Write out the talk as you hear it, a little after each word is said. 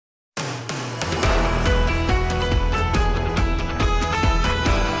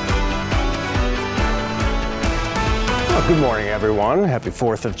Good morning, everyone. Happy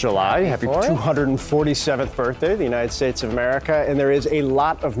 4th of July. Happy 247th birthday of the United States of America. And there is a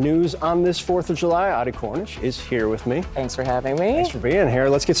lot of news on this 4th of July. Adi Cornish is here with me. Thanks for having me. Thanks for being here.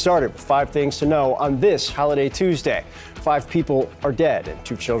 Let's get started with 5 things to know on this holiday Tuesday. 5 people are dead and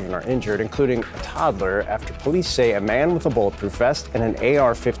 2 children are injured, including a toddler, after police say a man with a bulletproof vest and an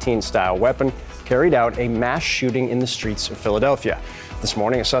AR-15 style weapon carried out a mass shooting in the streets of Philadelphia. This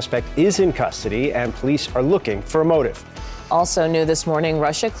morning, a suspect is in custody and police are looking for a motive. Also new this morning,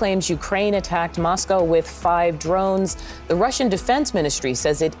 Russia claims Ukraine attacked Moscow with 5 drones. The Russian Defense Ministry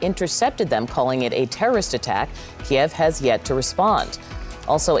says it intercepted them, calling it a terrorist attack. Kiev has yet to respond.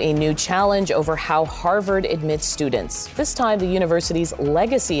 Also, a new challenge over how Harvard admits students. This time, the university's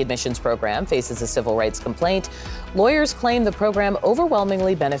legacy admissions program faces a civil rights complaint. Lawyers claim the program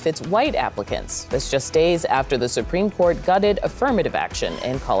overwhelmingly benefits white applicants. This just days after the Supreme Court gutted affirmative action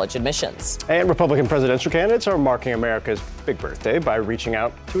in college admissions. And Republican presidential candidates are marking America's big birthday by reaching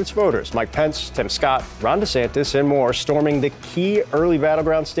out to its voters. Mike Pence, Tim Scott, Ron DeSantis, and more storming the key early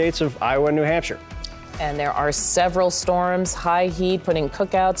battleground states of Iowa and New Hampshire. And there are several storms, high heat, putting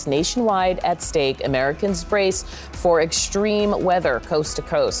cookouts nationwide at stake. Americans brace for extreme weather coast to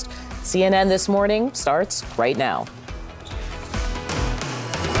coast. CNN This Morning starts right now.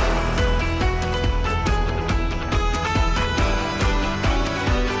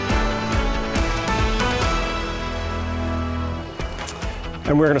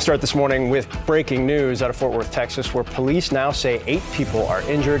 And we're going to start this morning with breaking news out of Fort Worth, Texas, where police now say 8 people are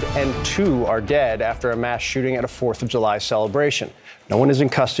injured and 2 are dead after a mass shooting at a 4th of July celebration. No one is in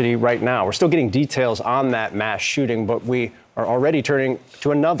custody right now. We're still getting details on that mass shooting, but we are already turning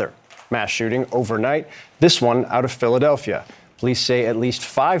to another mass shooting overnight, this one out of Philadelphia. Police say at least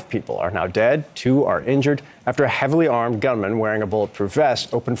 5 people are now dead, 2 are injured after a heavily armed gunman wearing a bulletproof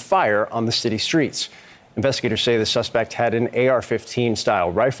vest opened fire on the city streets. Investigators say the suspect had an AR-15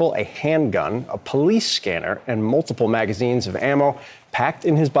 style rifle, a handgun, a police scanner, and multiple magazines of ammo packed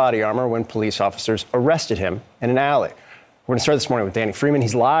in his body armor when police officers arrested him in an alley. We're going to start this morning with Danny Freeman.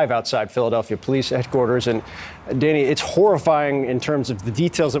 He's live outside Philadelphia Police Headquarters. And Danny, it's horrifying in terms of the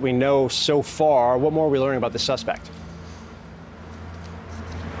details that we know so far. What more are we learning about the suspect?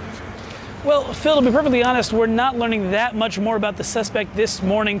 Well, Phil, to be perfectly honest, we're not learning that much more about the suspect this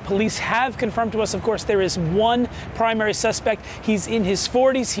morning. Police have confirmed to us, of course, there is one primary suspect. He's in his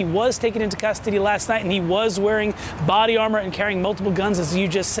 40s. He was taken into custody last night, and he was wearing body armor and carrying multiple guns, as you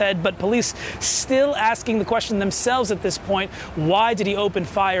just said. But police still asking the question themselves at this point, why did he open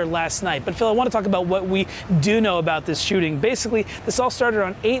fire last night? But, Phil, I want to talk about what we do know about this shooting. Basically, this all started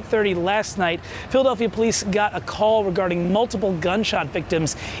around 8:30 last night. Philadelphia police got a call regarding multiple gunshot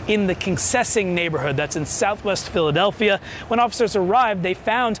victims in the Kingsessing neighborhood that's in southwest Philadelphia. When officers arrived, they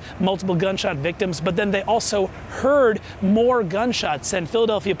found multiple gunshot victims, but then they also heard more gunshots. And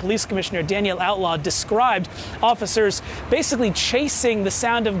Philadelphia Police Commissioner Danielle Outlaw described officers basically chasing the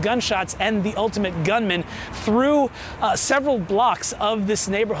sound of gunshots and the ultimate gunman through several blocks of this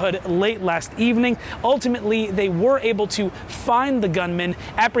neighborhood late last evening. Ultimately, they were able to find the gunman,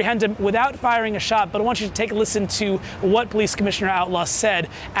 apprehend him without firing a shot. But I want you to take a listen to what Police Commissioner Outlaw said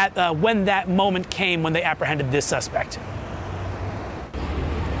at when that moment came when they apprehended this suspect.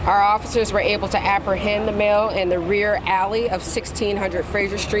 Our officers were able to apprehend the male in the rear alley of 1600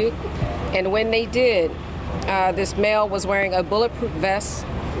 Fraser Street. And when they did, this male was wearing a bulletproof vest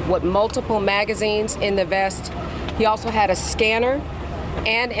with multiple magazines in the vest. He also had a scanner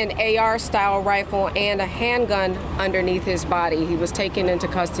and an AR-style rifle and a handgun underneath his body. He was taken into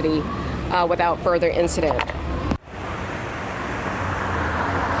custody without further incident.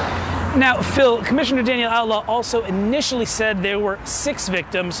 Now, Phil, Commissioner Danielle Outlaw also initially said there were 6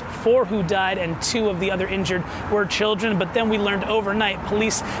 victims, 4 who died and 2 of the other injured were children. But then we learned overnight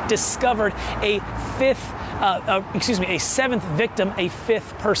police discovered a 7th victim, a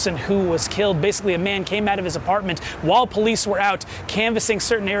 5th person who was killed. Basically, a man came out of his apartment while police were out canvassing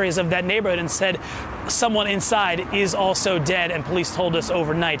certain areas of that neighborhood and said someone inside is also dead, and police told us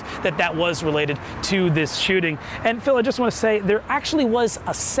overnight that that was related to this shooting. And Phil, I just want to say there actually was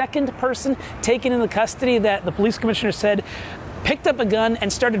a second person taken into custody that the police commissioner said picked up a gun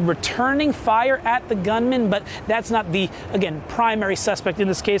and started returning fire at the gunman, but that's not the, again, primary suspect in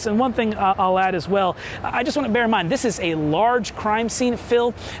this case. And one thing I'll add as well, I just want to bear in mind, this is a large crime scene.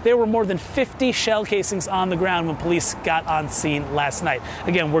 Phil, there were more than 50 shell casings on the ground when police got on scene last night.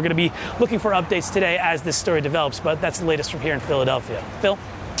 Again, we're going to be looking for updates today as this story develops, but that's the latest from here in Philadelphia. Phil?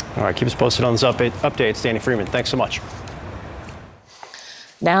 All right, keep us posted on those updates. Danny Freeman, thanks so much.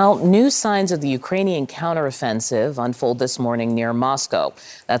 Now, new signs of the Ukrainian counteroffensive unfold this morning near Moscow.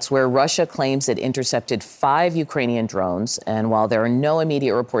 That's where Russia claims it intercepted 5 Ukrainian drones. And while there are no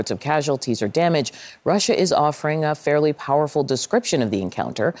immediate reports of casualties or damage, Russia is offering a fairly powerful description of the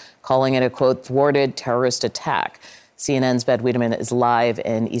encounter, calling it a, quote, thwarted terrorist attack. CNN's Beth Wiedemann is live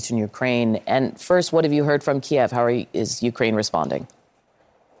in eastern Ukraine. And first, what have you heard from Kiev? How is Ukraine responding?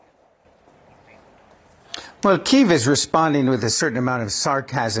 Well, Kyiv is responding with a certain amount of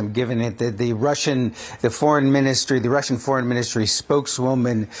sarcasm, given it that the Russian foreign ministry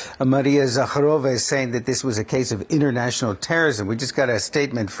spokeswoman Maria Zakharova is saying that this was a case of international terrorism. We just got a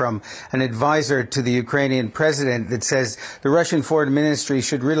statement from an advisor to the Ukrainian president that says the Russian foreign ministry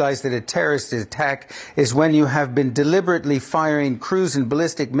should realize that a terrorist attack is when you have been deliberately firing cruise and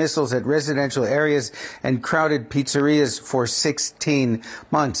ballistic missiles at residential areas and crowded pizzerias for 16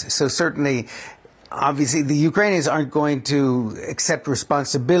 months. So certainly, obviously, the Ukrainians aren't going to accept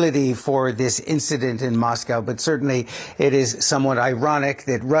responsibility for this incident in Moscow, but certainly it is somewhat ironic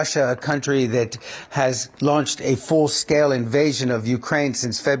that Russia, a country that has launched a full-scale invasion of Ukraine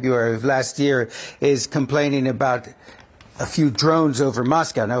since February of last year, is complaining about a few drones over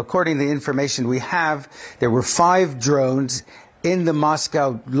Moscow. Now, according to the information we have, there were 5 drones in the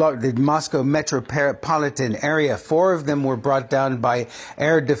Moscow metropolitan area. 4 of them were brought down by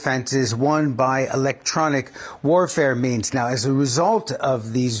air defenses, 1 by electronic warfare means. Now, as a result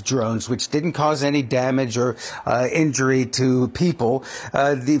of these drones, which didn't cause any damage or injury to people,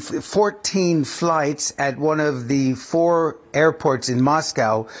 the 14 flights at one of the 4 airports in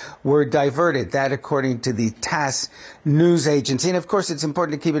Moscow were diverted. That, according to the TASS news agency. And of course, it's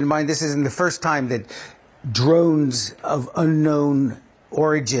important to keep in mind this isn't the first time that drones of unknown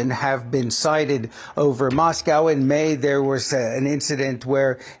origin have been sighted over Moscow. In May, there was an incident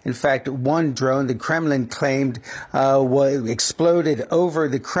where, in fact, one drone, the Kremlin claimed, exploded over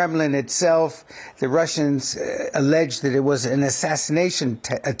the Kremlin itself. The Russians alleged that it was an assassination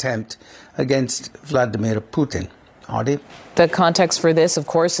attempt against Vladimir Putin. Audie? The context for this, of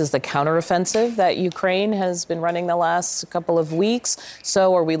course, is the counteroffensive that Ukraine has been running the last couple of weeks.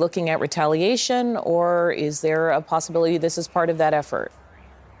 So are we looking at retaliation, or is there a possibility this is part of that effort?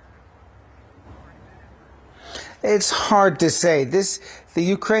 It's hard to say. The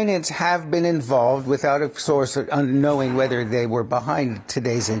Ukrainians have been involved without a source of knowing whether they were behind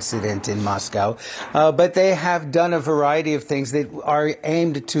today's incident in Moscow. But they have done a variety of things that are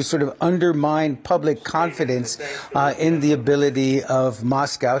aimed to sort of undermine public confidence in the ability of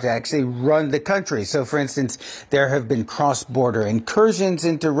Moscow to actually run the country. So, for instance, there have been cross-border incursions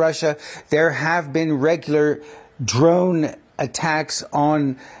into Russia. There have been regular drone attacks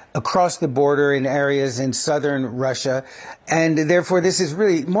across the border in areas in southern Russia. And therefore, this is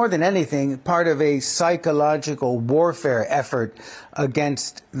really, more than anything, part of a psychological warfare effort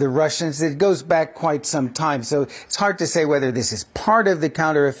against the Russians. It goes back quite some time. So it's hard to say whether this is part of the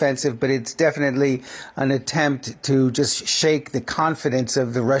counteroffensive, but it's definitely an attempt to just shake the confidence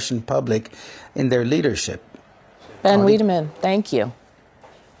of the Russian public in their leadership. Ben Wiedemann, thank you.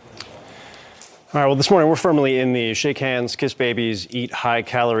 All right, well, this morning we're firmly in the shake hands, kiss babies, eat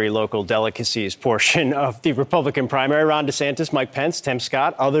high-calorie local delicacies portion of the Republican primary. Ron DeSantis, Mike Pence, Tim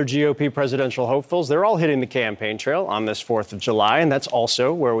Scott, other GOP presidential hopefuls, they're all hitting the campaign trail on this 4th of July, and that's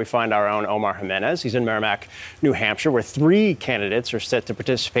also where we find our own Omar Jimenez. He's in Merrimack, New Hampshire, where 3 candidates are set to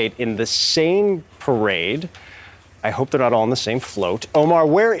participate in the same parade. I hope they're not all on the same float. Omar,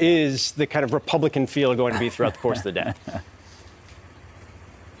 where is the kind of Republican feel going to be throughout the course of the day?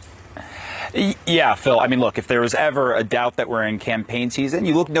 Yeah, Phil. I mean, look, if there was ever a doubt that we're in campaign season,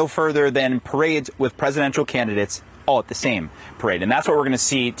 you look no further than parades with presidential candidates all at the same parade. And that's what we're going to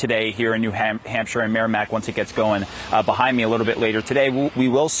see today here in New Hampshire and Merrimack once it gets going behind me a little bit later today. We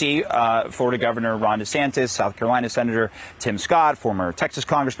will see Florida Governor Ron DeSantis, South Carolina Senator Tim Scott, former Texas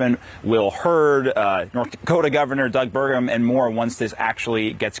Congressman Will Hurd, North Dakota Governor Doug Burgum, and more once this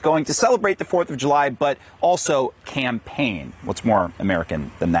actually gets going to celebrate the 4th of July, but also campaign. What's more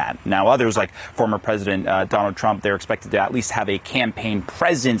American than that? Now, others like former President Donald Trump, they're expected to at least have a campaign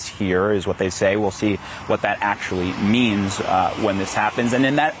presence here, is what they say. We'll see what that actually means when this happens. And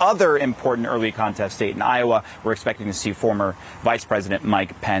in that other important early contest state in Iowa, we're expecting to see former Vice President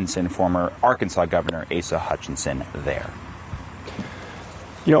Mike Pence and former Arkansas Governor Asa Hutchinson there.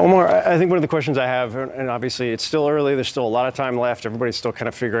 You know, Omar, I think one of the questions I have, and obviously it's still early, there's still a lot of time left. Everybody's still kind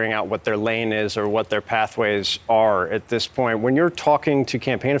of figuring out what their lane is or what their pathways are at this point. When you're talking to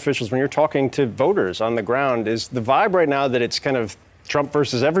campaign officials, when you're talking to voters on the ground, is the vibe right now that it's kind of Trump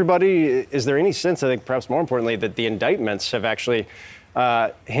versus everybody? Is there any sense, I think perhaps more importantly, that the indictments have actually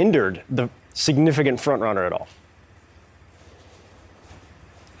hindered the significant frontrunner at all?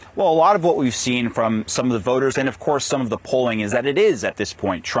 Well, a lot of what we've seen from some of the voters and, of course, some of the polling is that it is, at this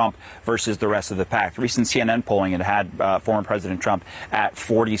point, Trump versus the rest of the pack. Recent CNN polling had former President Trump at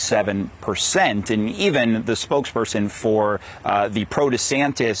 47%. And even the spokesperson for the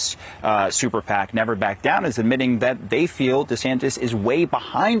pro-DeSantis super PAC, Never Back Down, is admitting that they feel DeSantis is way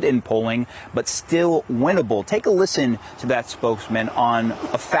behind in polling, but still winnable. Take a listen to that spokesman on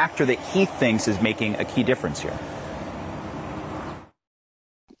a factor that he thinks is making a key difference here.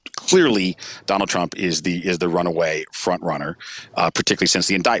 Clearly, Donald Trump is the runaway front runner, particularly since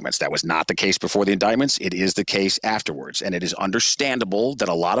the indictments. That was not the case before the indictments. It is the case afterwards. And it is understandable that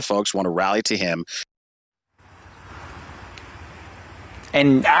a lot of folks want to rally to him.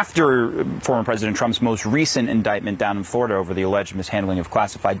 And after former President Trump's most recent indictment down in Florida over the alleged mishandling of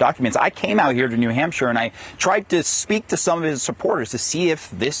classified documents, I came out here to New Hampshire and I tried to speak to some of his supporters to see if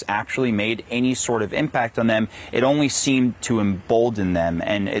this actually made any sort of impact on them. It only seemed to embolden them.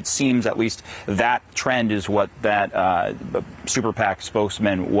 And it seems at least that trend is what that super PAC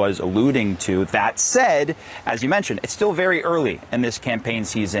spokesman was alluding to. That said, as you mentioned, it's still very early in this campaign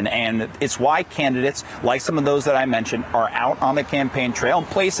season. And it's why candidates, like some of those that I mentioned, are out on the campaign trail in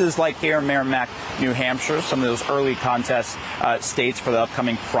places like here in Merrimack, New Hampshire, some of those early contest states for the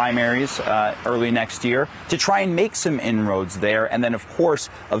upcoming primaries early next year, to try and make some inroads there. And then, of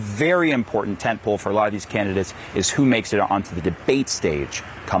course, a very important tentpole for a lot of these candidates is who makes it onto the debate stage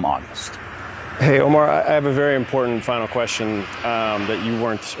come August. Hey, Omar, I have a very important final question that you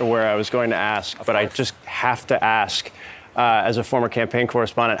weren't aware I was going to ask, but I just have to ask. As a former campaign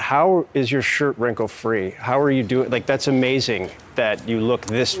correspondent, how is your shirt wrinkle-free? How are you doing? Like, that's amazing that you look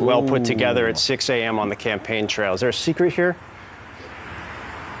this well put together at 6 a.m. on the campaign trail. Is there a secret here?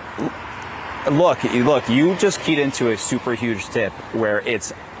 Look, you just keyed into a super huge tip where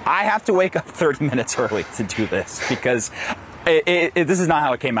I have to wake up 30 minutes early to do this because this is not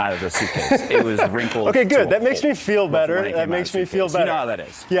how it came out of the suitcase. It was wrinkled. Okay, good. That makes me feel better. That makes me feel better. You know how that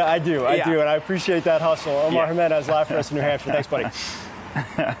is. Yeah, I do. I do. And I appreciate that hustle. Omar Jimenez, live for us in New Hampshire. Thanks, buddy.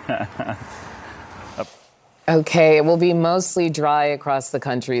 Okay, it will be mostly dry across the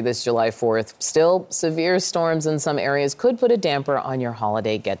country this July 4th. Still, severe storms in some areas could put a damper on your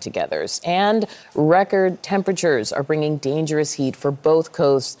holiday get-togethers. And record temperatures are bringing dangerous heat for both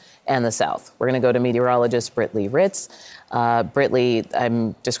coasts and the South. We're going to go to meteorologist Britt Lee Ritz. Britt Lee,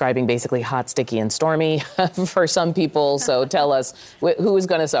 I'm describing basically hot, sticky, and stormy for some people. So tell us, who is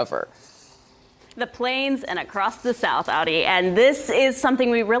going to suffer? The plains and across the South, Audie. And this is something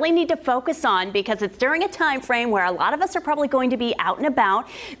we really need to focus on because it's during a time frame where a lot of us are probably going to be out and about,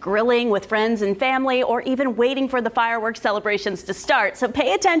 grilling with friends and family, or even waiting for the fireworks celebrations to start. So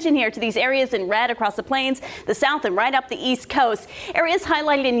pay attention here to these areas in red across the plains, the South, and right up the East Coast. Areas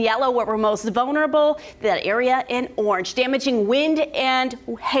highlighted in yellow where we're most vulnerable, that area in orange. Damaging wind and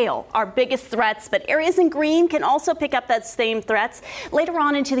hail are biggest threats, but areas in green can also pick up that same threats later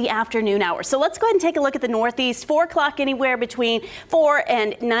on into the afternoon hours. So let's go ahead and take a look at the Northeast. 4 o'clock, anywhere between 4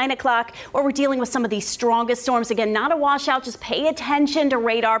 and 9 o'clock, where we're dealing with some of these strongest storms. Again, not a washout. Just pay attention to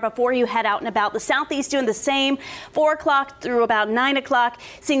radar before you head out and about. The Southeast doing the same. 4 o'clock through about 9 o'clock,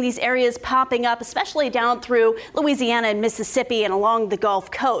 seeing these areas popping up, especially down through Louisiana and Mississippi and along the Gulf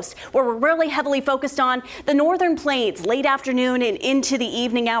Coast, where we're really heavily focused on the northern plains late afternoon and into the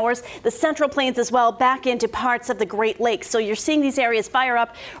evening hours. The central plains as well, back into parts of the Great Lakes. So you're seeing these areas fire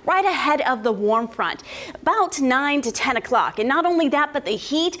up right ahead of the warm front, about 9 to 10 o'clock. And not only that, but the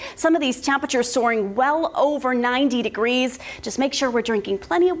heat, some of these temperatures soaring well over 90 degrees. Just make sure we're drinking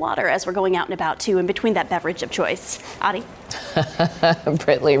plenty of water as we're going out and about, too, in between that beverage of choice. Audie?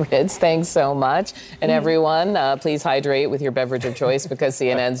 Britt Lee Ritz, thanks so much. And everyone, please hydrate with your beverage of choice because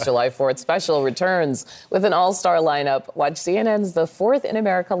CNN's July 4th special returns with an all-star lineup. Watch CNN's The 4th in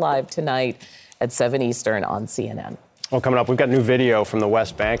America Live tonight at 7 Eastern on CNN. Well, coming up, we've got new video from the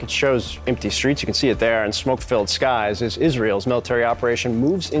West Bank. It shows empty streets. You can see it there, and smoke-filled skies as Israel's military operation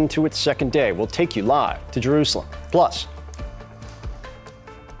moves into its second day. We'll take you live to Jerusalem. Plus,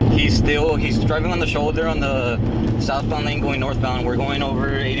 he's driving on the shoulder on the southbound lane going northbound. We're going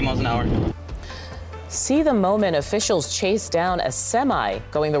over 80 miles an hour. See the moment officials chase down a semi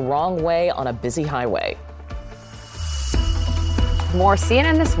going the wrong way on a busy highway. More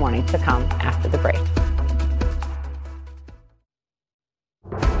CNN This Morning to come after the break.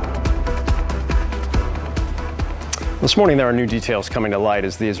 This morning, there are new details coming to light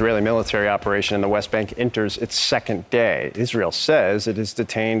as the Israeli military operation in the West Bank enters its second day. Israel says it has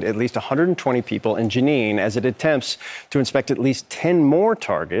detained at least 120 people in Jenin as it attempts to inspect at least 10 more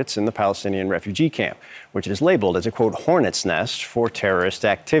targets in the Palestinian refugee camp, which is labeled as a, quote, hornet's nest for terrorist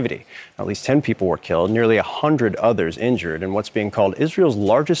activity. At least 10 people were killed, nearly 100 others injured in what's being called Israel's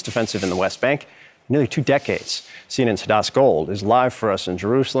largest offensive in the West Bank in nearly 2 decades. CNN's Hadass Gold is live for us in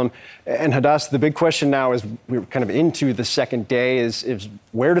Jerusalem. And Hadass, the big question now is we're kind of into the second day is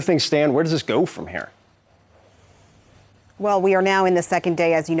where do things stand? Where does this go from here? Well, we are now in the second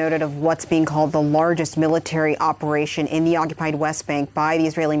day, as you noted, of what's being called the largest military operation in the occupied West Bank by the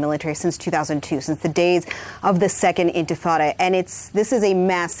Israeli military since 2002, since the days of the Second Intifada. And this is a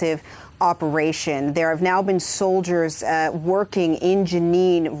massive operation. There have now been soldiers working in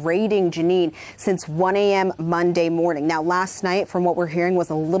Jenin, raiding Jenin, since 1 a.m. Monday morning. Now, last night, from what we're hearing,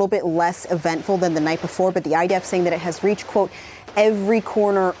 was a little bit less eventful than the night before, but the IDF saying that it has reached, quote, every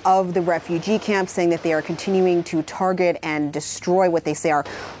corner of the refugee camp, saying that they are continuing to target and destroy what they say are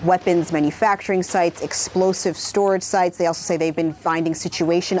weapons manufacturing sites, explosive storage sites. They also say they've been finding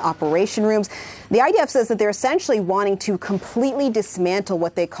situation operation rooms. The IDF says that they're essentially wanting to completely dismantle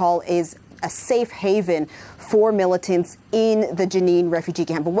what they call is a safe haven for militants in the Jenin refugee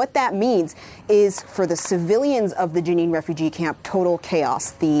camp. But what that means is for the civilians of the Jenin refugee camp, total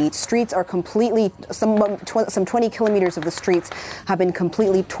chaos. The streets are completely, some 20 kilometers of the streets have been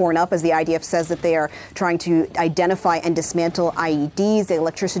completely torn up, as the IDF says that they are trying to identify and dismantle IEDs. The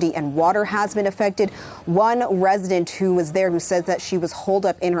electricity and water has been affected. One resident who was there who says that she was holed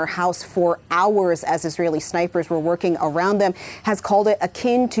up in her house for hours as Israeli snipers were working around them has called it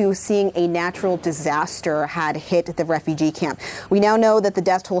akin to seeing a natural disaster had hit the refugee camp. We now know that the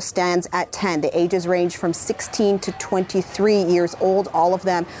death toll stands at 10. The ages range from 16 to 23 years old. All of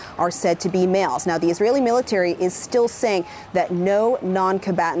them are said to be males. Now, the Israeli military is still saying that no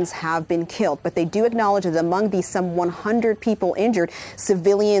non-combatants have been killed, but they do acknowledge that among these some 100 people injured,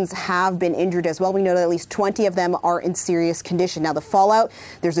 civilians have been injured as well. We know that at least 20 of them are in serious condition. Now, the fallout,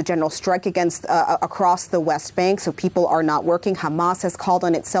 there's a general strike against across the West Bank, so people are not working. Hamas has called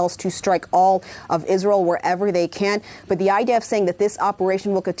on its cells to strike all of Israel wherever they can. But the IDF saying that this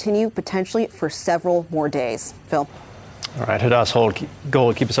operation will continue potentially for several more days. Phil. All right, Hadass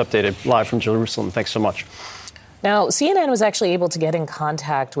Gold, keep us updated live from Jerusalem. Thanks so much. Now, CNN was actually able to get in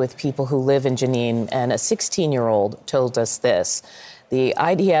contact with people who live in Jenin, and a 16-year-old told us this. The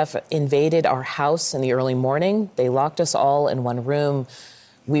IDF invaded our house in the early morning. They locked us all in one room.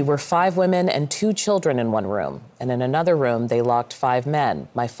 We were 5 women and 2 children in one room. And in another room, they locked 5 men,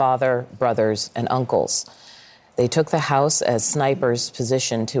 my father, brothers, and uncles. They took the house as snipers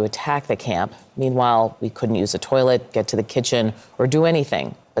positioned to attack the camp. Meanwhile, we couldn't use a toilet, get to the kitchen, or do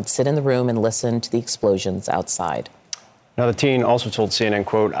anything but sit in the room and listen to the explosions outside. Now, the teen also told CNN,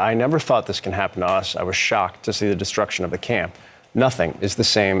 quote, I never thought this can happen to us. I was shocked to see the destruction of the camp. Nothing is the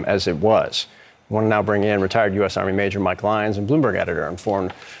same as it was. I want to now bring in retired U.S. Army Major Mike Lyons and Bloomberg editor and Foreign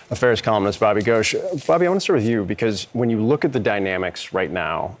Affairs columnist Bobby Ghosh. Bobby, I want to start with you because when you look at the dynamics right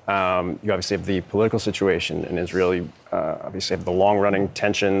now, you obviously have the political situation in Israel. You obviously have the long-running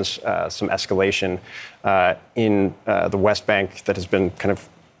tensions, some escalation in the West Bank that has been kind of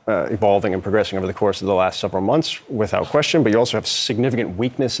evolving and progressing over the course of the last several months, without question. But you also have significant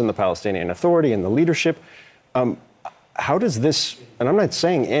weakness in the Palestinian Authority and the leadership. How does this, and I'm not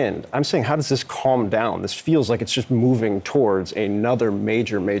saying end, I'm saying how does this calm down? This feels like it's just moving towards another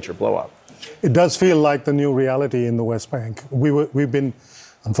major blow-up. It does feel like the new reality in the West Bank. We've been,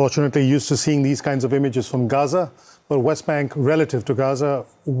 unfortunately, used to seeing these kinds of images from Gaza, but West Bank, relative to Gaza,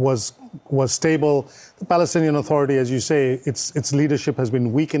 was stable. The Palestinian Authority, as you say, its leadership has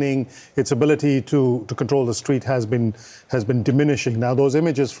been weakening. Its ability to control the street has been diminishing. Now, those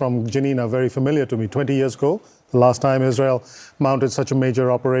images from Jenin are very familiar to me. 20 years ago, the last time Israel mounted such a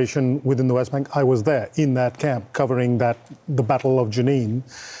major operation within the West Bank, I was there in that camp covering the Battle of Jenin.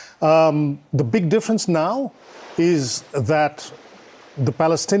 The big difference now is that the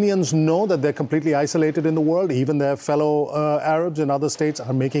Palestinians know that they're completely isolated in the world. Even their fellow Arabs in other states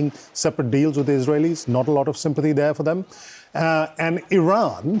are making separate deals with the Israelis. Not a lot of sympathy there for them. And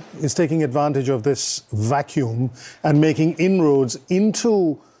Iran is taking advantage of this vacuum and making inroads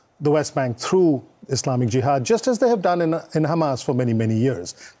into the West Bank through Islamic Jihad, just as they have done in Hamas for many, many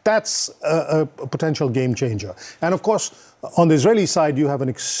years. That's a potential game changer. And of course, on the Israeli side, you have an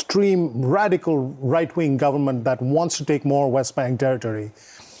extreme, radical right-wing government that wants to take more West Bank territory.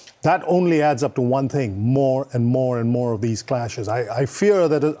 that only adds up to one thing: more and more and more of these clashes. I fear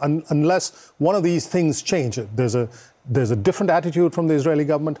that unless one of these things change, there's a different attitude from the Israeli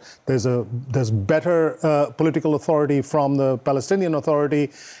government. There's better political authority from the Palestinian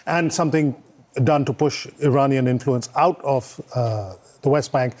Authority, and something done to push Iranian influence out of the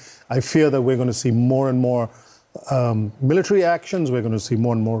West Bank. I fear that we're going to see more and more military actions. We're going to see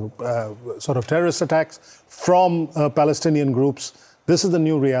more and more sort of terrorist attacks from Palestinian groups. This is the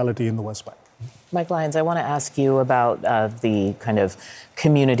new reality in the West Bank. Mike Lyons, I want to ask you about the kind of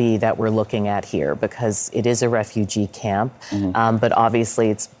community that we're looking at here, because it is a refugee camp, but obviously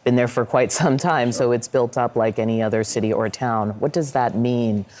it's been there for quite some time, so it's built up like any other city or town. What does that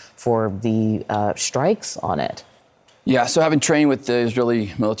mean for the strikes on it? Yeah, so having trained with the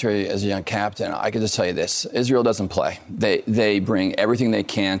Israeli military as a young captain, I can just tell you this: Israel doesn't play. They bring everything they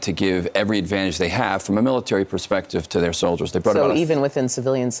can to give every advantage they have from a military perspective to their soldiers. They brought so even within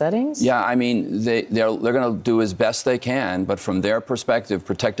civilian settings? Yeah, I mean, they're going to do as best they can, but from their perspective,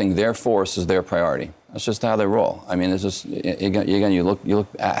 protecting their force is their priority. That's just how they roll. I mean, it's just, again, you look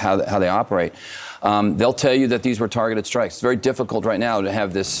at how they operate. They'll tell you that these were targeted strikes. It's very difficult right now to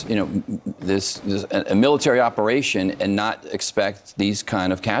have this, a military operation and not expect these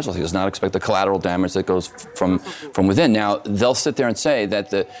kind of casualties, not expect the collateral damage that goes from within. Now, they'll sit there and say that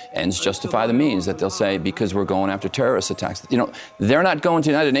the ends justify the means, that they'll say because we're going after terrorist attacks. They're not going to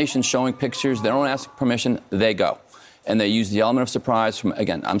the United Nations showing pictures. They don't ask permission. They go. And they use the element of surprise from,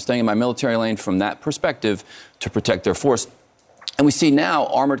 again, I'm staying in my military lane from that perspective to protect their force. And we see now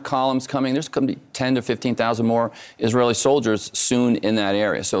armored columns coming. There's going to be 10 to 15,000 more Israeli soldiers soon in that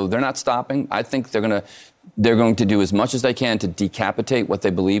area. So they're not stopping. I think they're going to do as much as they can to decapitate what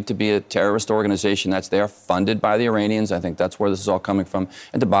they believe to be a terrorist organization that's there, funded by the Iranians. I think that's where this is all coming from.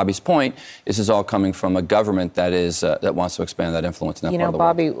 And to Bobby's point, this is all coming from a government that wants to expand that influence in that part of the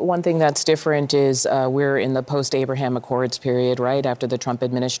world. Bobby, one thing that's different is we're in the post-Abraham Accords period, right, after the Trump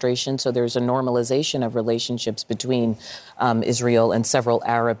administration. So there's a normalization of relationships between Israel and several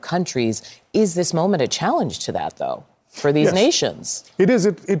Arab countries. Is this moment a challenge to that, though, for these nations? It is.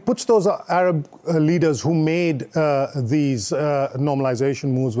 It puts those Arab leaders who made these normalization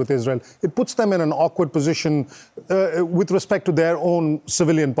moves with Israel, it puts them in an awkward position with respect to their own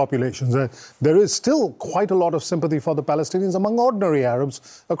civilian populations. There is still quite a lot of sympathy for the Palestinians among ordinary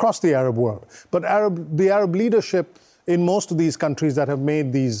Arabs across the Arab world. But the Arab leadership in most of these countries that have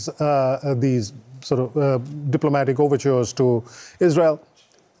made these sort of diplomatic overtures to Israel,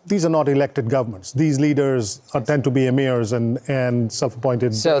 these are not elected governments. These leaders tend to be emirs and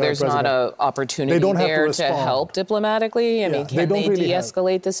self-appointed. So there's not an opportunity there to help diplomatically? I mean, can they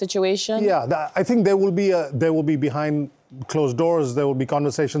de-escalate the situation? Yeah, I think there will be behind closed doors, there will be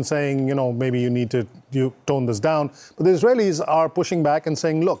conversations saying, maybe you need to tone this down. But the Israelis are pushing back and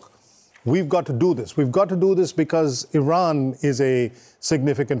saying, look, we've got to do this. We've got to do this because Iran is a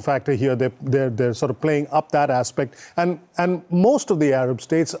significant factor here. They're sort of playing up that aspect. And most of the Arab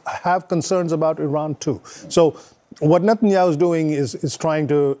states have concerns about Iran too. So what Netanyahu is doing is trying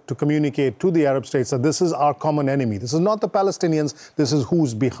to communicate to the Arab states that this is our common enemy. This is not the Palestinians. This is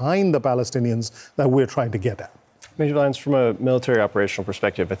who's behind the Palestinians that we're trying to get at. Major Lyons, from a military operational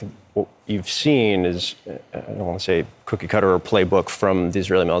perspective, I think what you've seen is, I don't want to say cookie cutter or playbook from the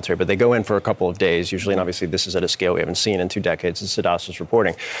Israeli military, but they go in for a couple of days, usually, and obviously this is at a scale we haven't seen in 2 decades, as Sadas was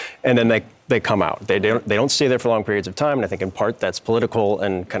reporting, and then they come out. They don't stay there for long periods of time, and I think in part that's political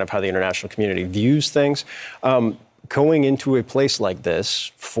and kind of how the international community views things. Going into a place like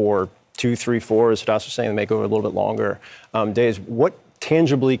this for 2, 3, 4, as Sadas was saying, they may go a little bit longer days, what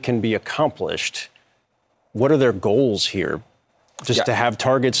tangibly can be accomplished? What are their goals here? Just to have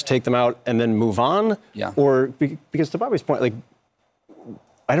targets, take them out, and then move on? Yeah. Or, because to Bobby's point,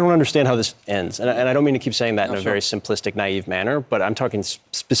 I don't understand how this ends. And I don't mean to keep saying that in a very simplistic, naive manner, but I'm talking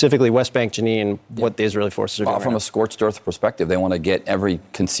specifically West Bank, Jenin, what the Israeli forces are doing. From a scorched earth perspective, they want to get every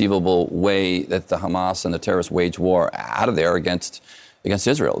conceivable way that the Hamas and the terrorists wage war out of there against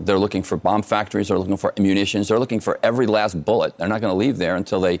Israel. They're looking for bomb factories. They're looking for munitions. They're looking for every last bullet. They're not going to leave there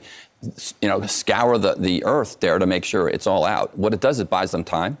until they scour the earth there to make sure it's all out. What it does, it buys them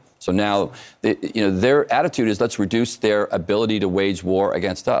time. So now, their attitude is let's reduce their ability to wage war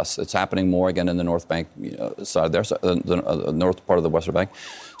against us. It's happening more again in the North Bank side, the north part of the Western Bank.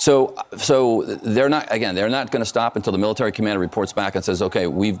 So they're not going to stop until the military commander reports back and says, okay,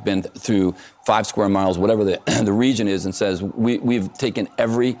 we've been through 5 square miles, whatever the region is, and says we've taken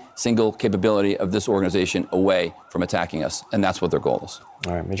every single capability of this organization away from attacking us. And that's what their goal is.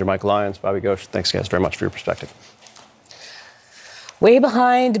 All right, Major Mike Lyons, Bobby Ghosh, thanks guys very much for your perspective. Way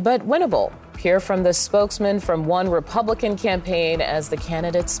behind, but winnable. Hear from the spokesman from one Republican campaign as the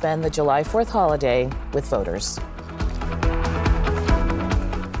candidates spend the July 4th holiday with voters.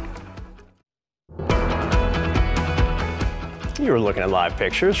 You were looking at live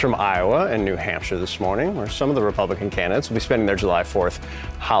pictures from Iowa and New Hampshire this morning, where some of the Republican candidates will be spending their July 4th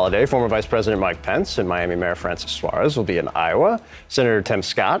holiday. Former Vice President Mike Pence and Miami Mayor Francis Suarez will be in Iowa. Senator Tim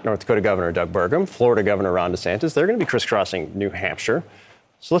Scott, North Dakota Governor Doug Burgum, Florida Governor Ron DeSantis, they're going to be crisscrossing New Hampshire.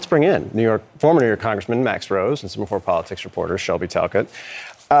 So let's bring in former New York Congressman Max Rose and some Before Politics reporter Shelby Talcott.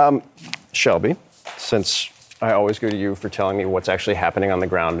 Shelby, since I always go to you for telling me what's actually happening on the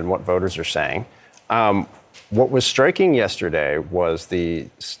ground and what voters are saying, what was striking yesterday was the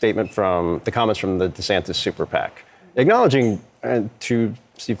comments from the DeSantis super PAC, acknowledging, and to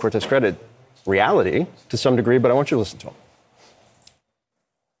Steve Cortes' credit, reality to some degree, but I want you to listen to him.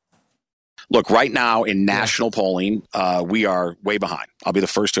 Look, right now in national polling, we are way behind. I'll be the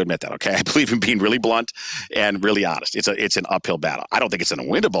first to admit that, okay? I believe in being really blunt and really honest. It's an uphill battle. I don't think it's an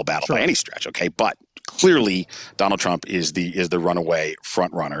unwinnable battle by any stretch, okay? But clearly, Donald Trump is the runaway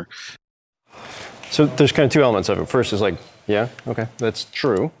front runner. So there's kind of two elements of it. First is like, yeah, okay, that's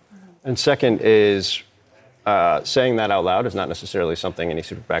true. And second is saying that out loud is not necessarily something any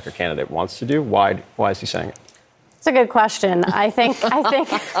super PAC or candidate wants to do. Why is he saying it? It's a good question. I mean, it's a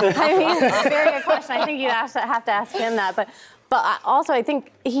very good question. I think you'd have to ask him that. But also, I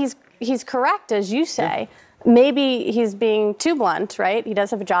think he's correct, as you say. Yeah. Maybe he's being too blunt, right? He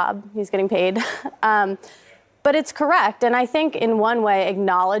does have a job. He's getting paid. But it's correct. And I think in one way,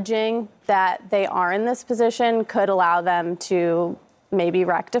 acknowledging that they are in this position could allow them to maybe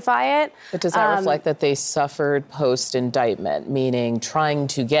rectify it. But does that reflect that they suffered post-indictment, meaning trying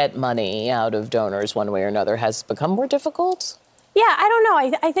to get money out of donors one way or another has become more difficult? Yeah, I don't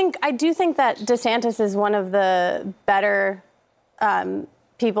know. I do think that DeSantis is one of the better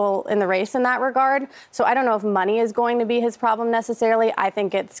people in the race in that regard. So I don't know if money is going to be his problem necessarily. I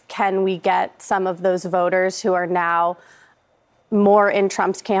think it's, can we get some of those voters who are now more in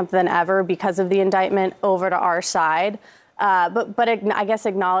Trump's camp than ever because of the indictment over to our side? But I guess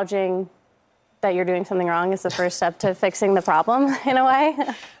acknowledging that you're doing something wrong is the first step to fixing the problem, in a way.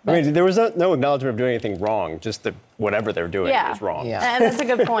 I mean, there was no acknowledgement of doing anything wrong, just that whatever they're doing is wrong. Yeah. And that's a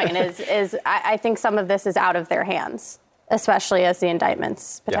good point, I think some of this is out of their hands, especially as the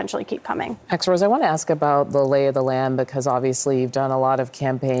indictments potentially keep coming. Max Rose, I want to ask about the lay of the land, because obviously you've done a lot of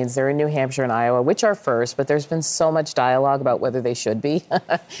campaigns. They're in New Hampshire and Iowa, which are first, but there's been so much dialogue about whether they should be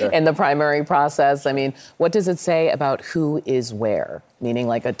in the primary process. I mean, what does it say about who is where? Meaning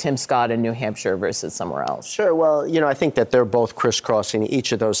like a Tim Scott in New Hampshire versus somewhere else? Sure. Well, I think that they're both crisscrossing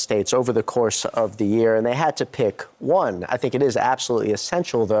each of those states over the course of the year, and they had to pick one. I think it is absolutely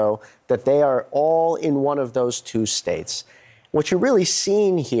essential, though, that they are all in one of those two states. What you're really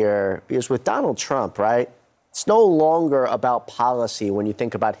seeing here is with Donald Trump, right? It's no longer about policy when you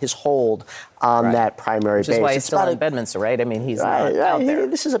think about his hold on that primary base. Which is why he's still in Bedminster, right? I mean, he's not out there.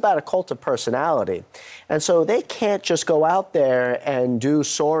 This is about a cult of personality. And so they can't just go out there and do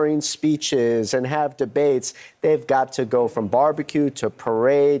soaring speeches and have debates. They've got to go from barbecue to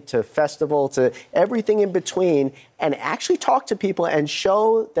parade to festival to everything in between and actually talk to people and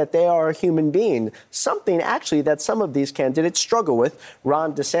show that they are a human being, something actually that some of these candidates struggle with.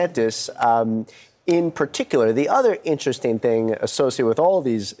 Ron DeSantis, in particular. The other interesting thing associated with all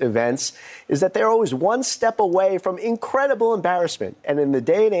these events is that they're always one step away from incredible embarrassment. And in the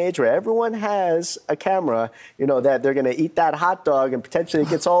day and age where everyone has a camera, that they're going to eat that hot dog and potentially it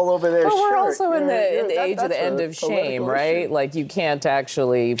gets all over their shirt. We're also in the age of the end of shame, right? Issue. Like, you can't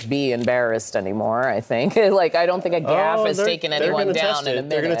actually be embarrassed anymore, I think. I don't think a gaffe has taken anyone down in a minute.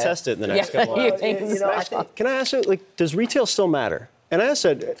 They're going to test it in the next couple of hours. Can I ask you, does retail still matter? And I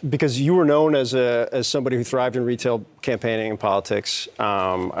said, because you were known as somebody who thrived in retail campaigning and politics,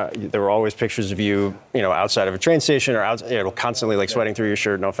 there were always pictures of you, outside of a train station or out, constantly sweating through your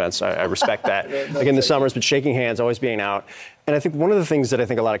shirt. No offense, I respect that. In the summers, but shaking hands, always being out. And I think one of the things that I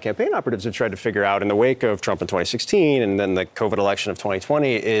think a lot of campaign operatives have tried to figure out in the wake of Trump in 2016 and then the COVID election of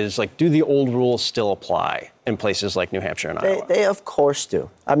 2020 is, do the old rules still apply in places like New Hampshire and Iowa? They of course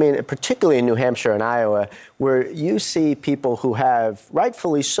do. I mean, particularly in New Hampshire and Iowa, where you see people who have,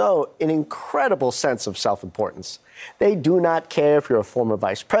 rightfully so, an incredible sense of self-importance. They do not care if you're a former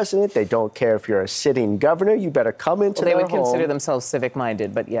vice president. They don't care if you're a sitting governor. You better come into their home. They would consider themselves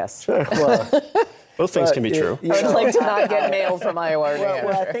civic-minded, but yes. Sure. Well, both things can be true. I would like to not get mail from Iowa or New Hampshire.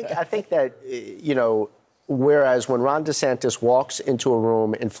 Well, I think that, whereas when Ron DeSantis walks into a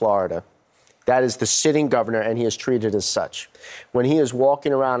room in Florida That is the sitting governor, and he is treated as such. When he is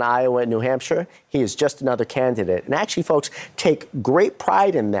walking around Iowa and New Hampshire, he is just another candidate. And actually, folks, take great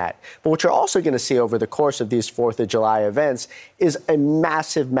pride in that. But what you're also going to see over the course of these 4th of July events is a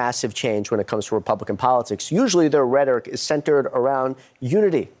massive, massive change when it comes to Republican politics. Usually their rhetoric is centered around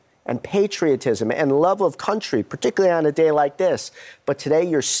unity and patriotism and love of country, particularly on a day like this. But today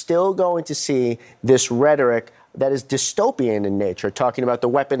you're still going to see this rhetoric that is dystopian in nature, talking about the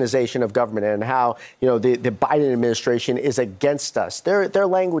weaponization of government and how, the Biden administration is against us. Their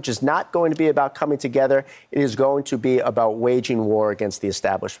language is not going to be about coming together. It is going to be about waging war against the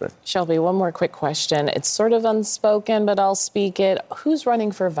establishment. Shelby, one more quick question. It's sort of unspoken, but I'll speak it. Who's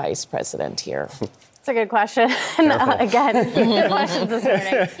running for vice president here? It's a good question. Again, good questions this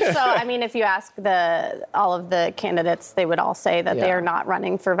morning. So, I mean, if you ask all of the candidates, they would all say that they are not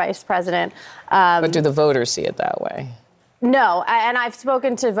running for vice president. But do the voters see it that way? No, and I've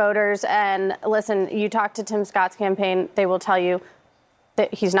spoken to voters, and listen, you talk to Tim Scott's campaign, they will tell you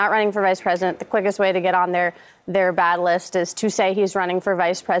that he's not running for vice president. The quickest way to get on their bad list is to say he's running for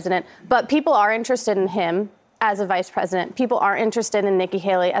vice president. But people are interested in him as a vice president. People are interested in Nikki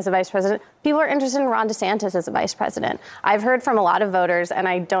Haley as a vice president. People are interested in Ron DeSantis as a vice president. I've heard from a lot of voters, and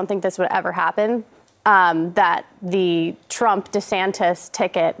I don't think this would ever happen, that the Trump-DeSantis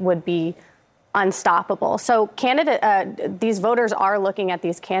ticket would be unstoppable. So these voters are looking at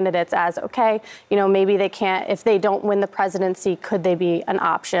these candidates as, okay, maybe they can't, if they don't win the presidency, could they be an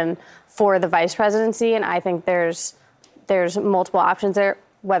option for the vice presidency? And I think there's multiple options there.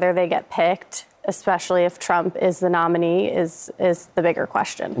 Whether they get picked, especially if Trump is the nominee, is the bigger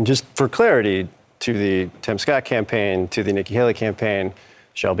question. And just for clarity, to the Tim Scott campaign, to the Nikki Haley campaign,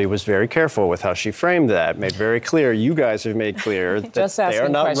 Shelby was very careful with how she framed that, made very clear, you guys have made clear that they are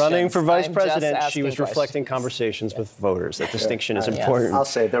not running for vice president. She was reflecting conversations with voters. That distinction is important. I'll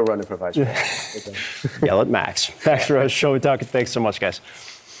say they're running for vice president. Yell at Max. Max Rose, Shelby Talkett. Thanks so much, guys.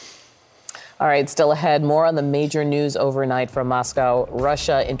 All right, still ahead, more on the major news overnight from Moscow.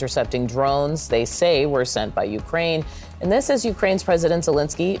 Russia intercepting drones they say were sent by Ukraine. And this as Ukraine's President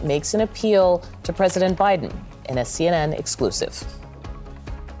Zelensky makes an appeal to President Biden in a CNN exclusive.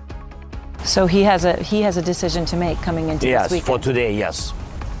 So he has a decision to make coming into this weekend. Yes, for today, yes.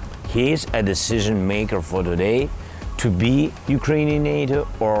 He is a decision maker for today to be Ukrainian NATO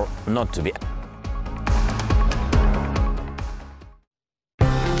or not to be.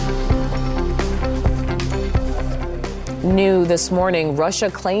 New this morning, Russia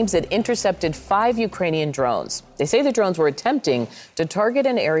claims it intercepted 5 Ukrainian drones. They say the drones were attempting to target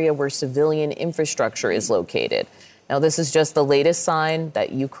an area where civilian infrastructure is located. Now, this is just the latest sign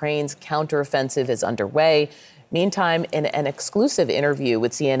that Ukraine's counteroffensive is underway. Meantime, in an exclusive interview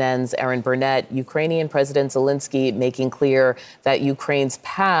with CNN's Erin Burnett, Ukrainian President Zelensky making clear that Ukraine's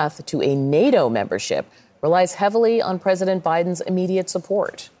path to a NATO membership relies heavily on President Biden's immediate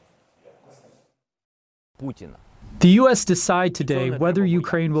support. The U.S. decide today whether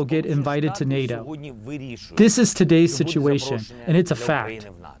Ukraine will get invited to NATO. This is today's situation, and it's a fact.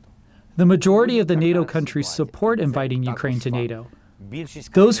 The majority of the NATO countries support inviting Ukraine to NATO.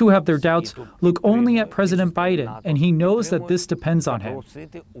 Those who have their doubts look only at President Biden, and he knows that this depends on him.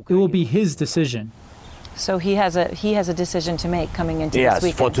 It will be his decision. So he has a decision to make coming into this weekend.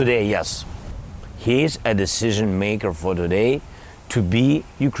 Yes, for today, yes. He is a decision maker for today to be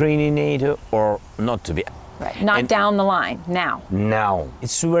Ukrainian NATO or not to be. Right. Not down the line, now. Now.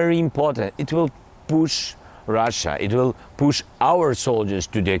 It's very important. It will push Russia. It will push our soldiers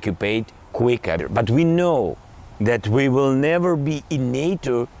to the occupation quicker. But we know that we will never be in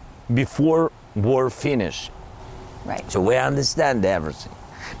NATO before war finish. Right. So we understand everything.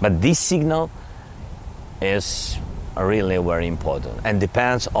 But this signal is really very important and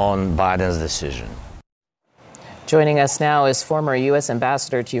depends on Biden's decision. Joining us now is former U.S.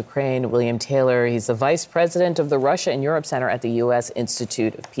 Ambassador to Ukraine, William Taylor. He's the Vice President of the Russia and Europe Center at the U.S.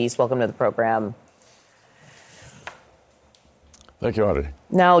 Institute of Peace. Welcome to the program. Thank you, Audrey.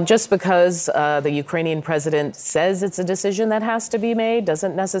 Now, just because the Ukrainian president says it's a decision that has to be made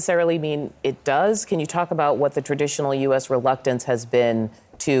doesn't necessarily mean it does. Can you talk about what the traditional U.S. reluctance has been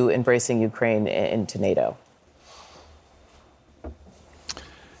to embracing Ukraine into NATO?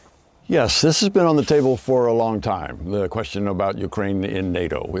 Yes, this has been on the table for a long time, the question about Ukraine in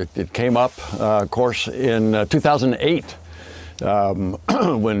NATO. It came up, of course, in 2008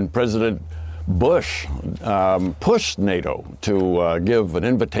 when President Bush pushed NATO to give an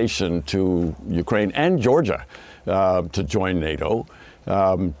invitation to Ukraine and Georgia to join NATO.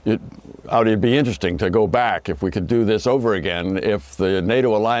 It'd be interesting to go back, if we could do this over again, if the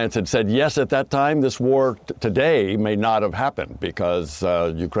NATO alliance had said yes at that time, this war today may not have happened, because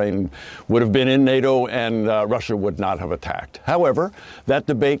Ukraine would have been in NATO and Russia would not have attacked. However, that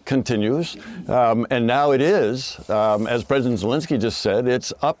debate continues, and now it is, as President Zelensky just said,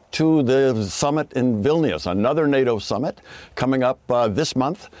 it's up to the summit in Vilnius, another NATO summit coming up this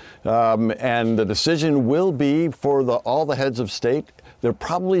month, and the decision will be for all the heads of state. They're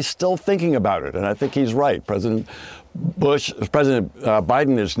probably still thinking about it, and I think he's right. President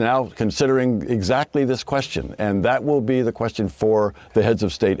Biden is now considering exactly this question, and that will be the question for the heads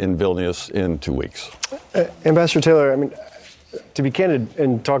of state in Vilnius in 2 weeks. Ambassador Taylor, I mean, to be candid,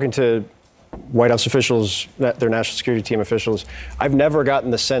 in talking to White House officials, their national security team officials, I've never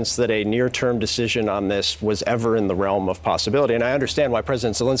gotten the sense that a near-term decision on this was ever in the realm of possibility. And I understand why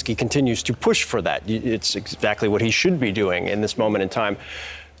President Zelensky continues to push for that. It's exactly what he should be doing in this moment in time.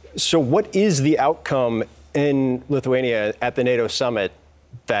 So what is the outcome in Lithuania at the NATO summit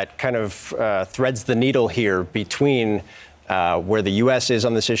that kind of threads the needle here between where the U.S. is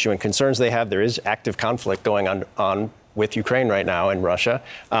on this issue and concerns they have? There is active conflict going on with Ukraine right now in Russia,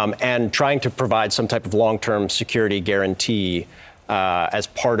 and trying to provide some type of long-term security guarantee as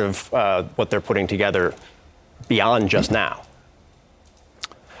part of what they're putting together beyond just now.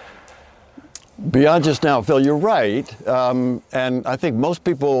 Beyond just now, Phil, you're right. And I think most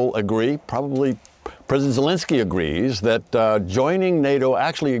people agree, probably President Zelensky agrees, that joining NATO,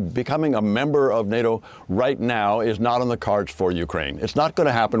 actually becoming a member of NATO right now, is not on the cards for Ukraine. It's not going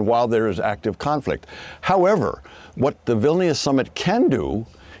to happen while there is active conflict. However, what the Vilnius summit can do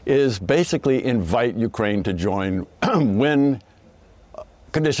is basically invite Ukraine to join when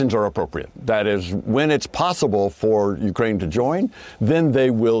conditions are appropriate. That is, when it's possible for Ukraine to join, then they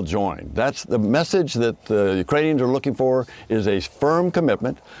will join. That's the message that the Ukrainians are looking for, is a firm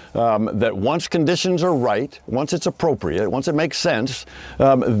commitment that once conditions are right, once it's appropriate, once it makes sense,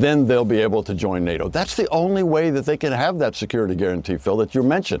 then they'll be able to join NATO. That's the only way that they can have that security guarantee, Phil, that you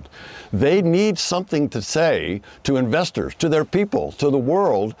mentioned. They need something to say to investors, to their people, to the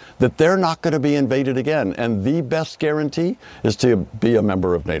world, that they're not going to be invaded again. And the best guarantee is to be a member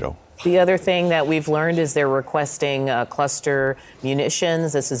of NATO. The other thing that we've learned is they're requesting cluster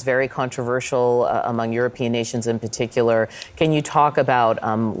munitions. This is very controversial among European nations in particular. Can you talk about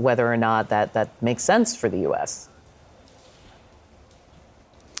whether or not that makes sense for the U.S.?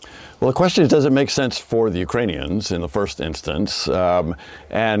 Well, the question is, does it make sense for the Ukrainians in the first instance?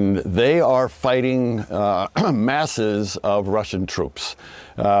 And they are fighting masses of Russian troops.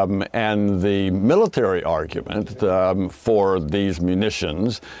 And the military argument for these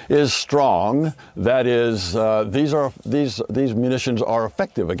munitions is strong. That is, these munitions are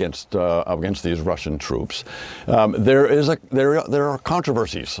effective against these Russian troops. There are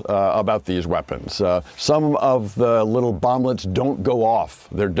controversies about these weapons. Some of the little bomblets don't go off;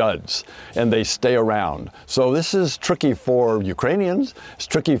 they're duds, and they stay around. So this is tricky for Ukrainians. It's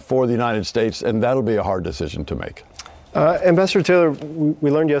tricky for the United States, and that'll be a hard decision to make. Ambassador Taylor,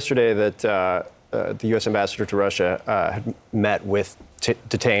 we learned yesterday that the U.S. ambassador to Russia had met with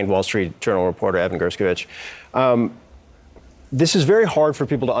detained Wall Street Journal reporter Evan Gershkovich. This is very hard for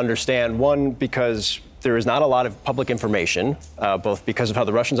people to understand, one, because there is not a lot of public information, both because of how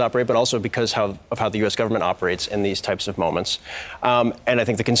the Russians operate, but also because of how the U.S. government operates in these types of moments. And I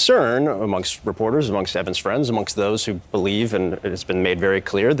think the concern amongst reporters, amongst Evan's friends, amongst those who believe, and it's been made very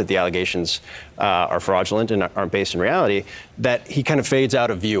clear that the allegations are fraudulent and aren't based in reality, that he kind of fades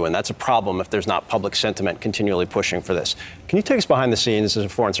out of view. And that's a problem if there's not public sentiment continually pushing for this. Can you take us behind the scenes as a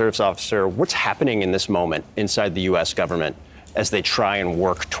Foreign Service officer? What's happening in this moment inside the U.S. government as they try and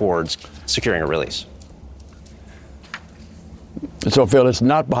work towards securing a release? So, Phil, it's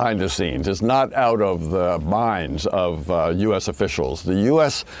not behind the scenes. It's not out of the minds of U.S. officials. The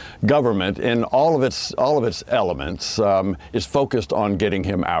U.S. government, in all of its elements, is focused on getting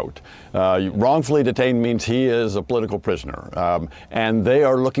him out. Wrongfully detained means he is a political prisoner, and they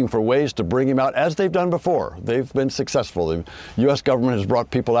are looking for ways to bring him out, as they've done before. They've been successful. The U.S. government has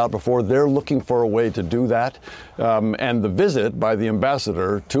brought people out before. They're looking for a way to do that. And the visit by the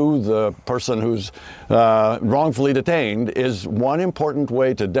ambassador to the person who's wrongfully detained is one important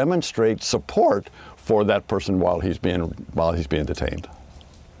way to demonstrate support for that person while he's being detained.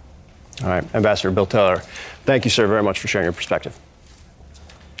 All right, Ambassador Bill Taylor, thank you, sir, very much for sharing your perspective.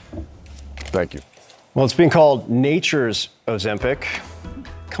 Thank you. Well, it's being called nature's Ozempic.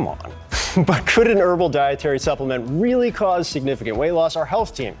 Come on. But could an herbal dietary supplement really cause significant weight loss? Our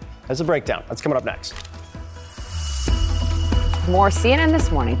health team has a breakdown. That's coming up next. More CNN This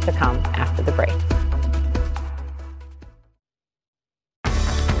Morning to come after the break.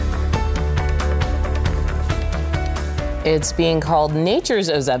 It's being called nature's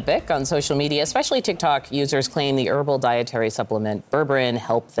Ozempic on social media, especially TikTok. Users claim the herbal dietary supplement berberine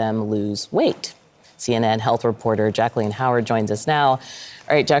helped them lose weight. CNN health reporter Jacqueline Howard joins us now. All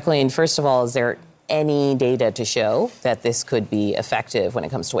right, Jacqueline, first of all, is there any data to show that this could be effective when it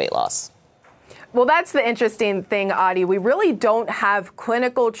comes to weight loss? Well, that's the interesting thing, Audie. We really don't have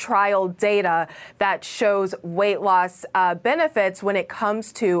clinical trial data that shows weight loss benefits when it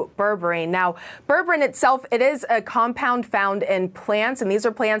comes to berberine. Now, berberine itself, it is a compound found in plants, and these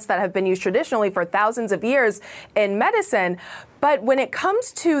are plants that have been used traditionally for thousands of years in medicine. But when it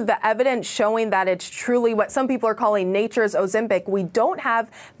comes to the evidence showing that it's truly what some people are calling nature's Ozempic, we don't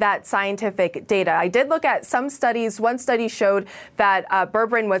have that scientific data. I did look at some studies. One study showed that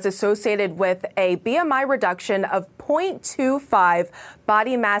berberine was associated with a BMI reduction of 0.25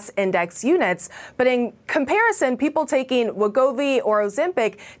 body mass index units. But in comparison, people taking Wegovy or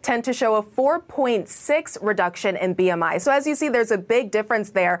Ozempic tend to show a 4.6 reduction in BMI. So as you see, there's a big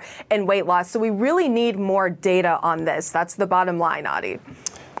difference there in weight loss. So we really need more data on this. That's the bottom line, Audie.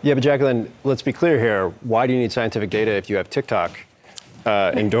 Yeah, but Jacqueline, let's be clear here. Why do you need scientific data if you have TikTok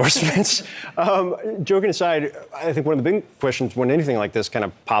endorsements? Joking aside, I think one of the big questions when anything like this kind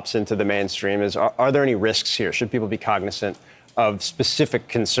of pops into the mainstream is, are there any risks here? Should people be cognizant of specific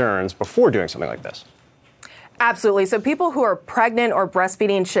concerns before doing something like this? Absolutely. So people who are pregnant or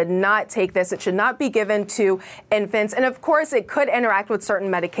breastfeeding should not take this. It should not be given to infants. And of course, it could interact with certain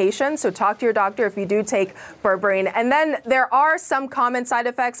medications. So talk to your doctor if you do take berberine. And then there are some common side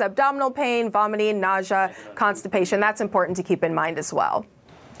effects: abdominal pain, vomiting, nausea, constipation. That's important to keep in mind as well.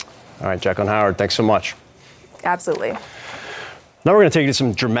 All right, Jacqueline Howard, thanks so much. Absolutely. Now we're going to take you to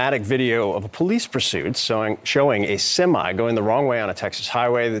some dramatic video of a police pursuit showing a semi going the wrong way on a Texas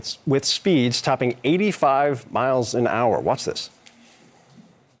highway that's with speeds topping 85 miles an hour. Watch this.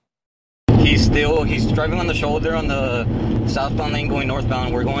 He's driving on the shoulder on the southbound lane going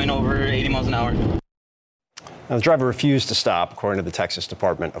northbound. We're going over 80 miles an hour. Now, the driver refused to stop, according to the Texas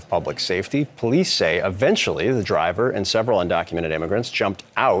Department of Public Safety. Police say eventually the driver and several undocumented immigrants jumped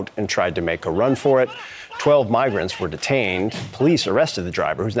out and tried to make a run for it. 12 migrants were detained. Police arrested the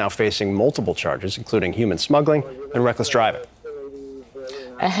driver, who's now facing multiple charges, including human smuggling and reckless driving.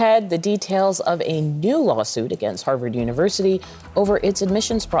 Ahead, the details of a new lawsuit against Harvard University over its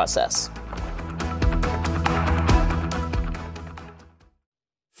admissions process.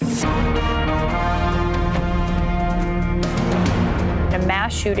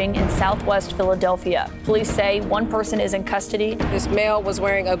 Mass shooting in southwest Philadelphia. Police say one person is in custody. This male was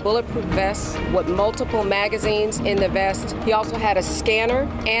wearing a bulletproof vest with multiple magazines in the vest. He also had a scanner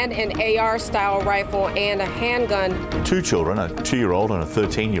and an AR-style rifle and a handgun. 2 children, a 2-year-old and a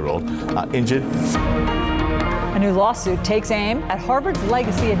 13-year-old, are injured. A new lawsuit takes aim at Harvard's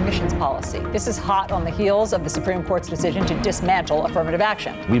legacy admissions policy. This is hot on the heels of the Supreme Court's decision to dismantle affirmative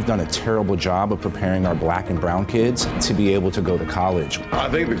action. We've done a terrible job of preparing our black and brown kids to be able to go to college. I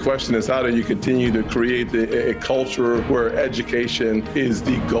think the question is, how do you continue to create a culture where education is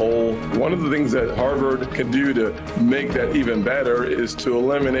the goal? One of the things that Harvard can do to make that even better is to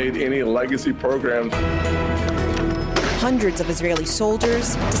eliminate any legacy programs. Hundreds of Israeli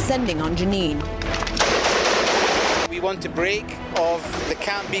soldiers descending on Jenin. We want to break of the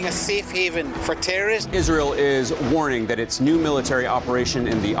camp being a safe haven for terrorists. Israel is warning that its new military operation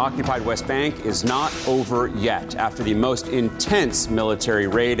in the occupied West Bank is not over yet after the most intense military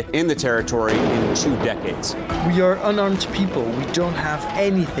raid in the territory in 2 decades. We are unarmed people. We don't have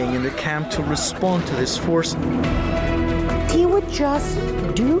anything in the camp to respond to this force. He would just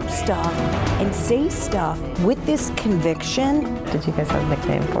do stuff and say stuff with this conviction. Did you guys have a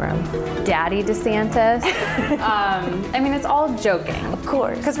nickname for him? Daddy DeSantis. I mean, it's all joking. Of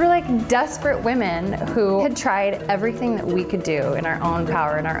course. Because we're like desperate women who had tried everything that we could do in our own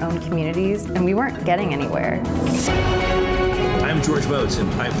power, in our own communities, and we weren't getting anywhere. I'm George Motes,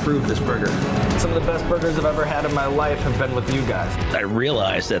 and I approve this burger. Some of the best burgers I've ever had in my life have been with you guys. I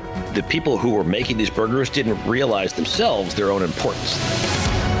realized that the people who were making these burgers didn't realize themselves their own importance.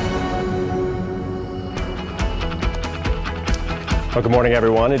 Well, good morning,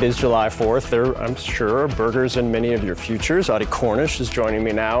 everyone. It is July 4th. There, I'm sure, are burgers in many of your futures. Audie Cornish is joining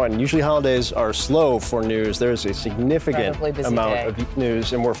me now, and usually holidays are slow for news. There's a significant amount of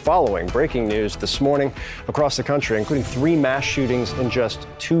news, and we're following breaking news this morning across the country, including 3 mass shootings in just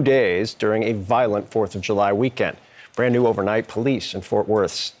 2 days during a violent 4th of July weekend. Brand new overnight, police in Fort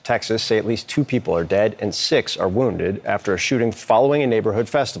Worth, Texas, say at least 2 people are dead and 6 are wounded after a shooting following a neighborhood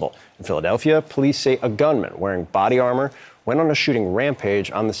festival. In Philadelphia, police say a gunman wearing body armor went on a shooting rampage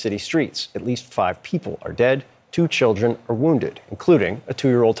on the city streets. At least 5 people are dead, 2 children are wounded, including a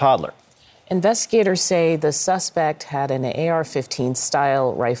 2-year-old toddler. Investigators say the suspect had an AR-15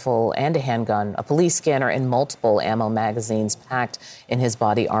 style rifle and a handgun, a police scanner, and multiple ammo magazines packed in his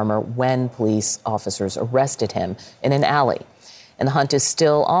body armor when police officers arrested him in an alley. And the hunt is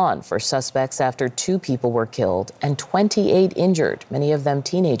still on for suspects after 2 people were killed and 28 injured, many of them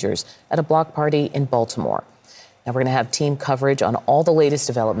teenagers, at a block party in Baltimore. Now, we're going to have team coverage on all the latest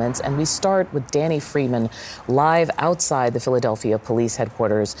developments, and we start with Danny Freeman live outside the Philadelphia Police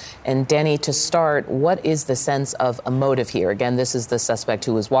Headquarters. And Danny, to start, what is the sense of a motive here? Again, this is the suspect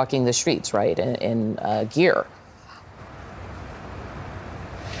who was walking the streets, right, in gear.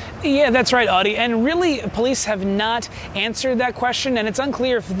 Yeah, that's right, Audie. And really, police have not answered that question, and it's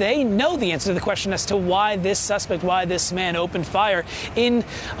unclear if they know the answer to the question as to why this man opened fire in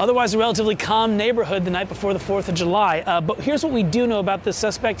otherwise a relatively calm neighborhood the night before the 4th of July. But here's what we do know about this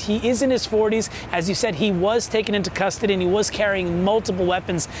suspect. He is in his 40s. As you said, he was taken into custody, and he was carrying multiple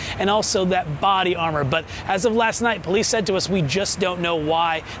weapons and also that body armor. But as of last night, police said to us, we just don't know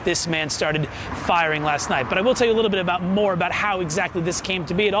why this man started firing last night. But I will tell you a little bit more about how exactly this came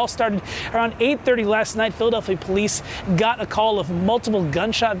to be. It all started around 8:30 last night. Philadelphia police got a call of multiple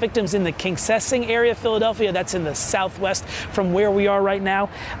gunshot victims in the Kingsessing area of Philadelphia. That's in the southwest from where we are right now.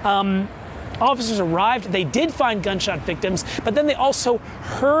 Officers arrived. They did find gunshot victims, but then they also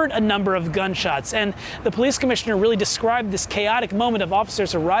heard a number of gunshots. And the police commissioner really described this chaotic moment of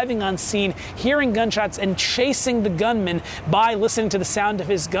officers arriving on scene, hearing gunshots, and chasing the gunman by listening to the sound of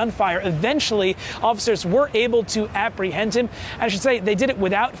his gunfire. Eventually, officers were able to apprehend him. I should say they did it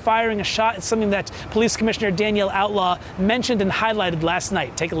without firing a shot. It's something that Police Commissioner Danielle Outlaw mentioned and highlighted last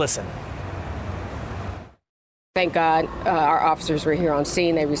night. Take a listen. Thank God our officers were here on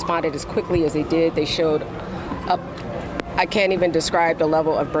scene. They responded as quickly as they did. They showed up. I can't even describe the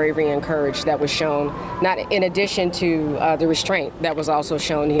level of bravery and courage that was shown, not in addition to the restraint that was also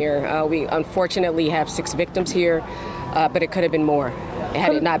shown here. We unfortunately have 6 victims here, but it could have been more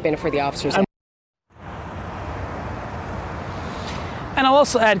had it not been for the officers. And I'll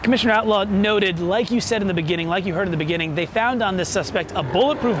also add, Commissioner Outlaw noted, like you said in the beginning, like you heard in the beginning, they found on this suspect a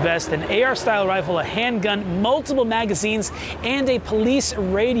bulletproof vest, an AR-style rifle, a handgun, multiple magazines, and a police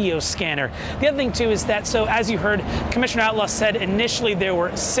radio scanner. The other thing, too, is that, so as you heard, Commissioner Outlaw said initially there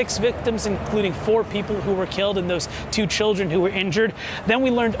were 6 victims, including 4 people who were killed and those 2 children who were injured. Then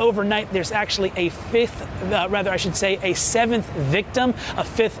we learned overnight there's actually a 7th victim, a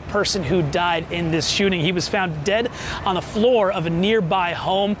 5th person who died in this shooting. He was found dead on the floor of a nearby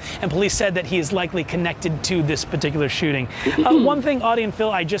home, and police said that he is likely connected to this particular shooting. One thing, Audie and Phil,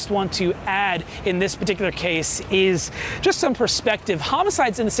 I just want to add in this particular case is just some perspective.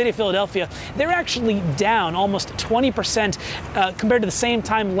 Homicides in the city of Philadelphia, they're actually down almost 20% compared to the same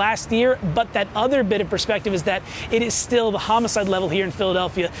time last year. But that other bit of perspective is that it is still the homicide level here in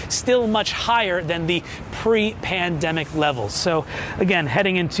Philadelphia, still much higher than the pre-pandemic levels. So again,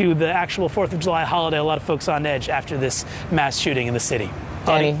 heading into the actual 4th of July holiday, a lot of folks on edge after this mass shooting in the city.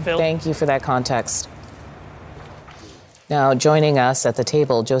 Danny, thank you for that context. Now, joining us at the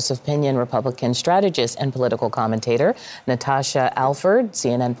table, Joseph Pinion, Republican strategist and political commentator, Natasha Alford,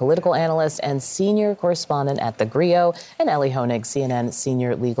 CNN political analyst and senior correspondent at The Grio, and Ellie Honig, CNN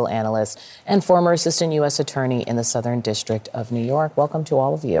senior legal analyst and former assistant U.S. attorney in the Southern District of New York. Welcome to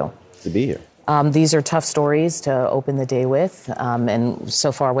all of you. Good to be here. These are tough stories to open the day with, and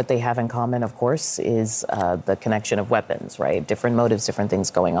so far what they have in common, of course, is the connection of weapons, right? Different motives, different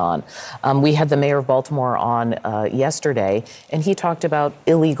things going on. We had the mayor of Baltimore on yesterday, and he talked about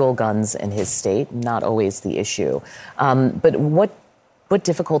illegal guns in his state, not always the issue. But what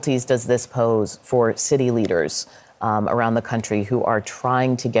difficulties does this pose for city leaders around the country who are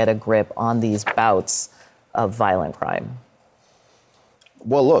trying to get a grip on these bouts of violent crime?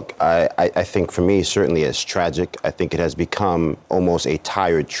 Well, look, I think for me, certainly it's tragic. I think it has become almost a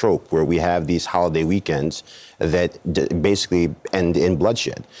tired trope where we have these holiday weekends that basically end in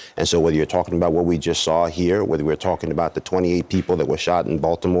bloodshed. And so whether you're talking about what we just saw here, whether we're talking about the 28 people that were shot in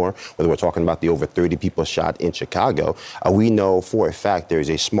Baltimore, whether we're talking about the over 30 people shot in Chicago, we know for a fact there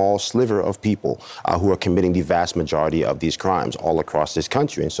is a small sliver of people who are committing the vast majority of these crimes all across this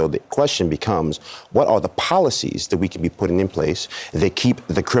country. And so the question becomes, what are the policies that we can be putting in place that keep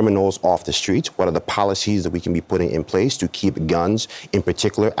the criminals off the streets? What are the policies that we can be putting in place to keep guns, in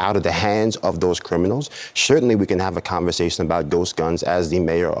particular, out of the hands of those criminals? Certainly, we can have a conversation about ghost guns, as the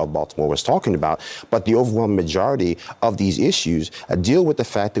mayor of Baltimore was talking about, but the overwhelming majority of these issues deal with the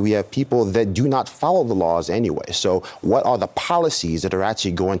fact that we have people that do not follow the laws anyway. So what are the policies that are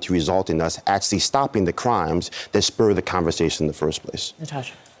actually going to result in us actually stopping the crimes that spur the conversation in the first place?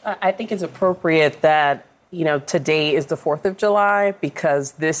 Natasha. I think it's appropriate that today is the 4th of July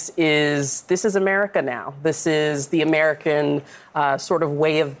because this is America now. This is the American sort of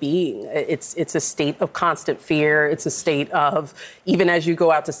way of being. It's a state of constant fear. It's a state of, even as you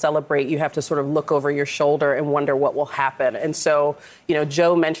go out to celebrate, you have to sort of look over your shoulder and wonder what will happen. And so,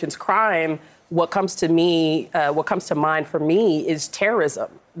 Joe mentions crime. What comes to mind for me is terrorism.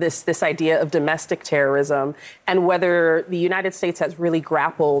 This idea of domestic terrorism and whether the United States has really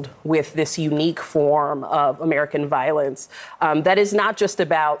grappled with this unique form of American violence that is not just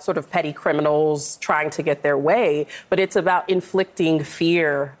about sort of petty criminals trying to get their way, but it's about inflicting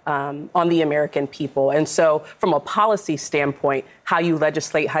fear on the American people. And so from a policy standpoint, how you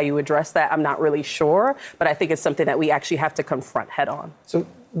legislate, how you address that, I'm not really sure, but I think it's something that we actually have to confront head on. So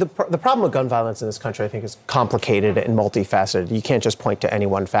the problem with gun violence in this country, I think, is complicated and multifaceted. You can't just point to any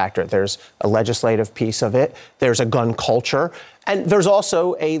one factor. There's a legislative piece of it. There's a gun culture. And there's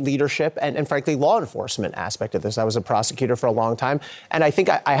also a leadership and frankly, law enforcement aspect of this. I was a prosecutor for a long time. And I think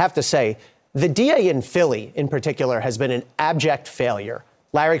I have to say, the DA in Philly, in particular, has been an abject failure.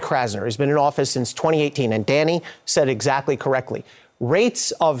 Larry Krasner has been in office since 2018. And Danny said exactly correctly.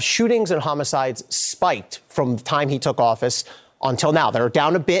 Rates of shootings and homicides spiked from the time he took office until now. They're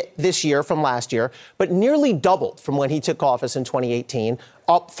down a bit this year from last year, but nearly doubled from when he took office in 2018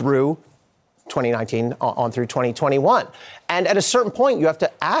 up through 2019 on through 2021. And at a certain point, you have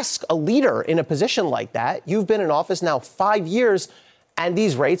to ask a leader in a position like that. You've been in office now 5 years, and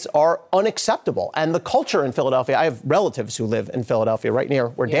these rates are unacceptable. And the culture in Philadelphia, I have relatives who live in Philadelphia right near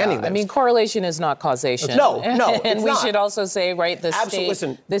where Danny lives. I mean, correlation is not causation. No, and we should also say, right,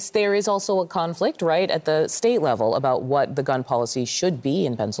 there is also a conflict, right, at the state level about what the gun policy should be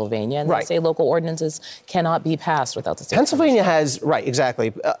in Pennsylvania. And they say local ordinances cannot be passed without the state. Pennsylvania has, right,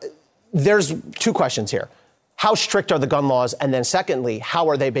 exactly. There's two questions here. How strict are the gun laws? And then secondly, how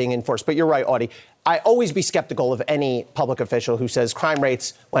are they being enforced? But you're right, Audie. I always be skeptical of any public official who says crime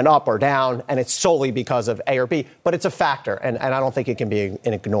rates went up or down, and it's solely because of A or B. But it's a factor, and I don't think it can be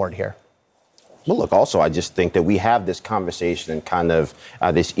ignored here. Well, look, also, I just think that we have this conversation and kind of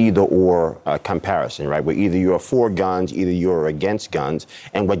this either-or comparison, right? Where either you're for guns, either you're against guns.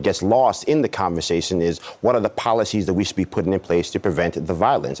 And what gets lost in the conversation is what are the policies that we should be putting in place to prevent the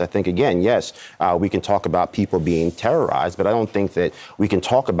violence? I think, again, yes, we can talk about people being terrorized, but I don't think that we can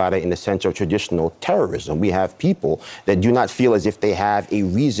talk about it in the sense of traditional terrorism. We have people that do not feel as if they have a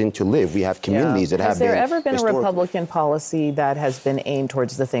reason to live. We have communities that have been... Has there ever been a Republican policy that has been aimed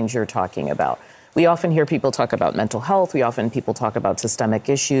towards the things you're talking about? We often hear people talk about mental health. People talk about systemic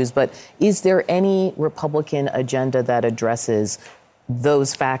issues. But is there any Republican agenda that addresses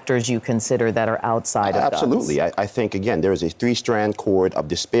those factors you consider that are outside of Absolutely. guns? I think, again, there is a three-strand cord of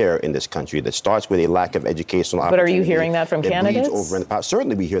despair in this country that starts with a lack of educational opportunity. But are you hearing that from candidates?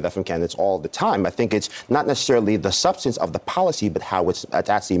 Certainly we hear that from candidates all the time. I think it's not necessarily the substance of the policy, but how it's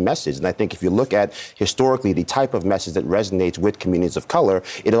actually messaged. And I think if you look at historically the type of message that resonates with communities of color,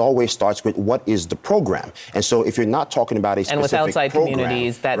 it always starts with what is the program. And so if you're not talking about a specific and with outside program,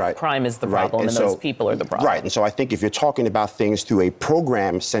 communities, that crime is the problem, and those people are the problem. Right. And so I think if you're talking about things through a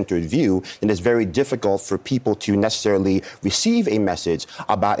program-centered view, then it's very difficult for people to necessarily receive a message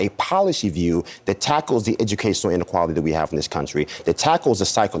about a policy view that tackles the educational inequality that we have in this country, that tackles the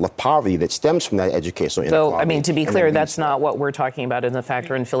cycle of poverty that stems from that educational inequality. So, I mean, to be clear, that's not what we're talking about in the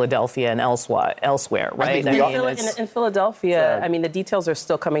factor in Philadelphia and elsewhere, right? In Philadelphia, I mean, the details are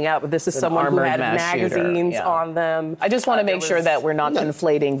still coming out, but this is someone who had magazines on them. I just want to make sure that we're not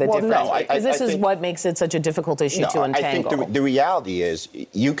conflating the difference, because this is what makes it such a difficult issue to untangle. I think the reality is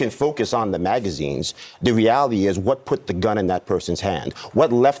you can focus on the magazines. The reality is what put the gun in that person's hand,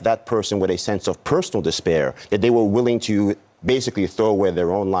 what left that person with a sense of personal despair that they were willing to basically throw away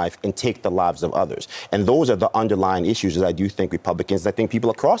their own life and take the lives of others. And those are the underlying issues that I do think Republicans, I think people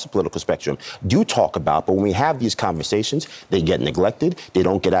across the political spectrum do talk about. But when we have these conversations, they get neglected. They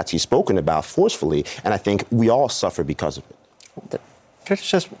don't get actually spoken about forcefully. And I think we all suffer because of it.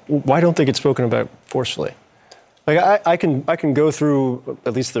 Why don't they get spoken about forcefully? Like I can go through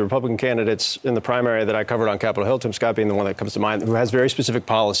at least the Republican candidates in the primary that I covered on Capitol Hill, Tim Scott being the one that comes to mind, who has very specific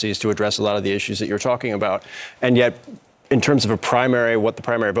policies to address a lot of the issues that you're talking about. And yet, in terms of a primary, what the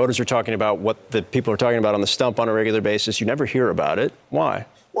primary voters are talking about, what the people are talking about on the stump on a regular basis, you never hear about it. Why?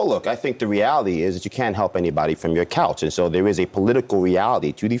 Well, look, I think the reality is that you can't help anybody from your couch. And so there is a political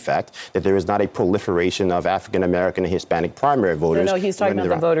reality to the fact that there is not a proliferation of African-American and Hispanic primary voters. No, he's talking about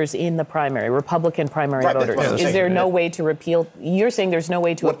the voters in the primary, Republican primary voters. Is there no way to repeal? You're saying there's no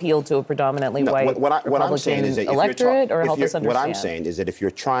way to appeal to a predominantly white Republican electorate, or help us understand? What I'm saying is that if you're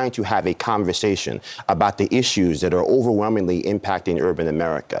trying to have a conversation about the issues that are overwhelmingly impacting urban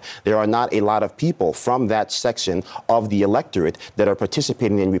America, there are not a lot of people from that section of the electorate that are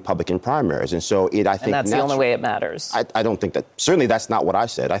participating in Republican primaries. And so I think that's the only way it matters. I don't think that, certainly that's not what I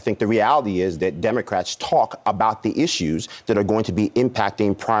said. I think the reality is that Democrats talk about the issues that are going to be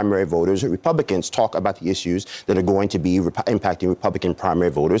impacting primary voters. Republicans talk about the issues that are going to be impacting Republican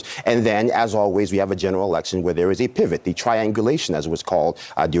primary voters. And then, as always, we have a general election where there is a pivot, the triangulation, as it was called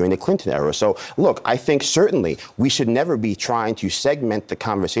during the Clinton era. So, look, I think certainly we should never be trying to segment the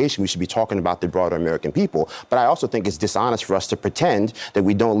conversation. We should be talking about the broader American people. But I also think it's dishonest for us to pretend that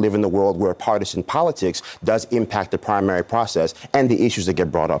we don't live in the world where partisan politics does impact the primary process and the issues that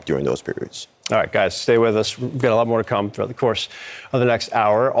get brought up during those periods. All right, guys, stay with us. We've got a lot more to come throughout the course of the next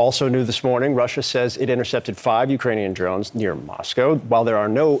hour. Also new this morning, Russia says it intercepted 5 Ukrainian drones near Moscow. While there are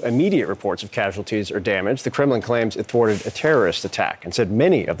no immediate reports of casualties or damage, the Kremlin claims it thwarted a terrorist attack and said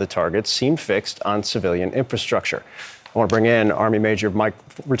many of the targets seemed fixed on civilian infrastructure. I want to bring in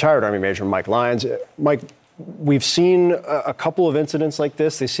retired Army Major Mike Lyons. Mike, we've seen a couple of incidents like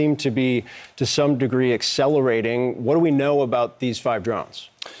this. They seem to be, to some degree, accelerating. What do we know about these 5 drones?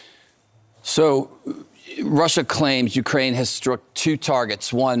 So Russia claims Ukraine has struck 2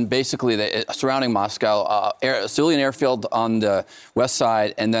 targets. One, basically surrounding Moscow, a civilian airfield on the west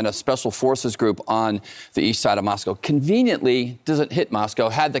side, and then a special forces group on the east side of Moscow. Conveniently, doesn't hit Moscow,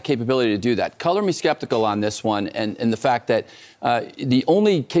 had the capability to do that. Color me skeptical on this one, and the fact that the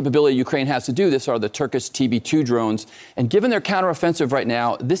only capability Ukraine has to do this are the Turkish TB2 drones. And given their counteroffensive right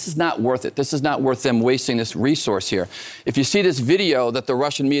now, this is not worth it. This is not worth them wasting this resource here. If you see this video that the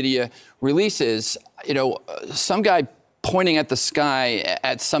Russian media releases, some guy pointing at the sky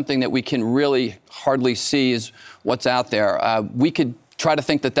at something that we can really hardly see is what's out there. We could try to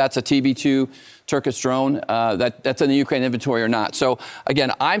think that that's a TB2 Turkish drone, that's in the Ukraine inventory or not. So,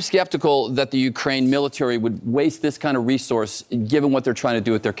 again, I'm skeptical that the Ukraine military would waste this kind of resource given what they're trying to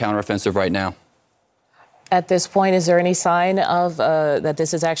do with their counteroffensive right now. At this point, is there any sign of that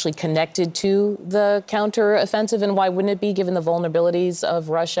this is actually connected to the counteroffensive? And why wouldn't it be, given the vulnerabilities of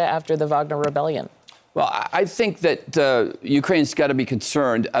Russia after the Wagner rebellion? Well, I think that Ukraine's got to be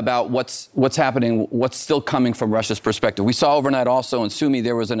concerned about what's happening, what's still coming from Russia's perspective. We saw overnight also in Sumy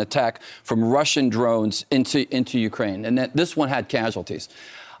there was an attack from Russian drones into Ukraine, and that this one had casualties.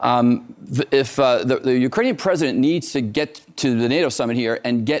 If the Ukrainian president needs to get to the NATO summit here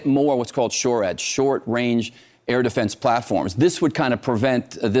and get more what's called SHORAD, short-range air defense platforms, this would kind of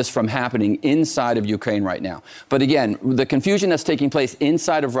prevent this from happening inside of Ukraine right now. But again, the confusion that's taking place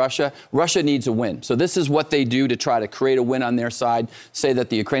inside of Russia, Russia needs a win. So this is what they do to try to create a win on their side, say that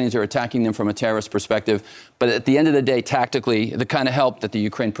the Ukrainians are attacking them from a terrorist perspective. But at the end of the day, tactically, the kind of help that the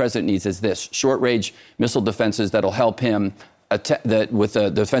Ukraine president needs is this: short-range missile defenses that'll help him with the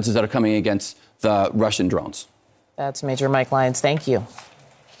defenses that are coming against the Russian drones. That's Major Mike Lyons. Thank you.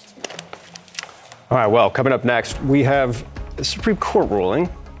 All right, well, coming up next, we have a Supreme Court ruling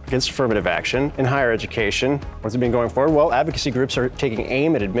against affirmative action in higher education. What's it been going forward? Well, advocacy groups are taking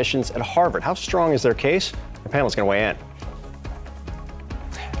aim at admissions at Harvard. How strong is their case? The panel's going to weigh in.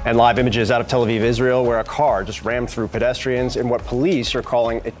 And live images out of Tel Aviv, Israel, where a car just rammed through pedestrians in what police are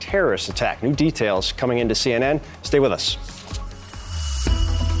calling a terrorist attack. New details coming into CNN. Stay with us.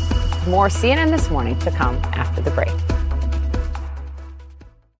 More CNN This Morning to come after the break.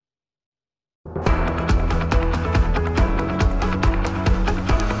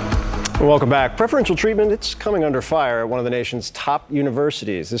 Welcome back. Preferential treatment, it's coming under fire at one of the nation's top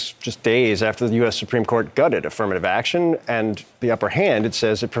universities. This just days after the U.S. Supreme Court gutted affirmative action and the upper hand it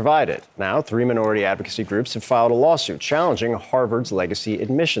says it provided. Now, 3 minority advocacy groups have filed a lawsuit challenging Harvard's legacy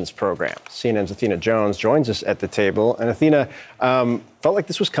admissions program. CNN's Athena Jones joins us at the table. And Athena, felt like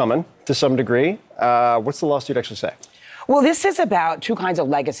this was coming to some degree. What's the lawsuit actually say? Well, this is about 2 kinds of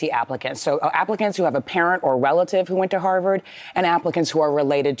legacy applicants. So applicants who have a parent or relative who went to Harvard and applicants who are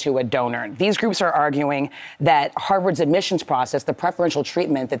related to a donor. These groups are arguing that Harvard's admissions process, the preferential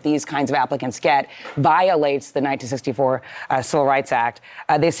treatment that these kinds of applicants get, violates the 1964 Civil Rights Act.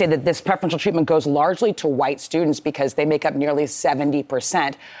 They say that this preferential treatment goes largely to white students because they make up nearly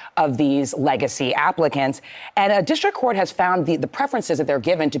 70% of these legacy applicants. And a district court has found the preferences that they're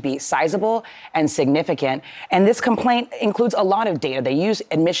given to be sizable and significant. And this complaint includes a lot of data. They use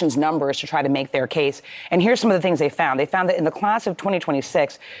admissions numbers to try to make their case. And here's some of the things they found. They found that in the class of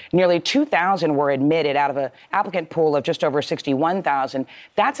 2026, nearly 2,000 were admitted out of an applicant pool of just over 61,000.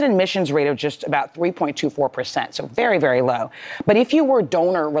 That's an admissions rate of just about 3.24%, so very, very low. But if you were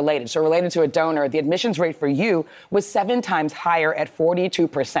donor related, so related to a donor, the admissions rate for you was 7 times higher at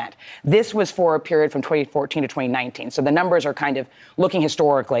 42%. This was for a period from 2014 to 2019. So the numbers are kind of looking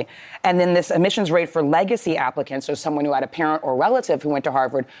historically. And then this admissions rate for legacy applicants, so someone who had a parent or relative who went to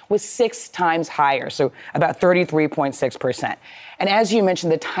Harvard, was 6 times higher, so about 33.6%. And as you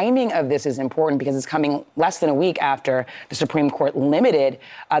mentioned, the timing of this is important because it's coming less than a week after the Supreme Court limited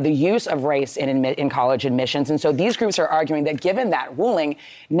the use of race in college admissions. And so these groups are arguing that given that ruling,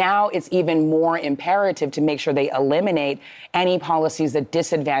 now it's even more imperative to make sure they eliminate any policies that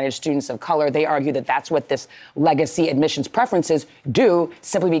disadvantage students of color. They argue that that's what this legacy admissions preferences do,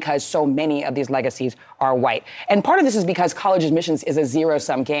 simply because so many of these legacies are white. And part of this is because college admissions is a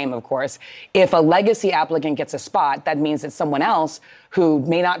zero-sum game, of course. If a legacy applicant gets a spot, that means that someone else who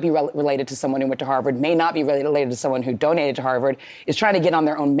may not be related to someone who went to Harvard, may not be related to someone who donated to Harvard, is trying to get on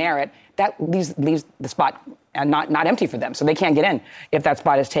their own merit. That leaves the spot not empty for them. So they can't get in if that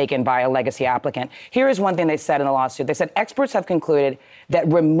spot is taken by a legacy applicant. Here is one thing they said in the lawsuit. They said experts have concluded that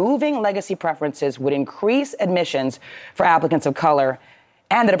removing legacy preferences would increase admissions for applicants of color,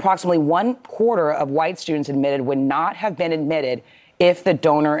 and that approximately 1/4 of white students admitted would not have been admitted if the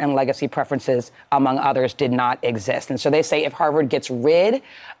donor and legacy preferences, among others, did not exist. And so they say if Harvard gets rid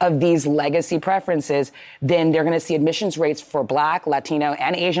of these legacy preferences, then they're going to see admissions rates for Black, Latino,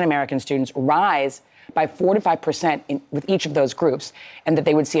 and Asian American students rise by 4 to 5% with each of those groups, and that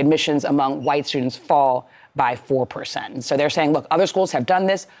they would see admissions among white students fall by 4%. And so they're saying, look, other schools have done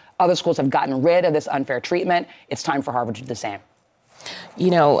this. Other schools have gotten rid of this unfair treatment. It's time for Harvard to do the same. You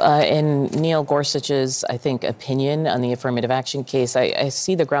know, in Neil Gorsuch's, I think, opinion on the affirmative action case, I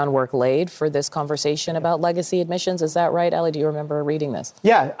see the groundwork laid for this conversation about legacy admissions. Is that right, Ellie? Do you remember reading this?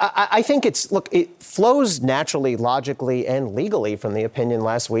 Yeah, I think it flows naturally, logically, and legally from the opinion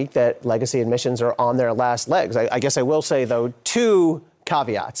last week that legacy admissions are on their last legs. I guess I will say, though, 2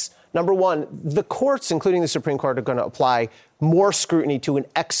 caveats. Number one, the courts, including the Supreme Court, are going to apply more scrutiny to an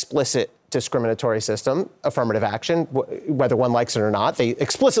explicit discriminatory system, affirmative action, whether one likes it or not. They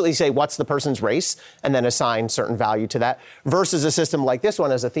explicitly say what's the person's race and then assign certain value to that, versus a system like this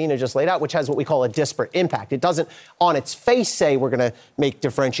one, as Athena just laid out, which has what we call a disparate impact. It doesn't on its face say we're going to make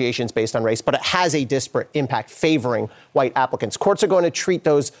differentiations based on race, but it has a disparate impact favoring white applicants. Courts are going to treat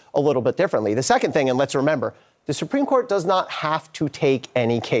those a little bit differently. The second thing, and let's remember, the Supreme Court does not have to take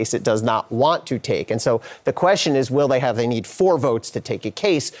any case it does not want to take. And so the question is, they need 4 votes to take a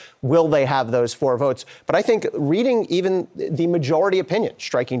case? Will they have those 4 votes? But I think reading even the majority opinion,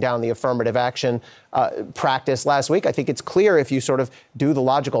 striking down the affirmative action practice last week, I think it's clear if you sort of do the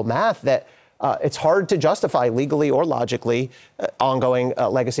logical math that it's hard to justify legally or logically ongoing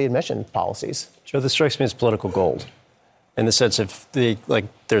legacy admission policies. Joe, this strikes me as political gold, in the sense of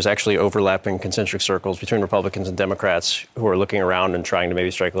there's actually overlapping concentric circles between Republicans and Democrats who are looking around and trying to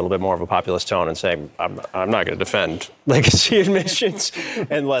maybe strike a little bit more of a populist tone and saying, I'm not going to defend legacy admissions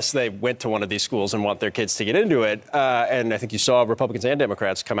unless they went to one of these schools and want their kids to get into it. And I think you saw Republicans and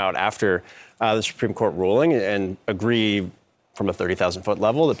Democrats come out after the Supreme Court ruling and agree from a 30,000-foot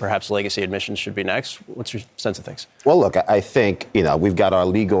level that perhaps legacy admissions should be next. What's your sense of things? Well, look, I think, we've got our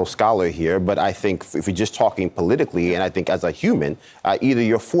legal scholar here, but I think if you're just talking politically, and I think as a human, either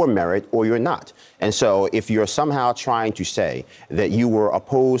you're for merit or you're not. And so if you're somehow trying to say that you were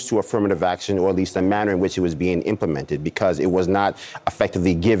opposed to affirmative action, or at least the manner in which it was being implemented because it was not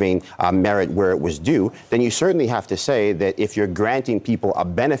effectively giving merit where it was due, then you certainly have to say that if you're granting people a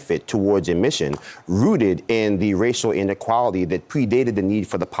benefit towards admission rooted in the racial inequality that predated the need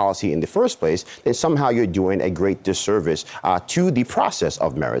for the policy in the first place, then somehow you're doing a great disservice to the process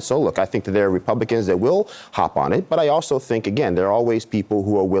of merit. So, look, I think that there are Republicans that will hop on it, but I also think, again, there are always people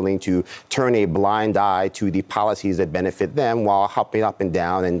who are willing to turn a blind eye to the policies that benefit them while hopping up and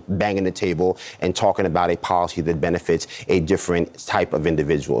down and banging the table and talking about a policy that benefits a different type of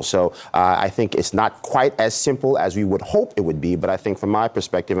individual. So I think it's not quite as simple as we would hope it would be, but I think from my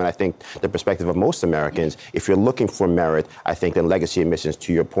perspective, and I think the perspective of most Americans, if you're looking for merit, I think that legacy admissions,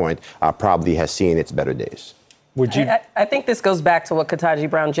 to your point, probably has seen its better days. I think this goes back to what Ketanji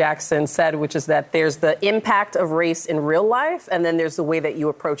Brown Jackson said, which is that there's the impact of race in real life, and then there's the way that you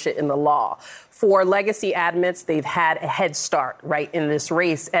approach it in the law. For legacy admits, they've had a head start, right, in this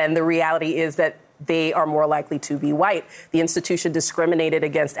race. And the reality is that they are more likely to be white. The institution discriminated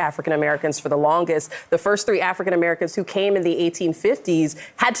against African Americans for the longest. The first 3 African Americans who came in the 1850s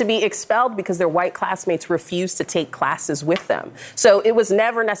had to be expelled because their white classmates refused to take classes with them. So it was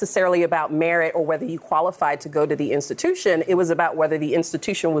never necessarily about merit or whether you qualified to go to the institution. It was about whether the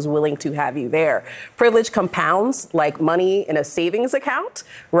institution was willing to have you there. Privilege compounds like money in a savings account,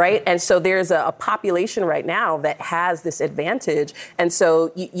 right? And so there's a population right now that has this advantage. And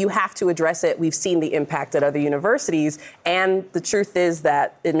so you have to address it. We've seen the impact at other universities. And the truth is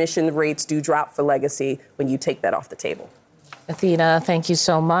that admission rates do drop for Legacy when you take that off the table. Athena, thank you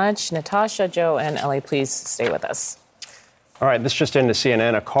so much. Natasha, Joe, and Ellie, please stay with us. All right, this just into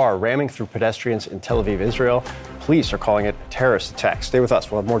CNN. A car ramming through pedestrians in Tel Aviv, Israel. Police are calling it a terrorist attack. Stay with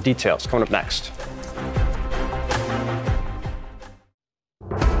us. We'll have more details coming up next.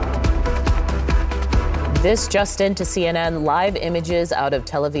 This just into CNN, live images out of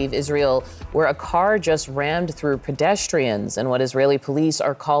Tel Aviv, Israel, where a car just rammed through pedestrians in what Israeli police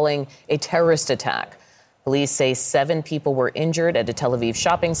are calling a terrorist attack. Police say 7 people were injured at a Tel Aviv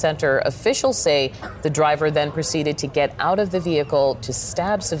shopping center. Officials say the driver then proceeded to get out of the vehicle to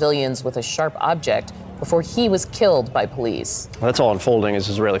stab civilians with a sharp object before he was killed by police. Well, that's all unfolding as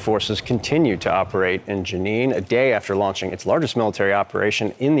Israeli forces continue to operate in Jenin, a day after launching its largest military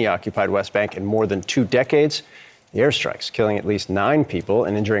operation in the occupied West Bank in more than 2 decades. The airstrikes killing at least 9 people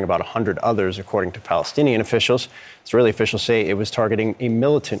and injuring about 100 others, according to Palestinian officials. Israeli officials say it was targeting a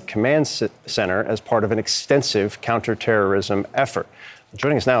militant command center as part of an extensive counterterrorism effort.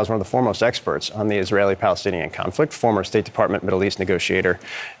 Joining us now is one of the foremost experts on the Israeli-Palestinian conflict, former State Department Middle East negotiator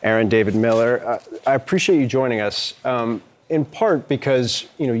Aaron David Miller. I appreciate you joining us, in part because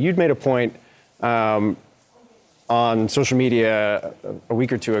you'd made a point on social media a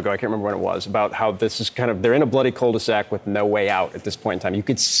week or 2 ago, I can't remember when it was, about how this is they're in a bloody cul-de-sac with no way out at this point in time. You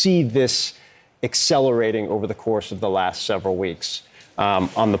could see this accelerating over the course of the last several weeks.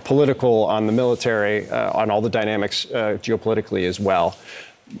 On the political, on the military, on all the dynamics geopolitically as well.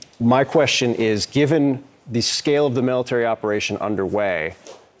 My question is, given the scale of the military operation underway,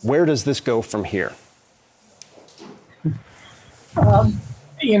 where does this go from here?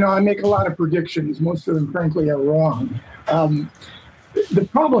 I make a lot of predictions. Most of them, frankly, are wrong. The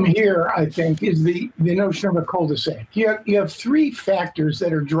problem here, I think, is the notion of a cul-de-sac. You have 3 factors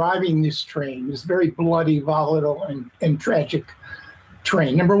that are driving this train, this very bloody, volatile, and tragic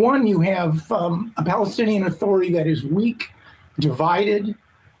train. Number 1, you have a Palestinian Authority that is weak, divided,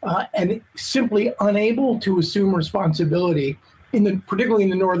 and simply unable to assume responsibility, particularly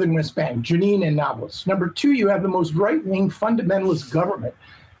in the northern West Bank, Jenin and Nablus. Number 2, you have the most right-wing fundamentalist government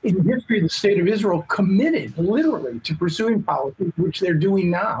in the history of the State of Israel committed literally to pursuing policies, which they're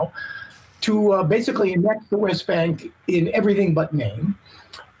doing now, to basically annex the West Bank in everything but name.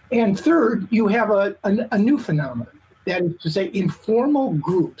 And third, you have a new phenomenon. That is to say, informal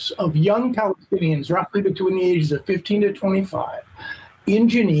groups of young Palestinians, roughly between the ages of 15 to 25, in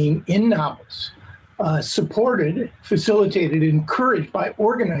Jenin, in Nablus, supported, facilitated, encouraged by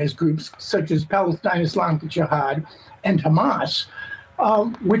organized groups such as Palestine Islamic Jihad and Hamas,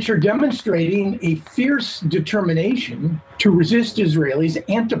 which are demonstrating a fierce determination to resist Israelis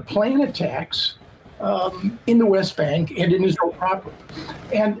and to plan attacks in the West Bank and in Israel proper.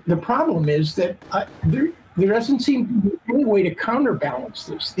 And the problem is that there doesn't seem to be any way to counterbalance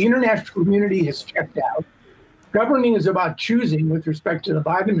this. The international community has checked out. Governing is about choosing with respect to the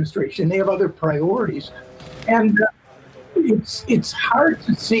Biden administration. They have other priorities. And it's hard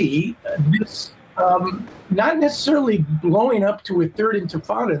to see this not necessarily blowing up to a third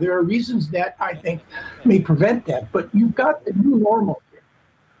intifada. There are reasons that I think may prevent that. But you've got the new normal here,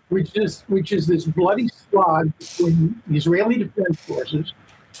 which is this bloody slog between the Israeli Defense Forces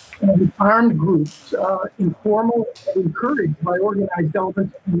and armed groups, informal and encouraged by organized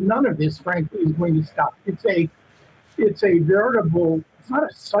elements. None of this, frankly, is going to stop. It's a veritable, it's not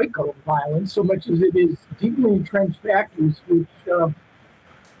a cycle of violence so much as it is deeply entrenched factors which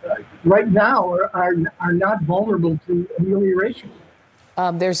right now are not vulnerable to amelioration.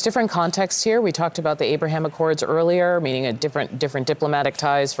 There's different contexts here. We talked about the Abraham Accords earlier, meaning a different diplomatic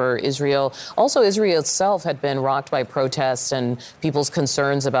ties for Israel. Also, Israel itself had been rocked by protests and people's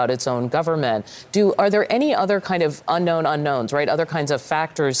concerns about its own government. Are there any other kind of unknown unknowns, right? Other kinds of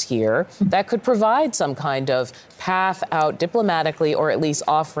factors here that could provide some kind of path out diplomatically or at least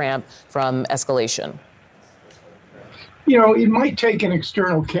off-ramp from escalation? It might take an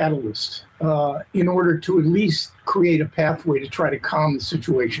external catalyst in order to at least create a pathway to try to calm the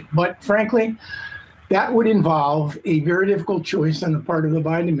situation. But frankly, that would involve a very difficult choice on the part of the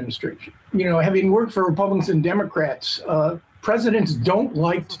Biden administration. Having worked for Republicans and Democrats presidents don't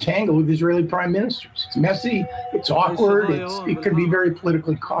like to tangle with Israeli prime ministers. It's messy, it's awkward, it could be very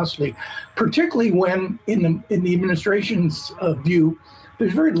politically costly, particularly when in the administration's view,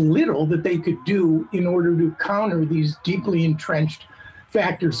 there's very little that they could do in order to counter these deeply entrenched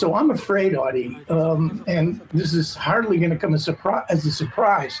factors. So I'm afraid, Audie, and this is hardly going to come as a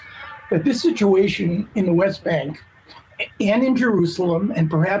surprise, that this situation in the West Bank and in Jerusalem and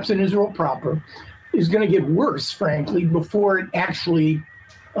perhaps in Israel proper is going to get worse, frankly, before it actually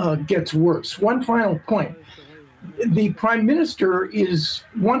gets worse. One final point. The prime minister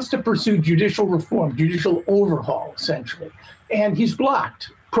wants to pursue judicial reform, judicial overhaul, essentially, and he's blocked.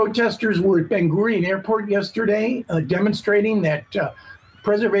 Protesters were at Ben Gurion Airport yesterday demonstrating that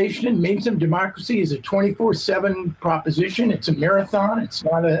preservation and mainstream democracy is a 24/7 proposition. It's a marathon. It's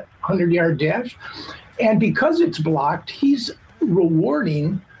not a 100-yard dash. And because it's blocked, he's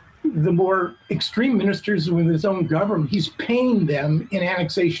rewarding the more extreme ministers with his own government. He's paying them in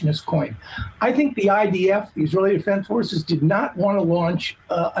annexationist coin. I think the IDF, the Israeli Defense Forces, did not want to launch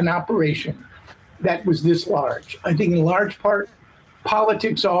an operation that was this large. I think in large part,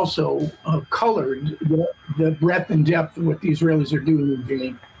 politics also colored the breadth and depth of what the Israelis are doing in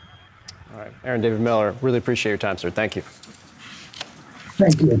Jenin. All right, Aaron David Miller, really appreciate your time, sir. Thank you.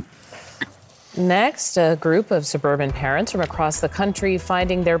 Thank you. Next, a group of suburban parents from across the country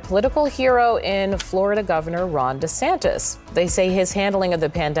finding their political hero in Florida Governor Ron DeSantis. They say his handling of the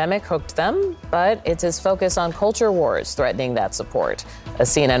pandemic hooked them, but it's his focus on culture wars threatening that support. A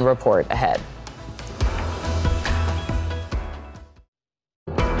CNN report ahead.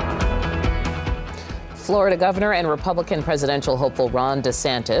 Florida governor and Republican presidential hopeful Ron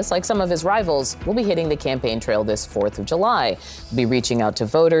DeSantis, like some of his rivals, will be hitting the campaign trail this 4th of July. He'll be reaching out to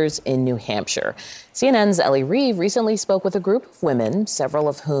voters in New Hampshire. CNN's Ellie Reeve recently spoke with a group of women, several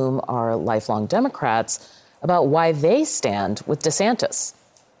of whom are lifelong Democrats, about why they stand with DeSantis.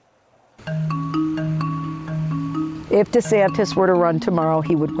 If DeSantis were to run tomorrow,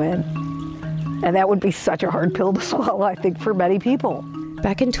 he would win. And that would be such a hard pill to swallow, I think, for many people.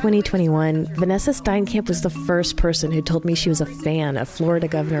 Back in 2021, Vanessa Steinkamp was the first person who told me she was a fan of Florida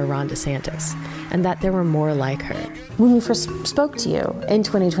Governor Ron DeSantis and that there were more like her. When we first spoke to you in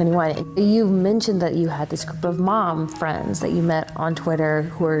 2021, you mentioned that you had this group of mom friends that you met on Twitter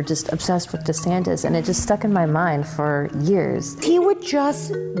who were just obsessed with DeSantis, and it just stuck in my mind for years. He would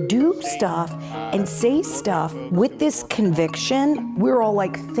just do stuff and say stuff with this conviction. We're all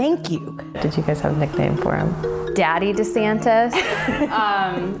like, thank you. Did you guys have a nickname for him? Daddy DeSantis.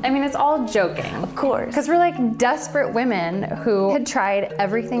 I mean, it's all joking. Of course. Because we're like desperate women who had tried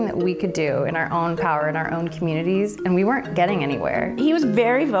everything that we could do in our own power, in our own communities, and we weren't getting anywhere. He was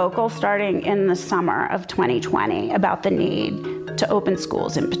very vocal starting in the summer of 2020 about the need to open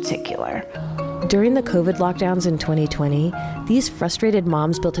schools in particular. During the COVID lockdowns in 2020, these frustrated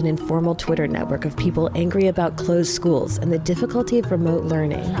moms built an informal Twitter network of people angry about closed schools and the difficulty of remote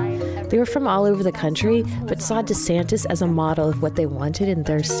learning. They were from all over the country, but saw DeSantis as a model of what they wanted in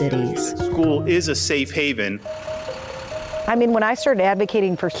their cities. School is a safe haven. I mean, when I started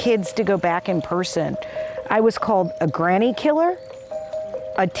advocating for kids to go back in person, I was called a granny killer,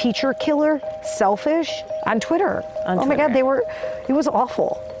 a teacher killer, selfish on Twitter. Oh my God, it was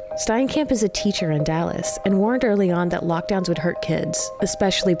awful. Steinkamp is a teacher in Dallas and warned early on that lockdowns would hurt kids,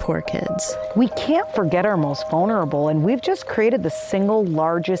 especially poor kids. We can't forget our most vulnerable, and we've just created the single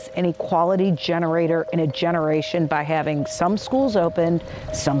largest inequality generator in a generation by having some schools opened,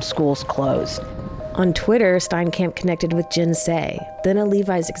 some schools closed. On Twitter, Steinkamp connected with Jen Say, then a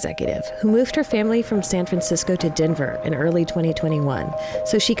Levi's executive, who moved her family from San Francisco to Denver in early 2021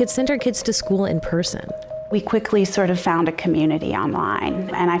 so she could send her kids to school in person. We quickly sort of found a community online,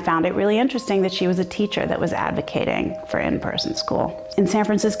 and I found it really interesting that she was a teacher that was advocating for in-person school. In San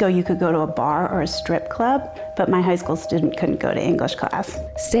Francisco, you could go to a bar or a strip club, but my high school student couldn't go to English class.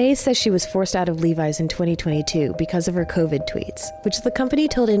 Say says she was forced out of Levi's in 2022 because of her COVID tweets, which the company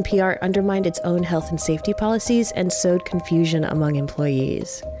told NPR undermined its own health and safety policies and sowed confusion among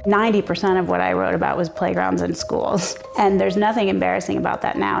employees. 90% of what I wrote about was playgrounds and schools, and there's nothing embarrassing about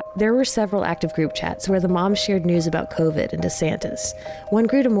that now. There were several active group chats where the moms shared news about COVID and DeSantis. One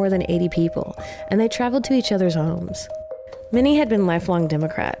grew to more than 80 people, and they traveled to each other's homes. Many had been lifelong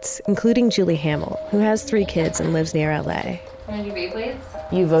Democrats, including Julie Hamill, who has 3 kids and lives near LA. Can I do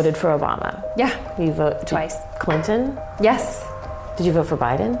Beyblades? You voted for Obama? Yeah. You voted twice. Clinton? Yes. Did you vote for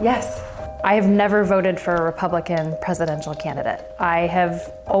Biden? Yes. I have never voted for a Republican presidential candidate. I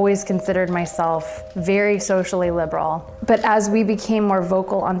have always considered myself very socially liberal. But as we became more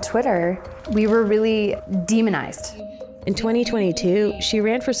vocal on Twitter, we were really demonized. In 2022, she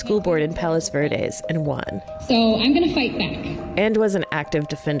ran for school board in Palos Verdes and won. So I'm going to fight back. And was an active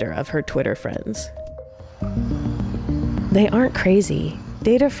defender of her Twitter friends. They aren't crazy.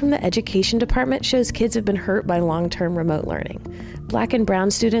 Data from the education department shows kids have been hurt by long-term remote learning. Black and brown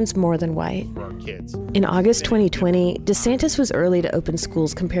students more than white. In August 2020, DeSantis was early to open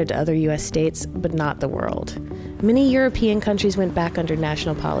schools compared to other U.S. states, but not the world. Many European countries went back under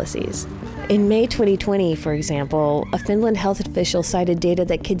national policies. In May 2020, for example, a Finland health official cited data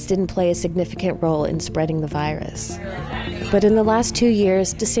that kids didn't play a significant role in spreading the virus. But in the last 2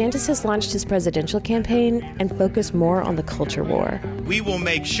 years, DeSantis has launched his presidential campaign and focused more on the culture war. We will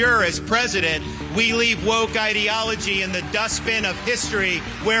make sure, as president, we leave woke ideology in the dustbin of history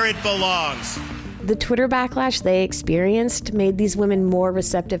where it belongs. The Twitter backlash they experienced made these women more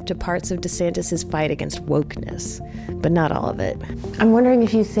receptive to parts of DeSantis' fight against wokeness, but not all of it. I'm wondering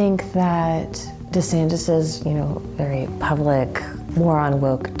if you think that DeSantis' very public war on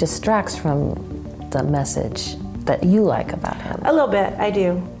woke distracts from the message that you like about him. A little bit, I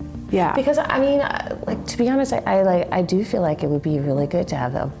do. Yeah. Because to be honest, I do feel like it would be really good to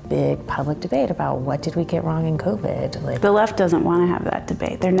have a big public debate about what did we get wrong in COVID. The left doesn't want to have that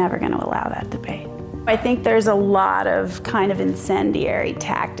debate. They're never going to allow that debate. I think there's a lot of kind of incendiary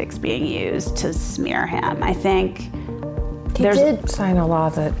tactics being used to smear him. I think he did sign a law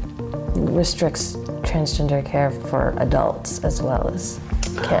that restricts transgender care for adults as well as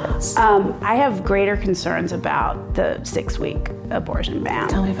kids. I have greater concerns about the 6-week abortion ban.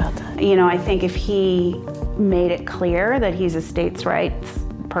 Tell me about that. I think if he made it clear that he's a states' rights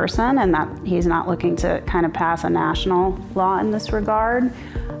person and that he's not looking to kind of pass a national law in this regard,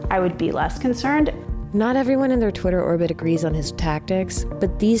 I would be less concerned. Not everyone in their Twitter orbit agrees on his tactics,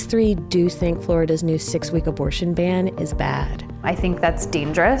 but these three do think Florida's new 6-week abortion ban is bad. I think that's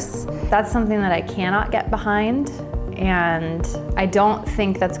dangerous. That's something that I cannot get behind. And I don't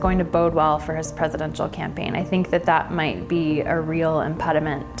think that's going to bode well for his presidential campaign. I think that might be a real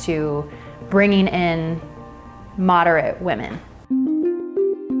impediment to bringing in moderate women.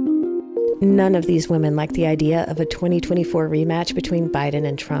 None of these women like the idea of a 2024 rematch between Biden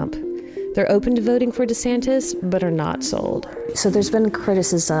and Trump. They're open to voting for DeSantis, but are not sold. So there's been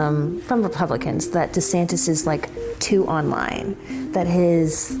criticism from Republicans that DeSantis is too online, that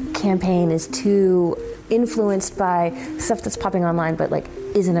his campaign is too influenced by stuff that's popping online, but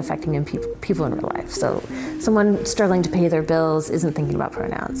isn't affecting people in real life. So someone struggling to pay their bills isn't thinking about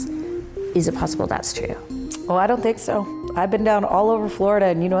pronouns. Is it possible that's true? Oh, I don't think so. I've been down all over Florida,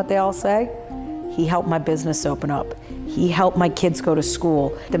 and you know what they all say? He helped my business open up. He helped my kids go to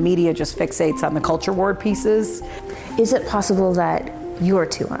school. The media just fixates on the culture war pieces. Is it possible that you're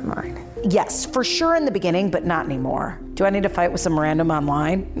too online? Yes, for sure in the beginning, but not anymore. Do I need to fight with some random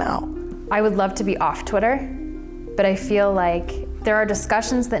online? No. I would love to be off Twitter, but I feel like there are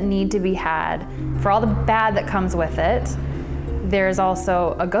discussions that need to be had. For all the bad that comes with it, there's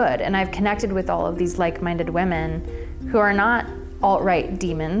also a good. And I've connected with all of these like-minded women who are not alt-right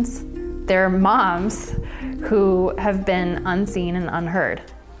demons. They're moms who have been unseen and unheard.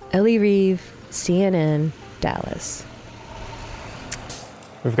 Ellie Reeve, CNN, Dallas.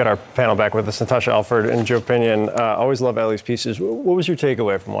 We've got our panel back with us, Natasha Alford and Joe Pinion. Always love Ellie's pieces. What was your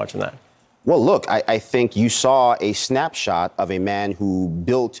takeaway from watching that? Well, look, I think you saw a snapshot of a man who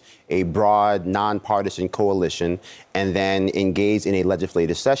built a broad, nonpartisan coalition and then engaged in a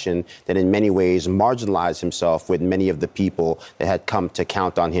legislative session that in many ways marginalized himself with many of the people that had come to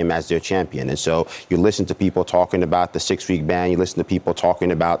count on him as their champion. And so you listen to people talking about the 6-week ban. You listen to people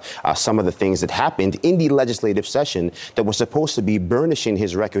talking about some of the things that happened in the legislative session that was supposed to be burnishing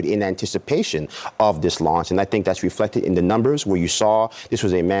his record in anticipation of this launch. And I think that's reflected in the numbers where you saw this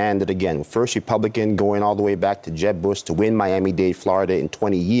was a man that, again, first Republican going all the way back to Jeb Bush to win Miami-Dade, Florida in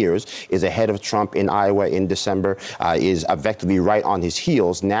 20 years, is ahead of Trump in Iowa in December, is effectively right on his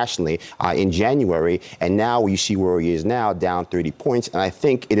heels nationally in January. And now you see where he is now, down 30 points. And I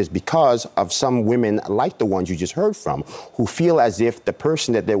think it is because of some women like the ones you just heard from, who feel as if the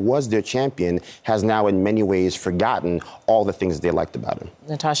person that was their champion has now in many ways forgotten all the things they liked about him.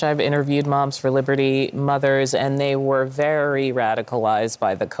 Natasha, I've interviewed Moms for Liberty mothers, and they were very radicalized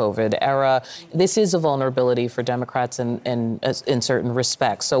by the COVID era. This is a vulnerability for Democrats in certain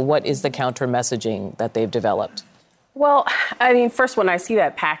respects. So what is the counter messaging that they've developed? Well, I mean, first, when I see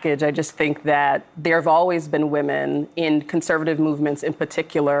that package, I just think that there have always been women in conservative movements in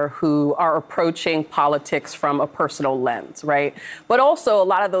particular who are approaching politics from a personal lens, right? But also, a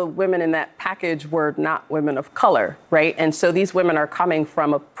lot of the women in that package were not women of color, right? And so these women are coming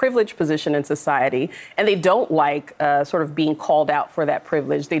from a privileged position in society, and they don't like sort of being called out for that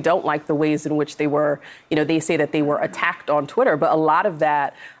privilege. They don't like the ways in which they were, they say that they were attacked on Twitter, but a lot of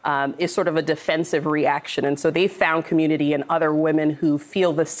that is sort of a defensive reaction. And so they found community in other women who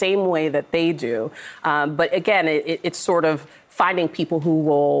feel the same way that they do. But again, it's sort of finding people who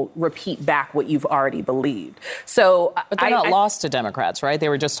will repeat back what you've already believed. So, but they're not lost to Democrats, right? They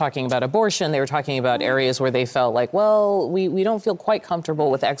were just talking about abortion. They were talking about areas where they felt like, well, we don't feel quite comfortable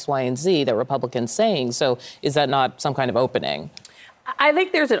with X, Y, and Z that Republicans saying. So is that not some kind of opening? I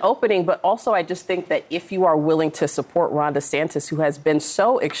think there's an opening, but also I just think that if you are willing to support Ron DeSantis, who has been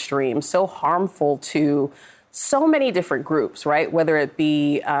so extreme, so harmful to so many different groups, right? Whether it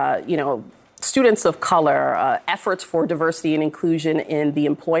be, students of color, efforts for diversity and inclusion in the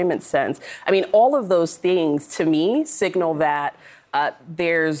employment sense. I mean, all of those things, to me, signal that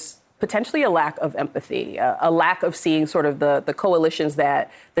there's potentially a lack of empathy, a lack of seeing sort of the coalitions that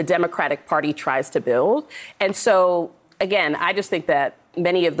the Democratic Party tries to build. And so, again, I just think that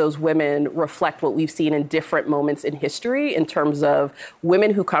many of those women reflect what we've seen in different moments in history in terms of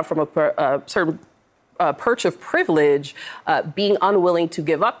women who come from a certain perch of privilege, being unwilling to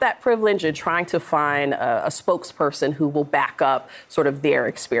give up that privilege and trying to find a spokesperson who will back up sort of their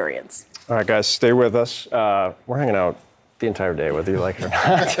experience. All right, guys, stay with us. We're hanging out the entire day, whether you like it or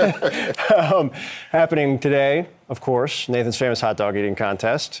not. Happening today, of course, Nathan's famous hot dog eating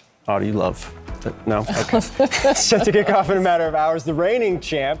contest. Oh, do you love it? No? Okay. Set to kick off in a matter of hours. The reigning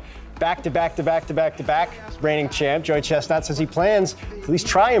champ, back-to-back reigning champ, Joey Chestnut, says he plans to at least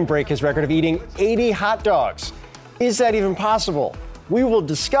try and break his record of eating 80 hot dogs. Is that even possible? We will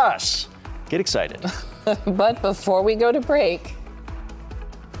discuss. Get excited. But before we go to break...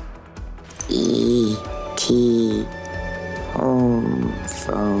 E.T. Home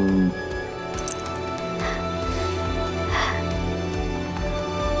phone.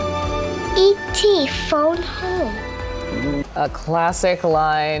 E.T. phone home. A classic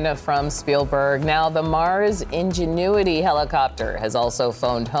line from Spielberg. Now the Mars Ingenuity helicopter has also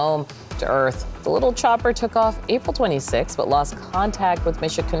phoned home to Earth. The little chopper took off April 26, but lost contact with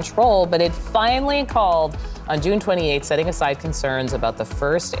Mission Control. But it finally called on June 28, setting aside concerns about the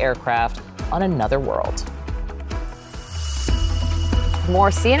first aircraft on another world. More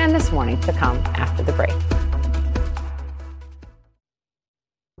CNN This Morning to come after the break.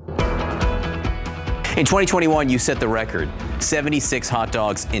 In 2021, you set the record, 76 hot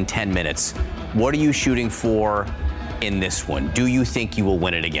dogs in 10 minutes. What are you shooting for in this one? Do you think you will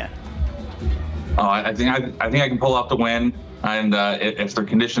win it again? I think I can pull off the win, and if the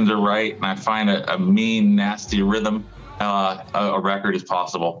conditions are right, and I find a mean, nasty rhythm, a record is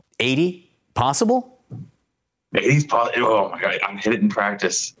possible. 80 possible? 80's possible. Oh my God, I'm hit it in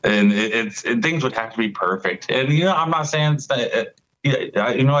practice, and and things would have to be perfect. And I'm not saying that.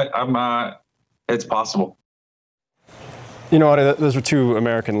 You know what? It's possible. You know what? Those were two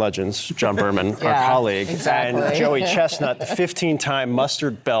American legends, John Berman, our colleague, exactly. and Joey Chestnut, the 15-time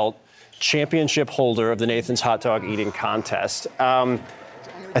mustard belt championship holder of the Nathan's hot dog eating contest.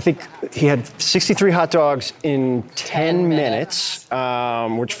 I think he had 63 hot dogs in 10 minutes,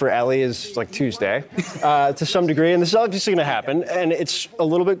 which for Ellie is like Tuesday to some degree. And this is obviously going to happen. And it's a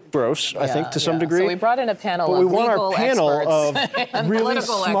little bit gross, I think, to some degree. So we brought in a panel of legal experts. But we want our panel of really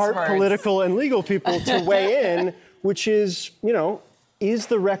smart experts. Political and legal people to weigh in, which is, is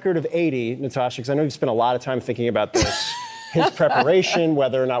the record of 80, Natasha, because I know you've spent a lot of time thinking about this, his preparation,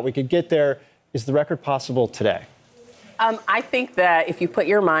 whether or not we could get there. Is the record possible today? I think that if you put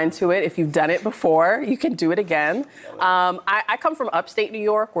your mind to it, if you've done it before, you can do it again. I come from upstate New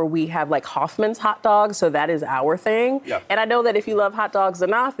York where we have like Hoffman's hot dogs, so that is our thing. Yep. And I know that if you love hot dogs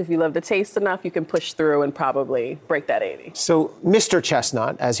enough, if you love the taste enough, you can push through and probably break that 80. So Mr.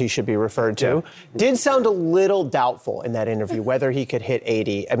 Chestnut, as he should be referred to, did sound a little doubtful in that interview whether he could hit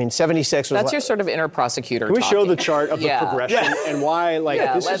 80. I mean, 76 was... That's your sort of inner prosecutor Can we talking. show the chart of the progression and why,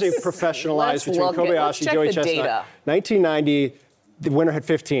 this is a professionalized between Kobayashi, Joey Chestnut. Data. 1990, the winner had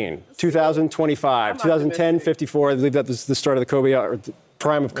 15. 2025, 2010, 54. I believe that was the start of the Kobayashi,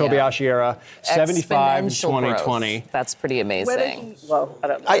 prime of Kobayashi era, 75 in Exponential 2020. growth. That's pretty amazing. Well, I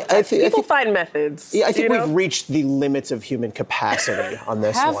don't know. People find methods. Yeah, I think we've reached the limits of human capacity on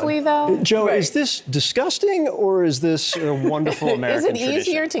this Have one. we, though? Joe, is this disgusting or is this a wonderful American tradition? Is it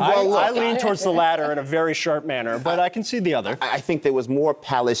easier to get? I lean towards the latter in a very sharp manner, but I can see the other. I think there was more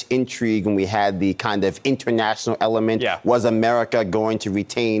palace intrigue when we had the kind of international element. Yeah. Was America going to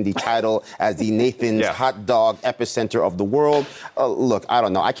retain the title as the Nathan's hot dog epicenter of the world? Look, I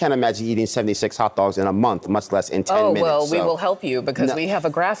don't know. I can't imagine eating 76 hot dogs in a month, much less in 10 minutes. Oh, well, we So- will help you because we have a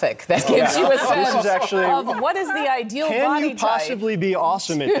graphic that gives you a sense This is actually, of what is the ideal can body you possibly be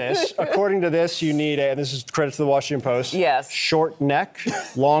awesome at this? According to this, you need and this is credit to the Washington Post. Yes. Short neck,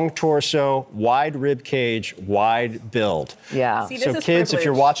 long torso, wide rib cage, wide build. Yeah. See, So this is kids, if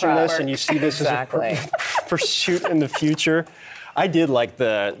you're privilege, watching this Robert. and you see this Exactly. as a pursuit in the future, I did like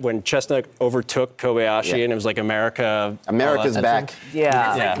when Chestnut overtook Kobayashi and it was like America's back.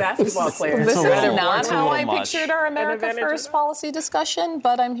 Yeah. It's like basketball players. This is little- not it's a how little I much. pictured our America First policy discussion,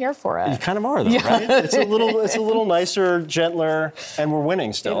 but I'm here for it. You kind of are, though, right? It's a little nicer, gentler, and we're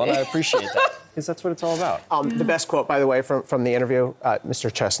winning still, and I appreciate that because that's what it's all about. The best quote, by the way, from the interview,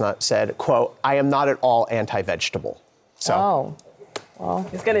 Mr. Chestnut said, quote, "I am not at all anti-vegetable." So. Oh. Well,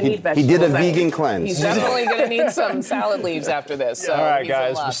 he's going to need He vegetables. did a vegan cleanse. He's definitely going to need some salad leaves after this. So All right, he's in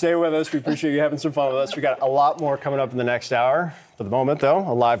guys, luck. stay with us. We appreciate you having some fun with us. We got a lot more coming up in the next hour. For the moment, though,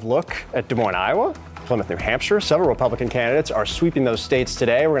 a live look at Des Moines, Iowa, Plymouth, New Hampshire. Several Republican candidates are sweeping those states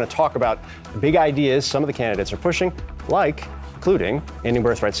today. We're going to talk about the big ideas some of the candidates are pushing, including ending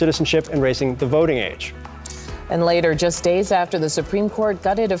birthright citizenship and raising the voting age. And later, just days after the Supreme Court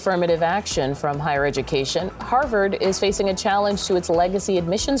gutted affirmative action from higher education, Harvard is facing a challenge to its legacy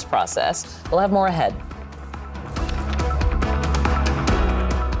admissions process. We'll have more ahead.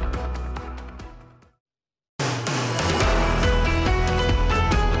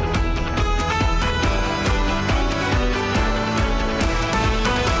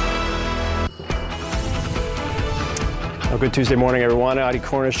 Well, good Tuesday morning, everyone. Audie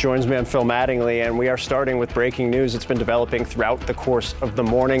Cornish joins me. I'm Phil Mattingly, and we are starting with breaking news that's been developing throughout the course of the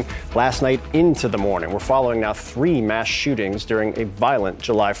morning, last night into the morning. We're following now 3 mass shootings during a violent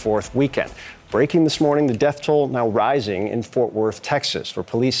July 4th weekend. Breaking this morning, the death toll now rising in Fort Worth, Texas, where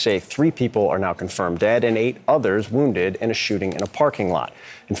police say 3 people are now confirmed dead and 8 others wounded in a shooting in a parking lot.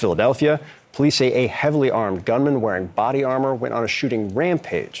 In Philadelphia, police say a heavily armed gunman wearing body armor went on a shooting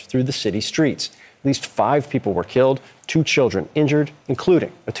rampage through the city streets. At least 5 people were killed, 2 children injured,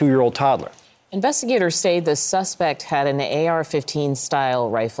 including a 2-year-old toddler. Investigators say the suspect had an AR-15 style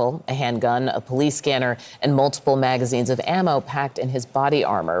rifle, a handgun, a police scanner, and multiple magazines of ammo packed in his body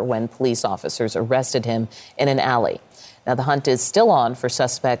armor when police officers arrested him in an alley. Now, the hunt is still on for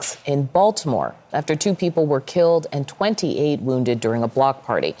suspects in Baltimore after 2 people were killed and 28 wounded during a block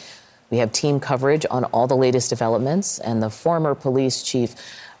party. We have team coverage on all the latest developments, and the former police chief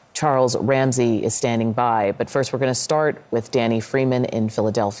Charles Ramsey is standing by. But first, we're going to start with Danny Freeman in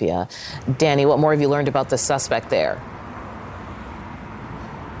Philadelphia. Danny, what more have you learned about the suspect there?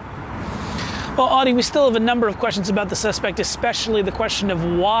 Well, Audie, we still have a number of questions about the suspect, especially the question of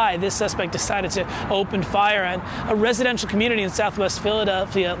why this suspect decided to open fire at a residential community in southwest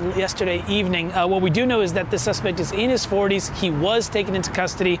Philadelphia yesterday evening. What we do know is that the suspect is in his 40s. He was taken into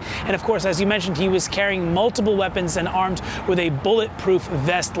custody. And of course, as you mentioned, he was carrying multiple weapons and armed with a bulletproof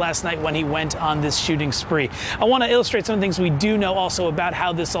vest last night when he went on this shooting spree. I want to illustrate some things we do know also about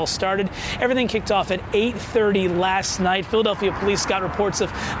how this all started. Everything kicked off at 8:30 last night. Philadelphia police got reports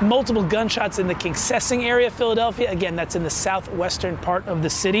of multiple gunshots in the Kingsessing area of Philadelphia. Again, that's in the southwestern part of the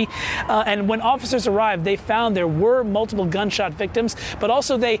city. And when officers arrived, they found there were multiple gunshot victims, but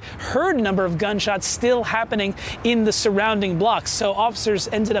also they heard a number of gunshots still happening in the surrounding blocks. So officers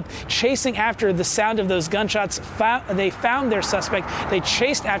ended up chasing after the sound of those gunshots. They found their suspect. They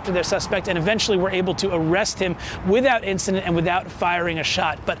chased after their suspect and eventually were able to arrest him without incident and without firing a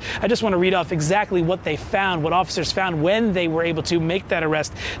shot. But I just want to read off exactly what they found, what officers found when they were able to make that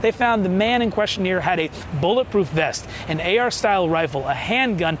arrest. They found the man in question here had a bulletproof vest, an AR-style rifle, a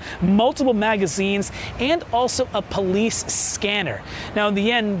handgun, multiple magazines, and also a police scanner. Now, in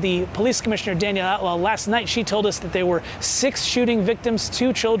the end, the police commissioner, Danielle Outlaw, last night, she told us that there were 6 shooting victims,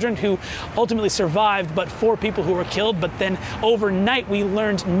 2 children who ultimately survived, but 4 people who were killed. But then overnight, we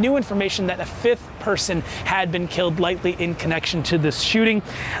learned new information that a 5th person had been killed, likely in connection to this shooting.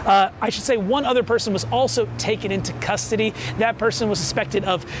 I should say one other person was also taken into custody. That person was suspected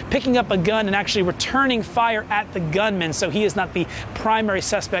of picking up a gun and actually returning fire at the gunman, so he is not the primary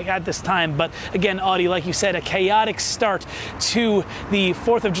suspect at this time. But again, Audie, like you said, a chaotic start to the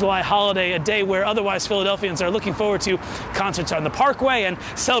 4th of July holiday, a day where otherwise Philadelphians are looking forward to concerts on the Parkway and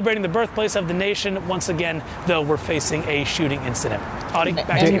celebrating the birthplace of the nation. Once again, though, we're facing a shooting incident. Audie,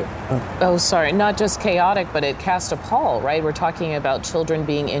 back to you. Oh, sorry. Not just chaotic, but it cast a pall, right? We're talking about children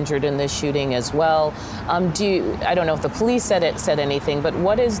being injured in this shooting as well. I don't know if the police said anything, but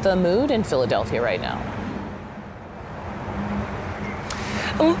what is the mood in Philadelphia right now?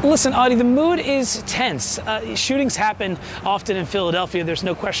 Listen, Audie, the mood is tense. Shootings happen often in Philadelphia. There's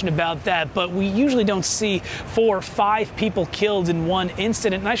no question about that. But we usually don't see 4 or 5 people killed in one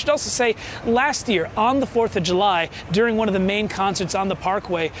incident. And I should also say, last year on the 4th of July, during one of the main concerts on the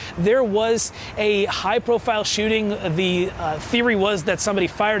Parkway, there was a high-profile shooting. The theory was that somebody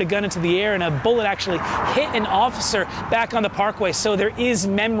fired a gun into the air and a bullet actually hit an officer back on the Parkway. So there is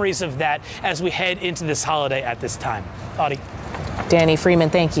memories of that as we head into this holiday at this time. Audie. Danny Freeman,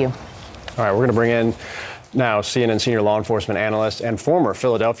 thank you. All right, we're going to bring in now CNN senior law enforcement analyst and former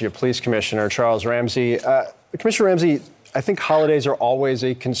Philadelphia Police Commissioner Charles Ramsey. Commissioner Ramsey, I think holidays are always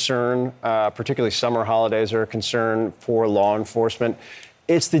a concern, particularly summer holidays are a concern for law enforcement.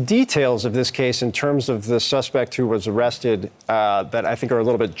 It's the details of this case in terms of the suspect who was arrested that I think are a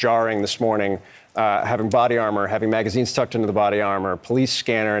little bit jarring this morning. Having body armor, having magazines tucked into the body armor, police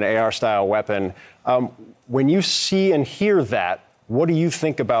scanner, an AR-style weapon. When you see and hear that, what do you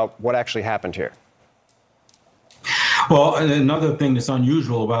think about what actually happened here? Well, another thing that's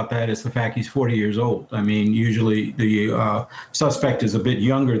unusual about that is the fact he's 40 years old. I mean, usually the suspect is a bit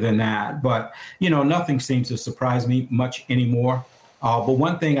younger than that. But, nothing seems to surprise me much anymore. But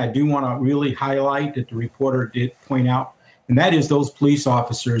one thing I do want to really highlight that the reporter did point out, and that is those police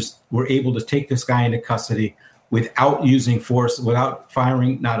officers were able to take this guy into custody without using force, without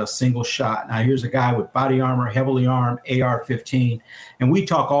firing not a single shot. Now, here's a guy with body armor, heavily armed, AR-15. And we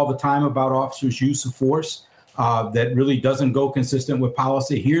talk all the time about officers' use of force that really doesn't go consistent with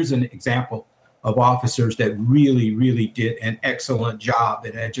policy. Here's an example of officers that really, really did an excellent job,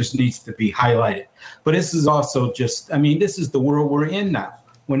 and it just needs to be highlighted. But this is also this is the world we're in now.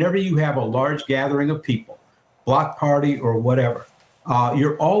 Whenever you have a large gathering of people, block party or whatever,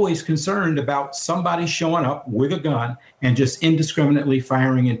 you're always concerned about somebody showing up with a gun and just indiscriminately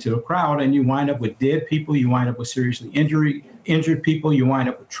firing into a crowd, and you wind up with dead people, you wind up with seriously injured people, you wind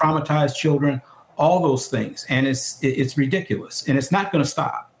up with traumatized children, all those things, and it's ridiculous, and it's not going to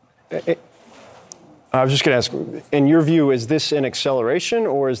stop. I was just going to ask, in your view, is this an acceleration,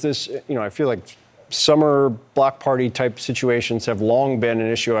 or is this, I feel like summer block party type situations have long been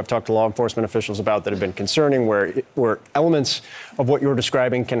an issue I've talked to law enforcement officials about that have been concerning, where elements of what you're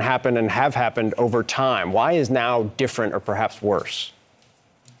describing can happen and have happened over time. Why is now different or perhaps worse?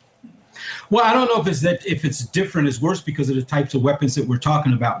 Well, I don't know if it's different is worse because of the types of weapons that we're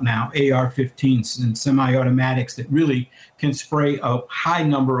talking about now, AR-15s and semi-automatics that really can spray a high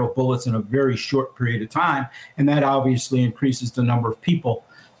number of bullets in a very short period of time. And that obviously increases the number of people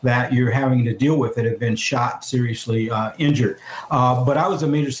that you're having to deal with that have been shot, seriously injured. But I was a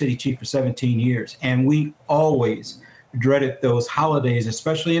major city chief for 17 years, and we always dreaded those holidays,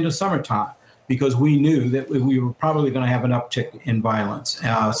 especially in the summertime, because we knew that we were probably going to have an uptick in violence.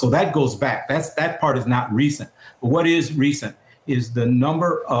 So that goes back. That part is not recent. But what is recent is the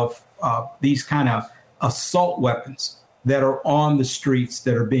number of these kind of assault weapons that are on the streets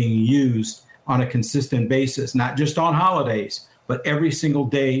that are being used on a consistent basis, not just on holidays, but every single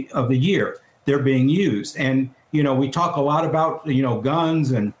day of the year they're being used. And, we talk a lot about,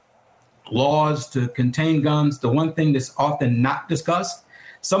 guns and laws to contain guns. The one thing that's often not discussed,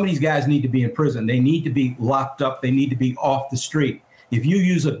 some of these guys need to be in prison. They need to be locked up. They need to be off the street. If you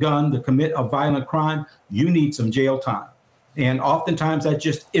use a gun to commit a violent crime, you need some jail time. And oftentimes that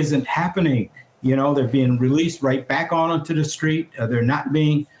just isn't happening. They're being released right back onto the street. They're not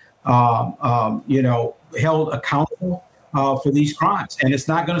being, held accountable for these crimes, and it's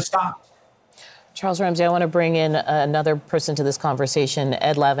not going to stop. Charles Ramsey, I want to bring in another person to this conversation,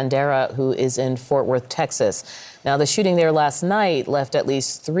 Ed Lavandera, who is in Fort Worth, Texas. Now, the shooting there last night left at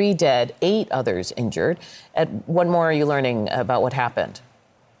least 3 dead, 8 others injured. Ed, what more are you learning about what happened?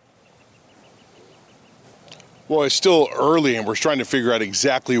 Well, it's still early, and we're trying to figure out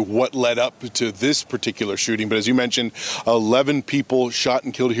exactly what led up to this particular shooting. But as you mentioned, 11 people shot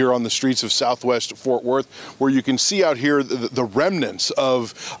and killed here on the streets of Southwest Fort Worth, where you can see out here the remnants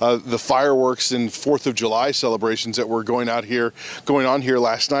of the fireworks and 4th of July celebrations that were going on here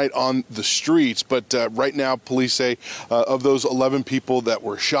last night on the streets. But right now, police say of those 11 people that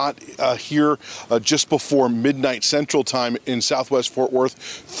were shot here just before midnight Central Time in Southwest Fort Worth,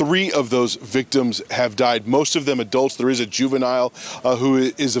 3 of those victims have died. Most of them adults. There is a juvenile who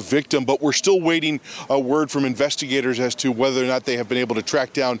is a victim, but we're still waiting a word from investigators as to whether or not they have been able to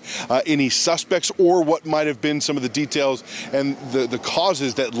track down any suspects or what might have been some of the details and the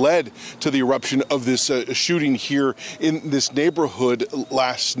causes that led to the eruption of this shooting here in this neighborhood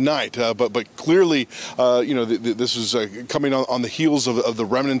last night. But clearly, this is coming on the heels of the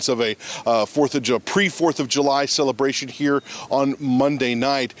remnants of a pre-4th of July celebration here on Monday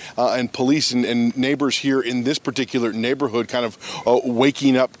night, and police and neighbors here in this particular neighborhood kind of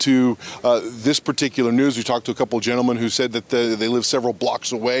waking up to this particular news. We talked to a couple of gentlemen who said that they live several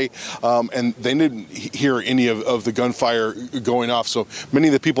blocks away, and they didn't hear any of the gunfire going off. So many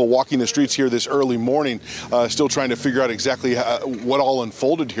of the people walking the streets here this early morning still trying to figure out exactly what all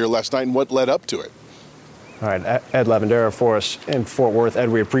unfolded here last night and what led up to it. All right, Ed Lavandera for us in Fort Worth. Ed,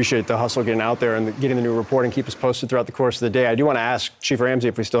 we appreciate the hustle getting out there and getting the new report, and keep us posted throughout the course of the day. I do want to ask Chief Ramsey,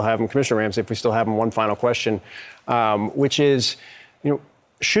 if we still have him, Commissioner Ramsey, if we still have him, one final question, which is,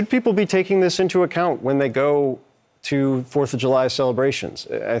 should people be taking this into account when they go to 4th of July celebrations?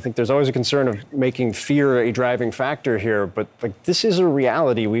 I think there's always a concern of making fear a driving factor here, but this is a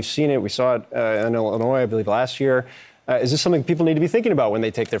reality. We've seen it. We saw it in Illinois, I believe, last year. Is this something people need to be thinking about when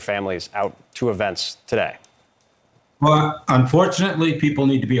they take their families out to events today? Well, unfortunately, people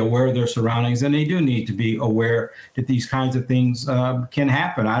need to be aware of their surroundings, and they do need to be aware that these kinds of things can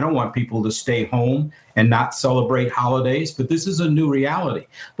happen. I don't want people to stay home and not celebrate holidays, but this is a new reality.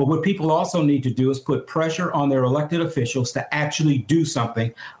 But what people also need to do is put pressure on their elected officials to actually do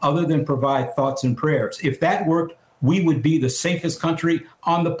something other than provide thoughts and prayers. If that worked, we would be the safest country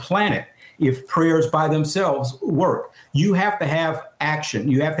on the planet. If prayers by themselves work, you have to have action.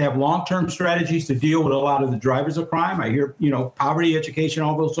 You have to have long-term strategies to deal with a lot of the drivers of crime. I hear, poverty, education,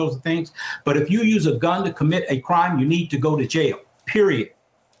 all those sorts of things. But if you use a gun to commit a crime, you need to go to jail, period.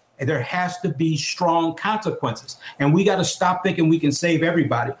 And there has to be strong consequences. And we got to stop thinking we can save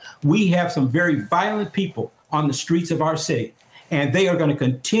everybody. We have some very violent people on the streets of our city, and they are going to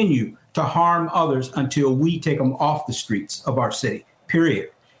continue to harm others until we take them off the streets of our city, period.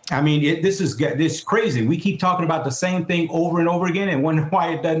 I mean, this is crazy. We keep talking about the same thing over and over again and wonder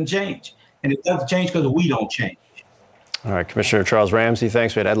why it doesn't change. And it doesn't change because we don't change. All right, Commissioner Charles Ramsey,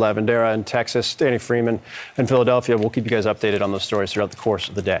 thanks. We had Ed Lavandera in Texas, Danny Freeman in Philadelphia. We'll keep you guys updated on those stories throughout the course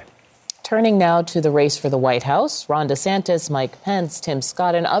of the day. Turning now to the race for the White House, Ron DeSantis, Mike Pence, Tim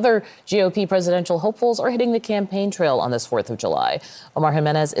Scott, and other GOP presidential hopefuls are hitting the campaign trail on this 4th of July. Omar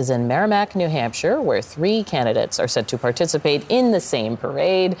Jimenez is in Merrimack, New Hampshire, where 3 candidates are set to participate in the same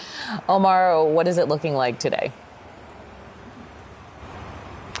parade. Omar, what is it looking like today?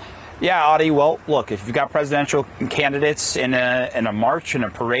 Yeah, Audie. Well, look, if you've got presidential candidates in a march and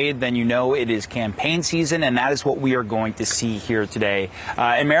a parade, then you know it is campaign season, and that is what we are going to see here today.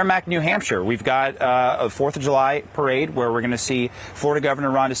 In Merrimack, New Hampshire, we've got a 4th of July parade where we're going to see Florida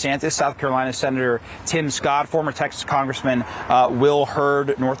Governor Ron DeSantis, South Carolina Senator Tim Scott, former Texas Congressman Will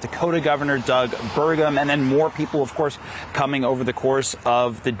Hurd, North Dakota Governor Doug Burgum, and then more people, of course, coming over the course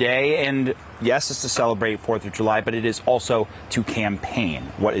of the day. And yes, it's to celebrate 4th of July, but it is also to campaign.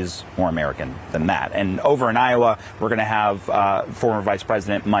 What is more American than that? And over in Iowa, we're going to have former Vice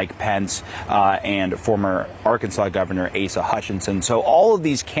President Mike Pence and former Arkansas Governor Asa Hutchinson. So all of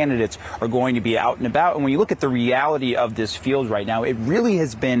these candidates are going to be out and about. And when you look at the reality of this field right now, it really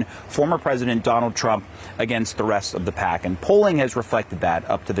has been former President Donald Trump against the rest of the pack. And polling has reflected that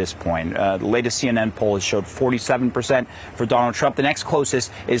up to this point. The latest CNN poll has showed 47% for Donald Trump. The next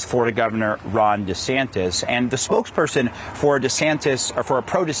closest is Florida Governor Ron DeSantis. And the spokesperson for DeSantis, or for a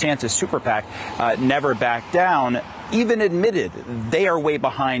pro-DeSantis super PAC, Never Back Down, even admitted they are way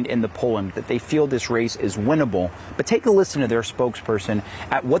behind in the polling, that they feel this race is winnable. But take a listen to their spokesperson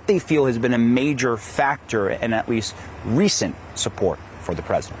at what they feel has been a major factor in at least recent support for the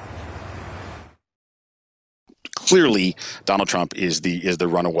president. Clearly, Donald Trump is the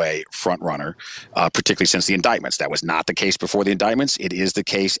runaway front runner, particularly since the indictments. That was not the case before the indictments. It is the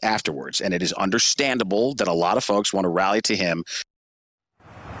case afterwards. And it is understandable that a lot of folks want to rally to him.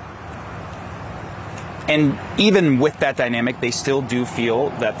 And even with that dynamic, they still do feel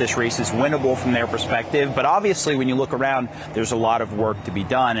that this race is winnable from their perspective. But obviously, when you look around, there's a lot of work to be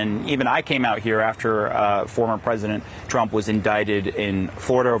done. And even I came out here after former President Trump was indicted in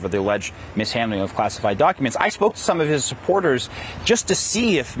Florida over the alleged mishandling of classified documents. I spoke to some of his supporters just to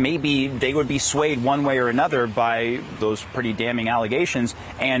see if maybe they would be swayed one way or another by those pretty damning allegations.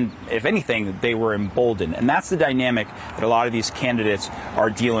 And if anything, they were emboldened. And that's the dynamic that a lot of these candidates are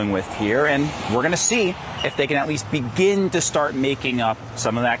dealing with here. And we're going to see if they can at least begin to start making up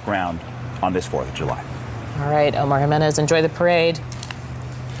some of that ground on this 4th of July. All right, Omar Jimenez, enjoy the parade.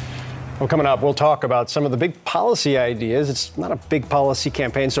 Well, coming up, we'll talk about some of the big policy ideas. It's not a big policy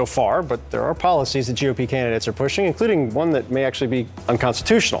campaign so far, but there are policies that GOP candidates are pushing, including one that may actually be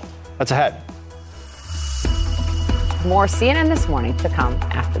unconstitutional. That's ahead. More CNN This Morning to come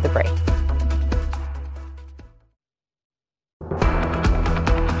after the break.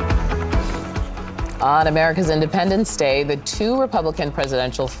 On America's Independence Day, the two Republican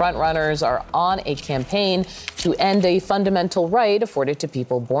presidential frontrunners are on a campaign to end a fundamental right afforded to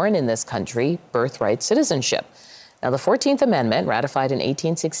people born in this country, birthright citizenship. Now, the 14th Amendment, ratified in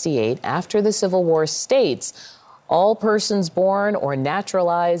 1868 after the Civil War, states all persons born or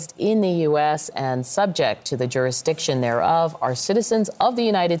naturalized in the U.S. and subject to the jurisdiction thereof are citizens of the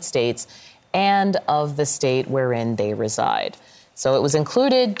United States and of the state wherein they reside. So it was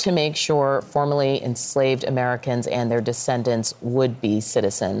included to make sure formerly enslaved Americans and their descendants would be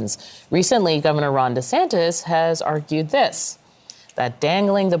citizens. Recently, Governor Ron DeSantis has argued this, that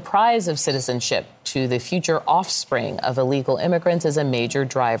dangling the prize of citizenship to the future offspring of illegal immigrants is a major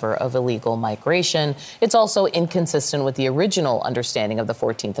driver of illegal migration. It's also inconsistent with the original understanding of the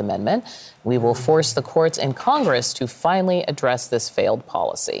 14th Amendment. We will force the courts and Congress to finally address this failed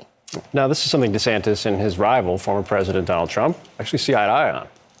policy. Now, this is something DeSantis and his rival, former President Donald Trump, actually see eye to eye on.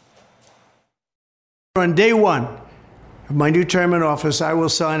 On day one of my new term in office, I will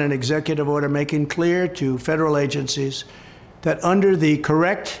sign an executive order making clear to federal agencies that under the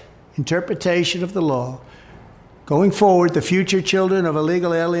correct interpretation of the law, going forward, the future children of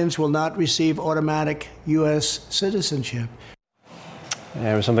illegal aliens will not receive automatic U.S. citizenship.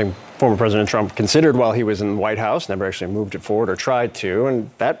 Yeah, it was something former President Trump considered while he was in the White House, never actually moved it forward or tried to.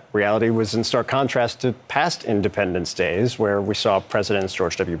 And that reality was in stark contrast to past Independence Days, where we saw Presidents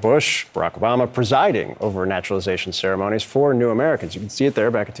George W. Bush, Barack Obama presiding over naturalization ceremonies for new Americans. You can see it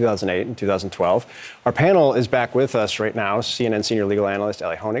there back in 2008 and 2012. Our panel is back with us right now. CNN senior legal analyst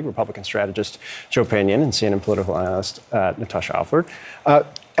Elie Honig, Republican strategist Joe Pinion, and CNN political analyst Natasha Alford.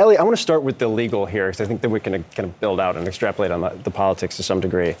 Elie, I want to start with the legal here, because I think that we can kind of build out and extrapolate on the politics to some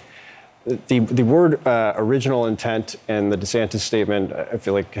degree. The word original intent in the DeSantis statement, I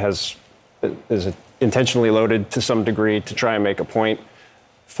feel like is intentionally loaded to some degree to try and make a point.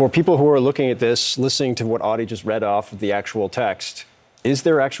 For people who are looking at this, listening to what Audie just read off of the actual text, is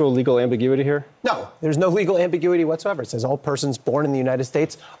there actual legal ambiguity here? No, there's no legal ambiguity whatsoever. It says all persons born in the United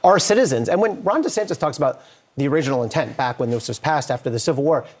States are citizens. And when Ron DeSantis talks about the original intent back when this was passed after the Civil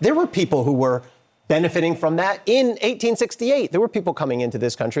War, there were people who were benefiting from that in 1868. There were people coming into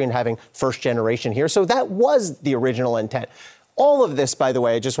this country and having first generation here. So that was the original intent. All of this, by the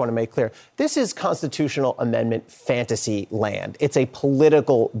way, I just want to make clear, this is constitutional amendment fantasy land. It's a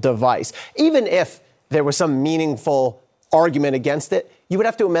political device. Even if there was some meaningful argument against it, you would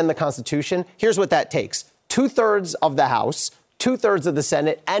have to amend the Constitution. Here's what that takes. 2/3 of the House, 2/3 of the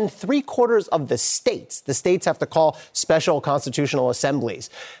Senate, and 3/4 of the states. The states have to call special constitutional assemblies.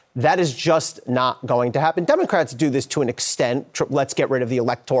 That is just not going to happen. Democrats do this to an extent. Let's get rid of the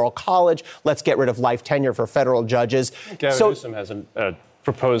Electoral College. Let's get rid of life tenure for federal judges. Gavin Newsom has a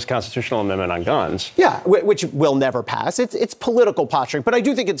proposed constitutional amendment on guns. Yeah, which will never pass. It's political posturing. But I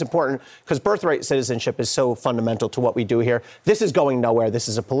do think it's important because birthright citizenship is so fundamental to what we do here. This is going nowhere. This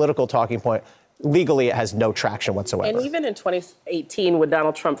is a political talking point. Legally, it has no traction whatsoever. And even in 2018, when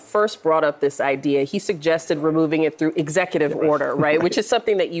Donald Trump first brought up this idea, he suggested removing it through executive order, right? Which is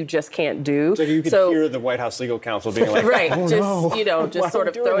something that you just can't do. So you could hear the White House legal counsel being like, right, oh, just sort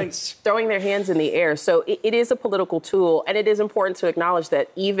of throwing their hands in the air. So it is a political tool, and it is important to acknowledge that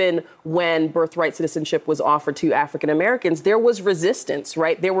even when birthright citizenship was offered to African Americans, there was resistance,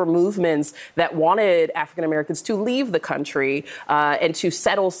 right? There were movements that wanted African Americans to leave the country and to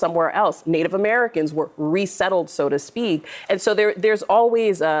settle somewhere else. Native Americans were resettled, so to speak. And so there's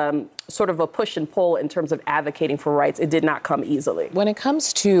always sort of a push and pull in terms of advocating for rights. It did not come easily. When it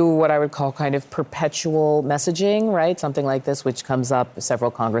comes to what I would call kind of perpetual messaging, right, something like this, which comes up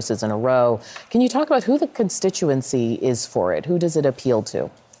several Congresses in a row, can you talk about who the constituency is for it? Who does it appeal to?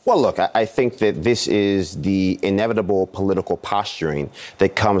 Well, look, I think that this is the inevitable political posturing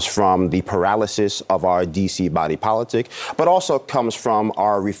that comes from the paralysis of our D.C. body politic, but also comes from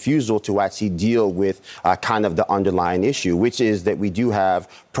our refusal to actually deal with kind of the underlying issue, which is that we do have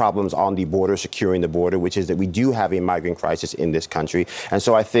problems on the border, securing the border, which is that we do have a migrant crisis in this country. And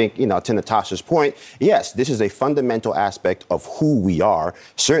so I think, to Natasha's point, yes, this is a fundamental aspect of who we are.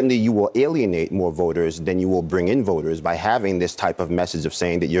 Certainly you will alienate more voters than you will bring in voters by having this type of message of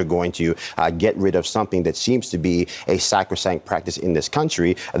saying that you're going to get rid of something that seems to be a sacrosanct practice in this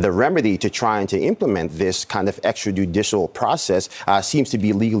country. The remedy to trying to implement this kind of extrajudicial process seems to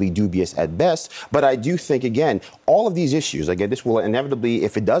be legally dubious at best. But I do think, again, all of these issues, again, this will inevitably,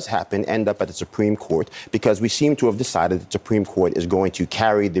 if it does happen, end up at the Supreme Court, because we seem to have decided that the Supreme Court is going to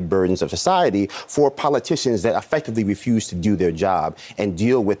carry the burdens of society for politicians that effectively refuse to do their job and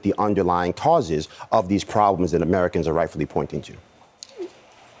deal with the underlying causes of these problems that Americans are rightfully pointing to.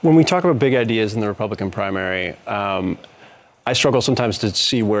 When we talk about big ideas in the Republican primary, I struggle sometimes to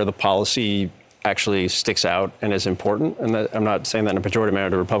see where the policy actually sticks out and is important. And I'm not saying that in a pejorative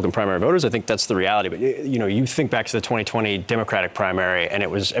manner to Republican primary voters. I think that's the reality. But, you think back to the 2020 Democratic primary, and it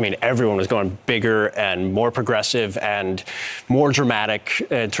was, everyone was going bigger and more progressive and more dramatic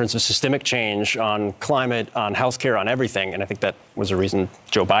in terms of systemic change on climate, on healthcare, on everything. And I think that was a reason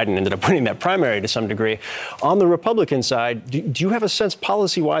Joe Biden ended up winning that primary to some degree. On the Republican side, do you have a sense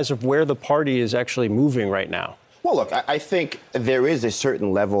policy-wise of where the party is actually moving right now? Well, look, I think there is a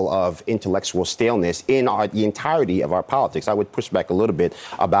certain level of intellectual staleness in the entirety of our politics. I would push back a little bit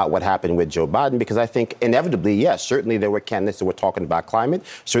about what happened with Joe Biden, because I think inevitably, yes, certainly there were candidates that were talking about climate.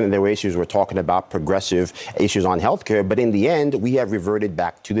 Certainly there were issues we're talking about progressive issues on healthcare. But in the end, we have reverted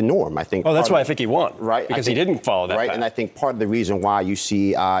back to the norm. I think. Oh, that's why I think he won. Right. Because he didn't follow that. Right. path. And I think part of the reason why you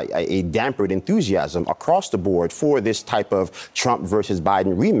see a dampered enthusiasm across the board for this type of Trump versus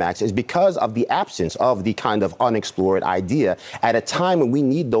Biden rematch is because of the absence of the kind of unexplored idea at a time when we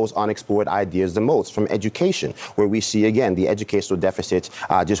need those unexplored ideas the most, from education, where we see, again, the educational deficits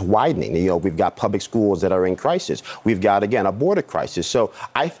just widening. We've got public schools that are in crisis. We've got, again, a border crisis. So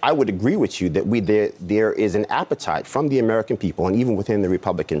I would agree with you that there is an appetite from the American people, and even within the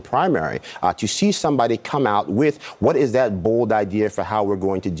Republican primary, to see somebody come out with what is that bold idea for how we're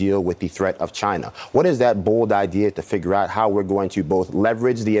going to deal with the threat of China? What is that bold idea to figure out how we're going to both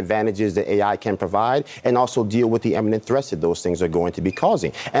leverage the advantages that AI can provide and also deal with the imminent threats that those things are going to be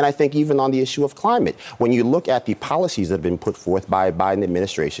causing? And I think even on the issue of climate, when you look at the policies that have been put forth by a Biden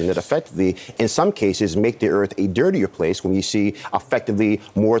administration that effectively, in some cases, make the earth a dirtier place, when you see effectively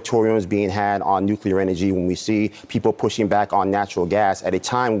moratoriums being had on nuclear energy, when we see people pushing back on natural gas at a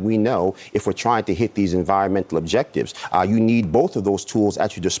time we know if we're trying to hit these environmental objectives, you need both of those tools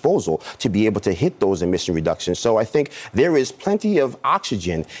at your disposal to be able to hit those emission reductions. So I think there is plenty of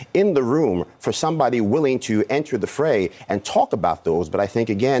oxygen in the room for somebody willing to enter the fray and talk about those. But I think,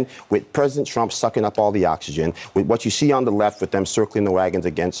 again, with President Trump sucking up all the oxygen, with what you see on the left with them circling the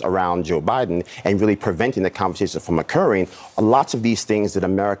wagons around Joe Biden and really preventing the conversation from occurring, lots of these things that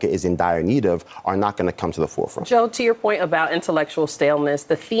America is in dire need of are not going to come to the forefront. Joe, to your point about intellectual staleness,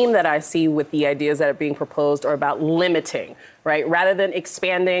 the theme that I see with the ideas that are being proposed are about limiting, right? Rather than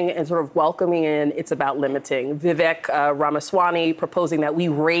expanding and sort of welcoming in, it's about limiting. Vivek Ramaswamy proposing that we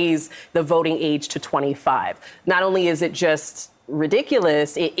raise the voting age to 25. Not only is it just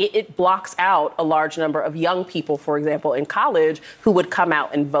ridiculous, it blocks out a large number of young people, for example, in college who would come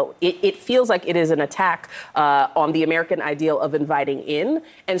out and vote. It feels like it is an attack on the American ideal of inviting in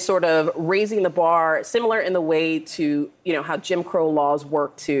and sort of raising the bar, similar in the way to, how Jim Crow laws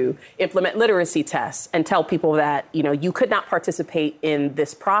work to implement literacy tests and tell people that, you could not participate in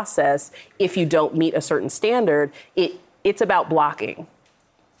this process if you don't meet a certain standard. It's about blocking.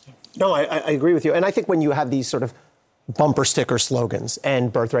 No, I agree with you. And I think when you have these sort of bumper sticker slogans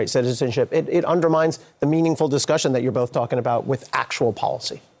and birthright citizenship, it undermines the meaningful discussion that you're both talking about with actual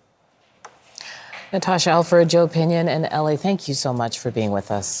policy. Natasha Alford, Joe Pinion, and Ellie, thank you so much for being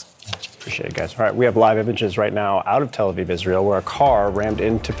with us. Appreciate it, guys. All right, we have live images right now out of Tel Aviv, Israel, where a car rammed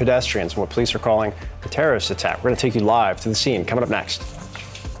into pedestrians in what police are calling a terrorist attack. We're going to take you live to the scene coming up next.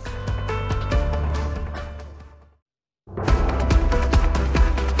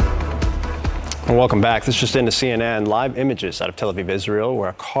 And welcome back. This just into CNN. Live images out of Tel Aviv, Israel, where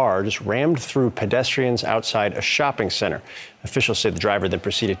a car just rammed through pedestrians outside a shopping center. Officials say the driver then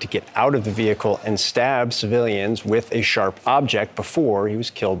proceeded to get out of the vehicle and stab civilians with a sharp object before he was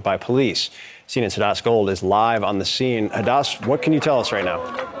killed by police. CNN's Hadass Gold is live on the scene. Hadass, what can you tell us right now?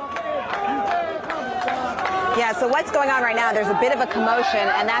 Yeah, so what's going on right now, there's a bit of a commotion,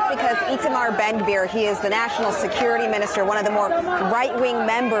 and that's because Itamar Ben-Gvir, he is the national security minister, one of the more right-wing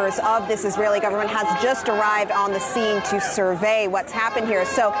members of this Israeli government, has just arrived on the scene to survey what's happened here.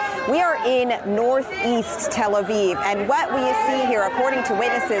 So we are in northeast Tel Aviv, and what we see here, according to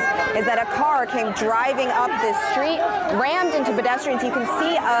witnesses, is that a car came driving up this street, rammed into pedestrians. You can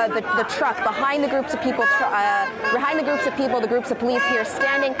see the truck behind the groups of people, the groups of police here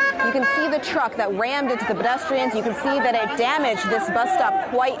standing. You can see the truck that rammed into the pedestrians. You can see that it damaged this bus stop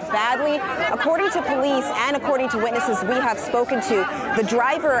quite badly. According to police and according to witnesses we have spoken to, the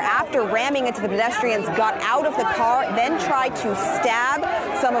driver, after ramming into the pedestrians, got out of the car, then tried to stab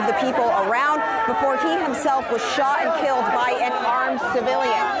some of the people around before he himself was shot and killed by an armed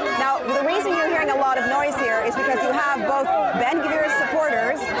civilian. Now, the reason you're hearing a lot of noise here is because you have both Ben-Gvir's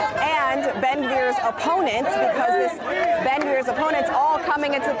supporters and Ben-Gvir's opponents, because Ben-Gvir's opponents all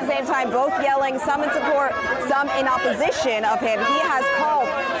coming at the same time, both yelling, some in support, some in opposition of him. He has called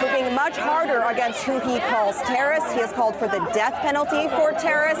for being much harder against who he calls terrorists. He has called for the death penalty for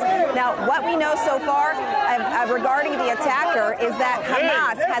terrorists. Now, what we know so far regarding the attacker is that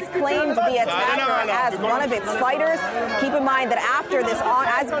Hamas has claimed the attacker as one of its fighters. Keep in mind that after this,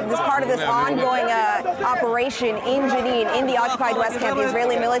 as part of this ongoing operation in Jenin, in the occupied West Camp, the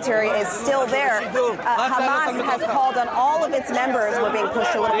Israeli military is still there. Hamas has called on all of its members. We're being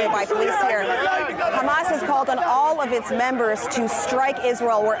pushed a little bit by police here. Hamas has called on all of its members to strike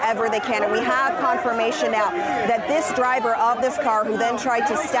Israel wherever they can. And we have confirmation now that this driver of this car, who then tried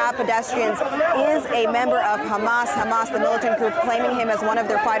to stab pedestrians, is a member of Hamas. Hamas, the militant group, claiming him as one of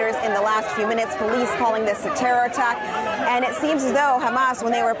their fighters in the last few minutes. Police calling this a terror attack. And it seems as though Hamas,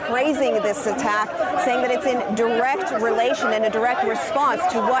 when they were praising this attack, saying that it's in direct relation and a direct response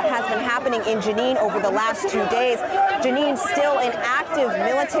to what has been happening in Jenin over the last 2 days. Jenin still in active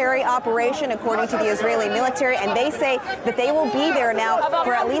military operation, according to the Israeli military, and they say that they will be there now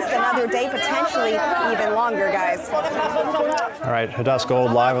for at least another day, potentially even longer, guys. All right, Hadass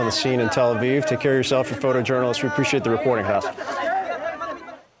Gold live on the scene in Tel Aviv. Take care of yourself, you're a photojournalist. We appreciate the reporting, Hadass.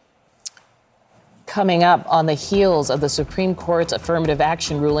 Coming up, on the heels of the Supreme Court's affirmative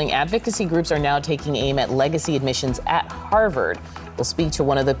action ruling, advocacy groups are now taking aim at legacy admissions at Harvard. We'll speak to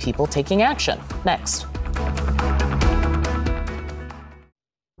one of the people taking action next.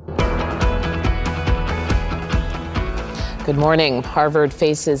 Good morning. Harvard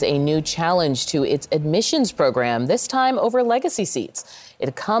faces a new challenge to its admissions program, this time over legacy seats.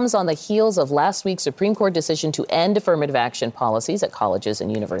 It comes on the heels of last week's Supreme Court decision to end affirmative action policies at colleges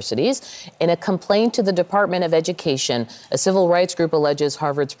and universities. In a complaint to the Department of Education, a civil rights group alleges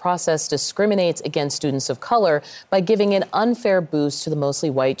Harvard's process discriminates against students of color by giving an unfair boost to the mostly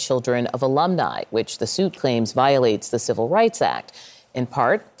white children of alumni, which the suit claims violates the Civil Rights Act. In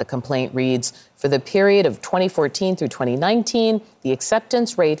part, the complaint reads, for the period of 2014 through 2019, the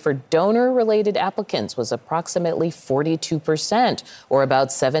acceptance rate for donor-related applicants was approximately 42%, or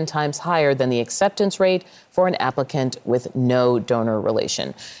about 7 times higher than the acceptance rate for an applicant with no donor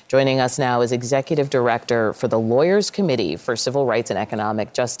relation. Joining us now is Executive Director for the Lawyers Committee for Civil Rights and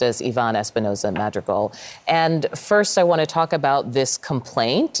Economic Justice, Ivan Espinosa Madrigal. And first, I want to talk about this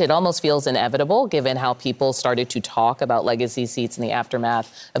complaint. It almost feels inevitable, given how people started to talk about legacy seats in the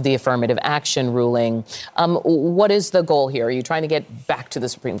aftermath of the affirmative action ruling. What is the goal here? Are you trying to get back to the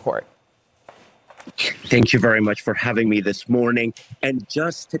Supreme Court? Thank you very much for having me this morning. And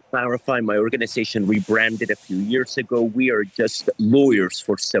just to clarify, my organization rebranded a few years ago. We are just Lawyers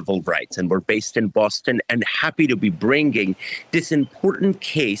for Civil Rights, and we're based in Boston, and happy to be bringing this important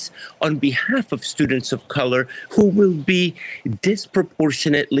case on behalf of students of color who will be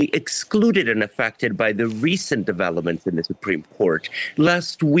disproportionately excluded and affected by the recent developments in the Supreme Court.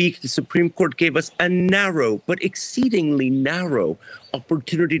 Last week, the Supreme Court gave us a narrow, but exceedingly narrow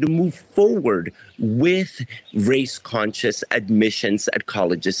opportunity to move forward with race-conscious admissions at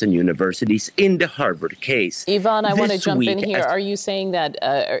colleges and universities in the Harvard case. Ivan, I want to jump in here. Are you saying that,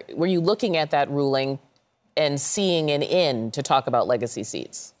 were you looking at that ruling and seeing an in to talk about legacy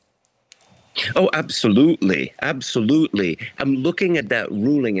seats? Oh, absolutely. Absolutely. I'm looking at that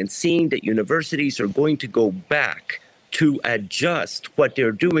ruling and seeing that universities are going to go back to adjust what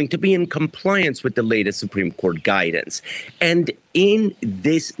they're doing to be in compliance with the latest Supreme Court guidance. And in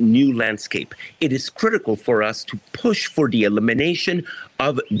this new landscape, it is critical for us to push for the elimination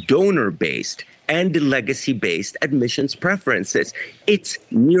of donor-based and legacy-based admissions preferences. It's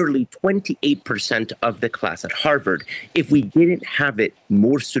nearly 28% of the class at Harvard. If we didn't have it,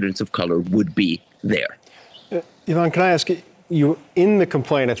 more students of color would be there. Ivan, can I ask you, you in the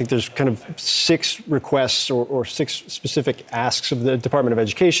complaint, I think there's kind of 6 requests or 6 specific asks of the Department of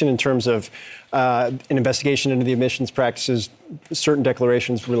Education in terms of an investigation into the admissions practices, certain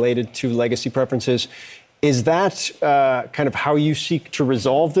declarations related to legacy preferences. Is that kind of how you seek to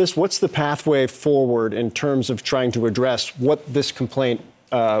resolve this? What's the pathway forward in terms of trying to address what this complaint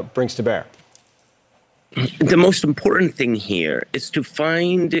brings to bear? The most important thing here is to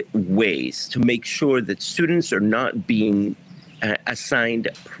find ways to make sure that students are not being assigned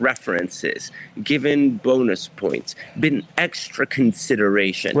preferences, given bonus points, been extra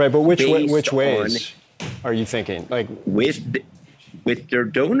consideration. Right, but which ways are you thinking? Like with their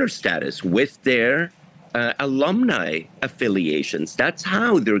donor status, with their alumni affiliations. That's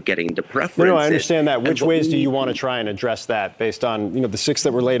how they're getting the preferences. No, I understand that. Which ways do you want to try and address that based on, the 6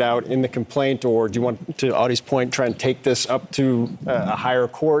 that were laid out in the complaint, or do you want, to Audie's point, try and take this up to a higher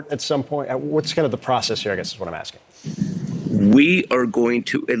court at some point? What's kind of the process here, I guess is what I'm asking. We are going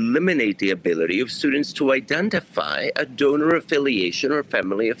to eliminate the ability of students to identify a donor affiliation or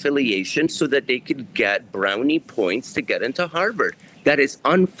family affiliation so that they could get brownie points to get into Harvard. That is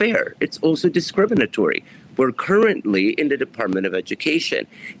unfair. It's also discriminatory. We're currently in the Department of Education.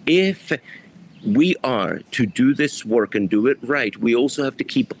 If we are to do this work and do it right, we also have to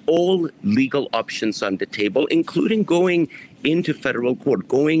keep all legal options on the table, including going into federal court,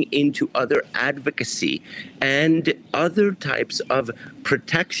 going into other advocacy and other types of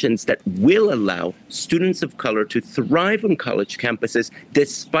protections that will allow students of color to thrive on college campuses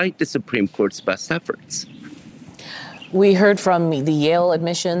despite the Supreme Court's best efforts. We heard from the Yale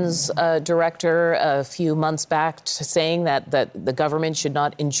admissions director a few months back saying that the government should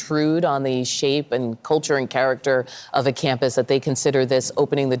not intrude on the shape and culture and character of a campus, that they consider this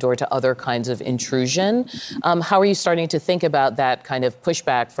opening the door to other kinds of intrusion. How are you starting to think about that kind of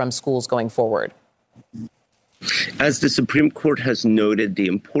pushback from schools going forward? As the Supreme Court has noted, the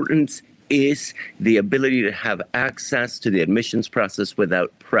importance is the ability to have access to the admissions process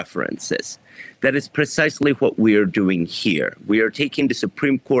without preferences. That is precisely what we are doing here. We are taking the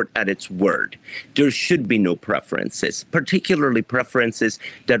Supreme Court at its word. There should be no preferences, particularly preferences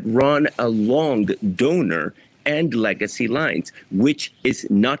that run along donor and legacy lines, which is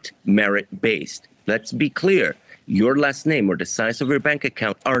not merit-based. Let's be clear. Your last name or the size of your bank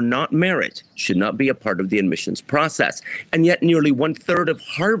account are not merit, should not be a part of the admissions process. And yet nearly 1/3 of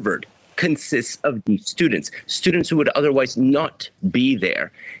Harvard consists of these students who would otherwise not be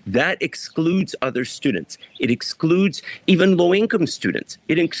there. That excludes other students. It excludes even low-income students.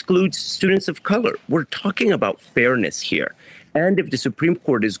 It excludes students of color. We're talking about fairness here. And if the Supreme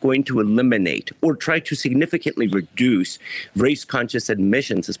Court is going to eliminate or try to significantly reduce race-conscious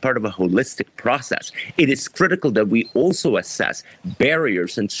admissions as part of a holistic process, it is critical that we also assess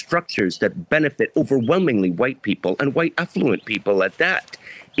barriers and structures that benefit overwhelmingly white people and white affluent people at that.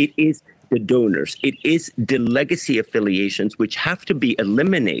 It is the donors. It is the legacy affiliations which have to be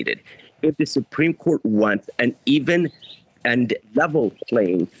eliminated if the Supreme Court wants an even and level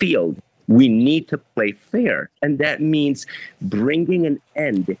playing field. We need to play fair. And that means bringing an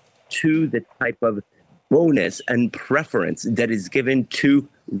end to the type of bonus and preference that is given to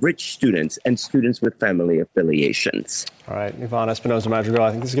rich students and students with family affiliations. All right, Yvonne Espinoza-Madrigal,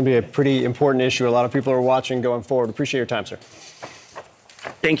 I think this is going to be a pretty important issue. A lot of people are watching going forward. Appreciate your time, sir.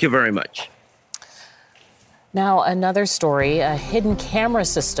 Thank you very much. Now, another story. A hidden camera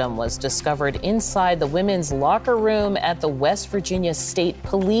system was discovered inside the women's locker room at the West Virginia State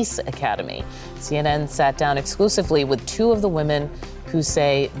Police Academy. CNN sat down exclusively with 2 of the women who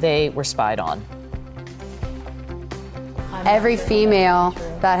say they were spied on. Every female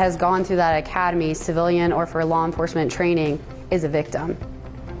that has gone through that academy, civilian or for law enforcement training, is a victim.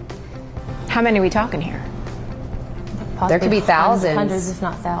 How many are we talking here? Possibly there could be thousands. Hundreds, if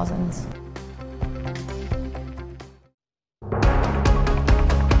not thousands.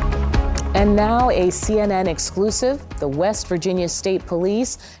 And now a CNN exclusive. The West Virginia State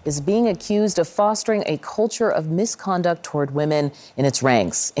Police is being accused of fostering a culture of misconduct toward women in its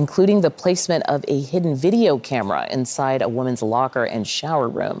ranks, including the placement of a hidden video camera inside a woman's locker and shower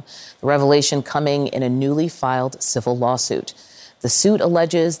room. The revelation coming in a newly filed civil lawsuit. The suit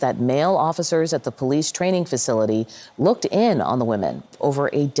alleges that male officers at the police training facility looked in on the women over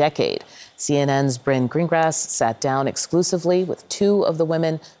a decade. CNN's Bryn Greengrass sat down exclusively with 2 of the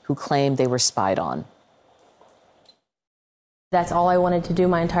women who claimed they were spied on. That's all I wanted to do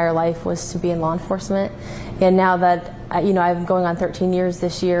my entire life, was to be in law enforcement. And now that, I'm going on 13 years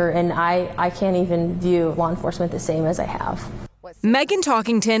this year, and I can't even view law enforcement the same as I have. Megan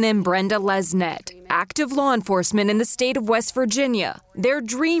Talkington and Brenda Lesnett, active law enforcement in the state of West Virginia, their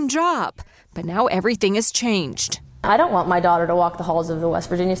dream job. But now everything has changed. I don't want my daughter to walk the halls of the West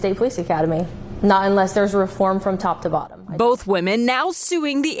Virginia State Police Academy. Not unless there's reform from top to bottom. Both women now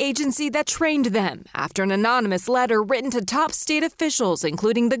suing the agency that trained them after an anonymous letter written to top state officials,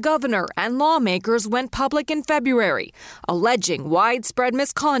 including the governor and lawmakers, went public in February, alleging widespread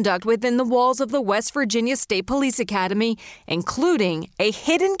misconduct within the walls of the West Virginia State Police Academy, including a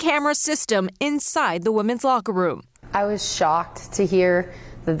hidden camera system inside the women's locker room. I was shocked to hear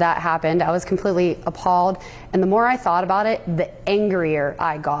that happened. I was completely appalled. And the more I thought about it, the angrier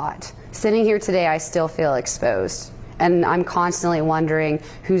I got. Sitting here today, I still feel exposed. And I'm constantly wondering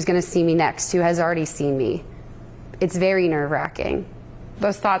who's going to see me next, who has already seen me. It's very nerve-wracking.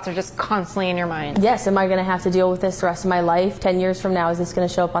 Those thoughts are just constantly in your mind. Yes, am I going to have to deal with this the rest of my life? 10 years from now, is this going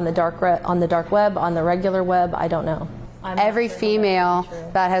to show up on the dark web, on the regular web? I don't know. Every female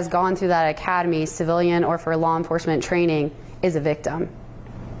that has gone through that academy, civilian or for law enforcement training, is a victim.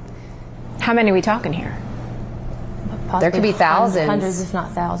 How many are we talking here? Possibly there could be thousands. Hundreds, if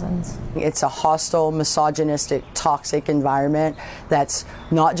not thousands. It's a hostile, misogynistic, toxic environment that's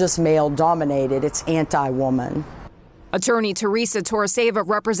not just male-dominated, it's anti-woman. Attorney Teresa Torreseva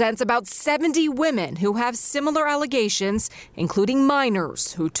represents about 70 women who have similar allegations, including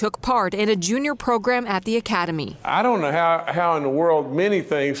minors who took part in a junior program at the academy. I don't know how in the world many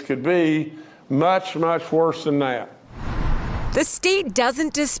things could be much, much worse than that. The state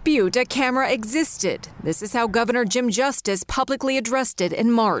doesn't dispute a camera existed. This is how Governor Jim Justice publicly addressed it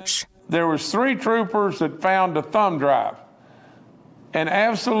in March. There was 3 troopers that found a thumb drive. And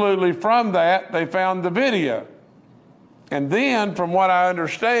absolutely from that, they found the video. And then, from what I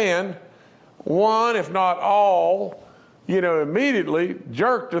understand, one, if not all, immediately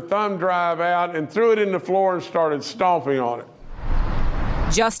jerked the thumb drive out and threw it in the floor and started stomping on it.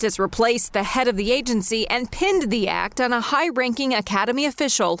 Justice replaced the head of the agency and pinned the act on a high-ranking academy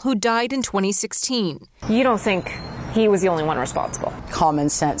official who died in 2016. You don't think he was the only one responsible? Common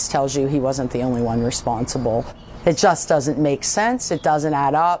sense tells you he wasn't the only one responsible. It just doesn't make sense. It doesn't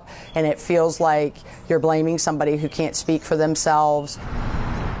add up. And it feels like you're blaming somebody who can't speak for themselves.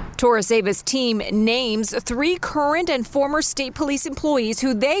 Torreseva's team names 3 current and former state police employees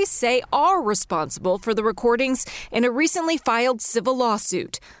who they say are responsible for the recordings in a recently filed civil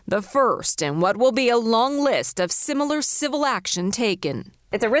lawsuit, the first in what will be a long list of similar civil action taken.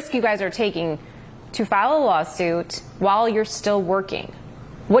 It's a risk you guys are taking to file a lawsuit while you're still working.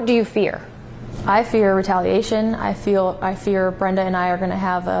 What do you fear? I fear retaliation. I fear Brenda and I are going to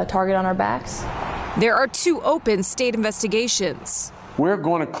have a target on our backs. There are 2 open state investigations. We're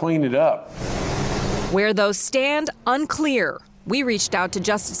going to clean it up. Where those stand, unclear. We reached out to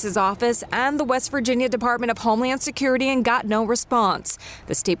Justice's office and the West Virginia Department of Homeland Security and got no response.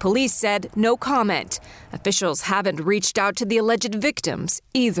 The state police said no comment. Officials haven't reached out to the alleged victims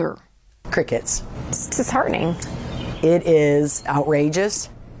either. Crickets. It's disheartening. It is outrageous.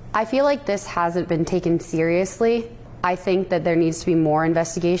 I feel like this hasn't been taken seriously. I think that there needs to be more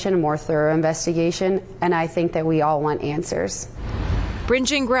investigation, more thorough investigation, and I think that we all want answers. Bryn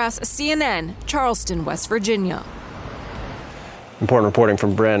Gingras, CNN, Charleston, West Virginia. Important reporting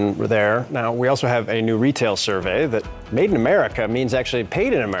from Bryn there. Now, we also have a new retail survey that made in America means actually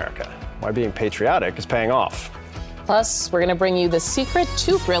paid in America. Why being patriotic is paying off. Plus, we're going to bring you the secret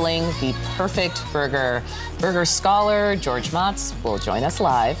to grilling the perfect burger. Burger scholar George Motz will join us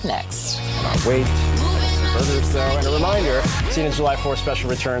live next. Wait. Burgers, though. And a reminder, CNN's July 4th special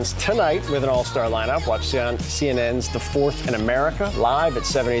returns tonight with an all-star lineup. Watch CNN's The 4th in America live at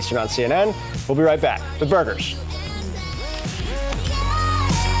 7 Eastern on CNN. We'll be right back with Burgers.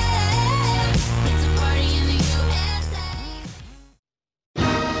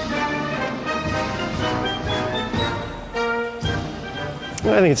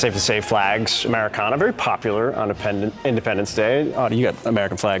 I think it's safe to say flags, Americana, very popular on Independence Day. Oh, you got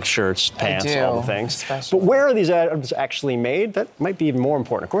American flag shirts, pants, all the things. But where are these items actually made? That might be even more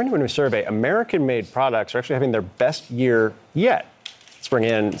important. According to a new survey, American-made products are actually having their best year yet. Let's bring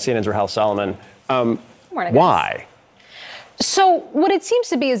in CNN's Rahel Solomon. Why? So what it seems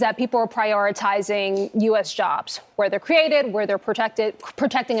to be is that people are prioritizing U.S. jobs, where they're created, where they're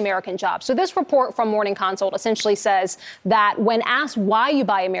protecting American jobs. So this report from Morning Consult essentially says that when asked why you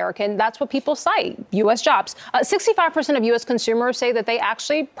buy American, that's what people cite, U.S. jobs. 65% of U.S. consumers say that they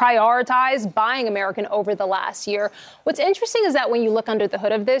actually prioritize buying American over the last year. What's interesting is that when you look under the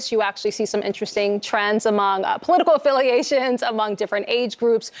hood of this, you actually see some interesting trends among political affiliations, among different age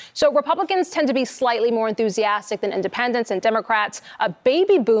groups. So Republicans tend to be slightly more enthusiastic than independents and Democrats.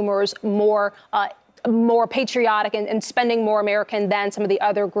 Baby boomers more more patriotic and spending more American than some of the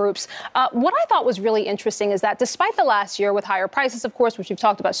other groups. What I thought was really interesting is that despite the last year with higher prices, of course, which we've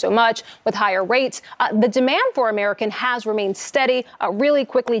talked about so much, with higher rates, the demand for American has remained steady. Really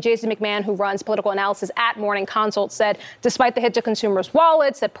quickly, Jason McMahon, who runs political analysis at Morning Consult, said despite the hit to consumers'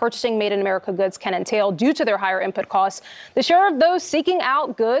 wallets that purchasing made in America goods can entail due to their higher input costs, the share of those seeking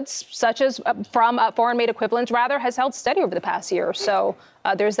out goods, such as from foreign-made equivalents, rather, has held steady over the past year. So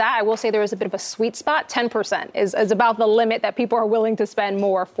there's that. I will say there is a bit of a sweet spot. 10% is about the limit that people are willing to spend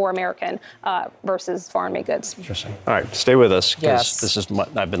more for American versus foreign-made goods. Interesting. All right, stay with us, because Yes. this is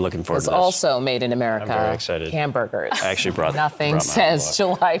what I've been looking forward It's to. This. also made in America. I'm very excited. Hamburgers. I actually brought Nothing brought my own says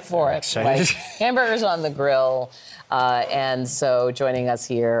book. July 4th. excited. Like hamburgers on the grill. And so joining us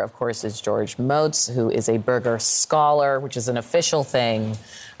here, of course, is George Motz, who is a burger scholar, which is an official thing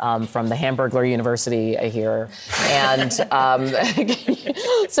from the Hamburglar University here. And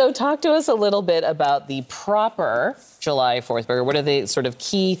so talk to us a little bit about the proper July 4th burger. What are the sort of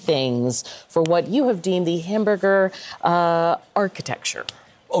key things for what you have deemed the hamburger architecture?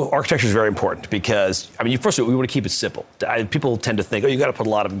 Oh, architecture is very important because, I mean, first of all, we want to keep it simple. People tend to think, oh, you got to put a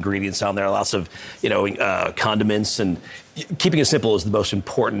lot of ingredients on there, lots of, condiments, and keeping it simple is the most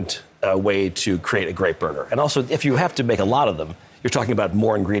important way to create a great burger. And also, if you have to make a lot of them, you're talking about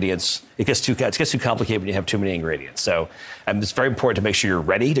more ingredients. It gets too complicated when you have too many ingredients. So it's very important to make sure you're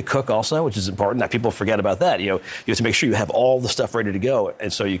ready to cook also, which is important. Now, people forget about that. You have to make sure you have all the stuff ready to go,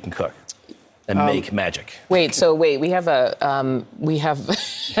 and so you can cook and make magic. We have a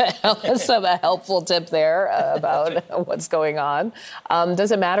helpful tip there about what's going on.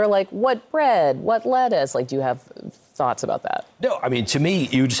 Does it matter, like, what bread, what lettuce? Like, do you have thoughts about that? No, I mean, to me,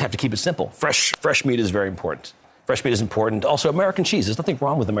 you just have to keep it simple. Fresh meat is very important. Fresh meat is important. Also, American cheese. There's nothing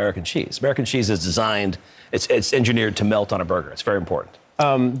wrong with American cheese. American cheese is designed, it's engineered to melt on a burger. It's very important.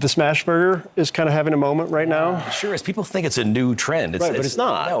 The smash burger is kind of having a moment right now. It sure is. People think it's a new trend. Right, but it's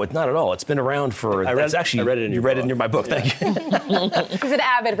not. No, it's not at all. It's been around for. I read it in your book. my book. Yeah. Thank you. He's an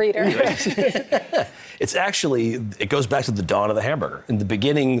avid reader. It's actually, it goes back to the dawn of the hamburger. In the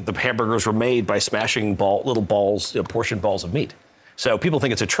beginning, the hamburgers were made by smashing little balls, portioned balls of meat. So people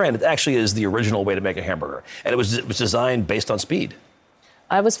think it's a trend. It actually is the original way to make a hamburger. And it was designed based on speed.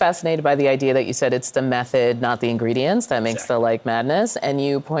 I was fascinated by the idea that you said it's the method, not the ingredients, that makes the madness. And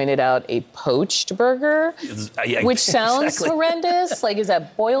you pointed out a poached burger, which sounds horrendous. Like, is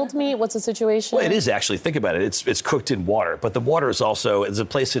that boiled meat? What's the situation? Well, it is actually. Think about it. It's cooked in water. But the water is also, there's a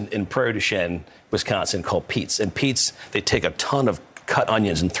place in Prairie du Chien, Wisconsin, called Pete's. And Pete's, they take a ton of cut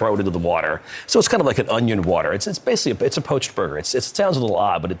onions and throw it into the water. So it's kind of like an onion water. It's basically, it's a poached burger. It sounds a little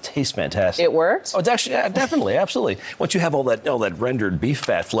odd, but it tastes fantastic. It works? Oh, it's actually, definitely, absolutely. Once you have all that rendered beef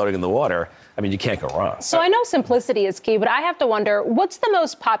fat floating in the water, I mean, you can't go wrong. So I know simplicity is key, but I have to wonder, what's the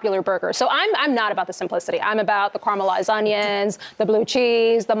most popular burger? So I'm not about the simplicity. I'm about the caramelized onions, the blue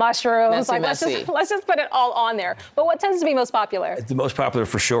cheese, the mushrooms. Messy. Let's just put it all on there. But what tends to be most popular? The most popular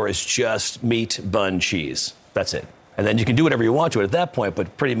for sure is just meat, bun, cheese. That's it. And then you can do whatever you want to it at that point,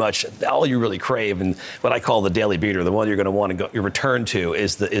 but pretty much all you really crave, and what I call the daily beater, the one you're going to want to your return to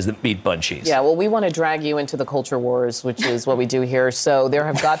is the meat bun cheese. Yeah, well, we want to drag you into the culture wars, which is what we do here. So there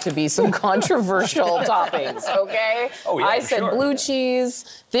have got to be some controversial toppings, okay? Oh, yeah, I said sure. blue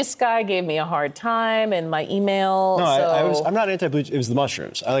cheese. This guy gave me a hard time in my email. No, I'm not anti-blue cheese. It was the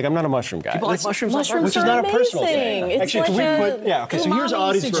mushrooms. I'm not a mushroom guy. People like mushrooms, which is not a personal thing. It's Actually, like so here's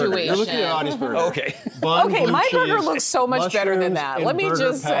Audie's burger. situation. You're looking at Audie's burger. Okay. Bun, Okay, blue my burger cheese, looks so much better than that. mushrooms, Let me and burger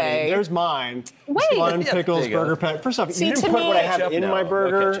just patty. say. There's mine. Wait. Bun, Yeah, pickles, there you go. burger patty. First off, See, you to didn't put what I me- have in my No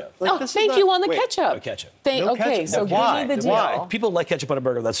burger. ketchup. Like, Oh, this is thank not- you on the wait, ketchup. No ketchup. No Okay, ketchup. so Why? give me the deal. Why? People like ketchup on a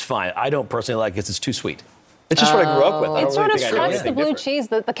burger. That's fine. I don't personally like it because it's too sweet. It's just what I grew up with. I It don't sort really of think I know cuts the anything blue different. cheese.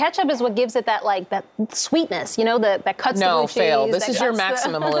 The ketchup is what gives it that sweetness, that cuts the blue No, cheese. fail. This that is your cuts the-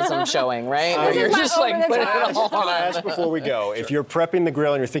 maximalism showing, right? Where This you're is my just like over the putting it top. all Can I on. ask before we go, if you're prepping the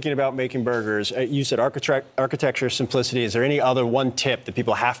grill and you're thinking about making burgers, you said architecture, simplicity. Is there any other one tip that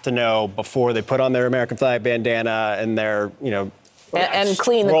people have to know before they put on their American flag bandana and their, And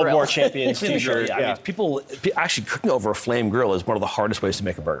clean the World grill. War champions Clean the grill, t-shirt? yeah. I mean, people actually cooking over a flame grill is one of the hardest ways to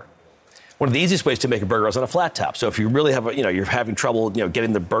make a burger. One of the easiest ways to make a burger is on a flat top. So if you really have, you're having trouble,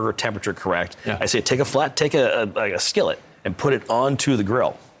 getting the burger temperature correct, I say take a skillet and put it onto the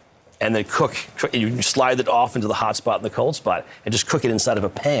grill, and then cook. You slide it off into the hot spot and the cold spot, and just cook it inside of a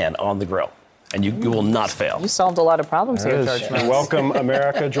pan on the grill, and you will not fail. You solved a lot of problems There here, it George. is. Motz. Welcome,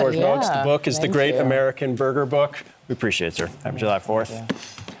 America, George Yeah, Motz. The book is The thank Great you. American Burger Book. We appreciate it, sir. Happy July 4th.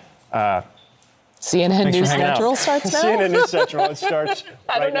 CNN Thanks for News hanging out. Central starts now? CNN News Central. It starts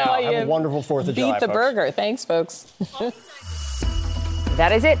I don't right know now. how Have you a wonderful 4th of July, beat the folks. burger. Thanks, folks.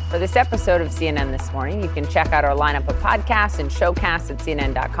 That is it for this episode of CNN This Morning. You can check out our lineup of podcasts and showcasts at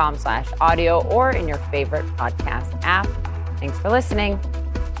cnn.com/audio or in your favorite podcast app. Thanks for listening.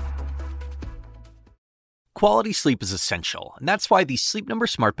 Quality sleep is essential, and that's why the Sleep Number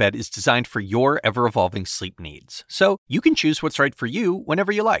Smart Bed is designed for your ever-evolving sleep needs. So you can choose what's right for you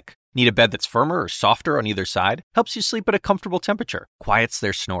whenever you like. Need a bed that's firmer or softer on either side? Helps you sleep at a comfortable temperature. Quiets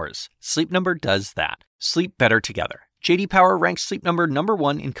their snores. Sleep Number does that. Sleep better together. J.D. Power ranks Sleep Number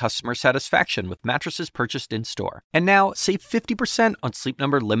 #1 in customer satisfaction with mattresses purchased in-store. And now, save 50% on Sleep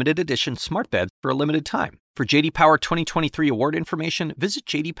Number limited edition smart beds for a limited time. For J.D. Power 2023 award information, visit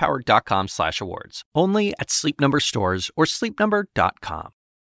jdpower.com/awards. Only at Sleep Number stores or sleepnumber.com.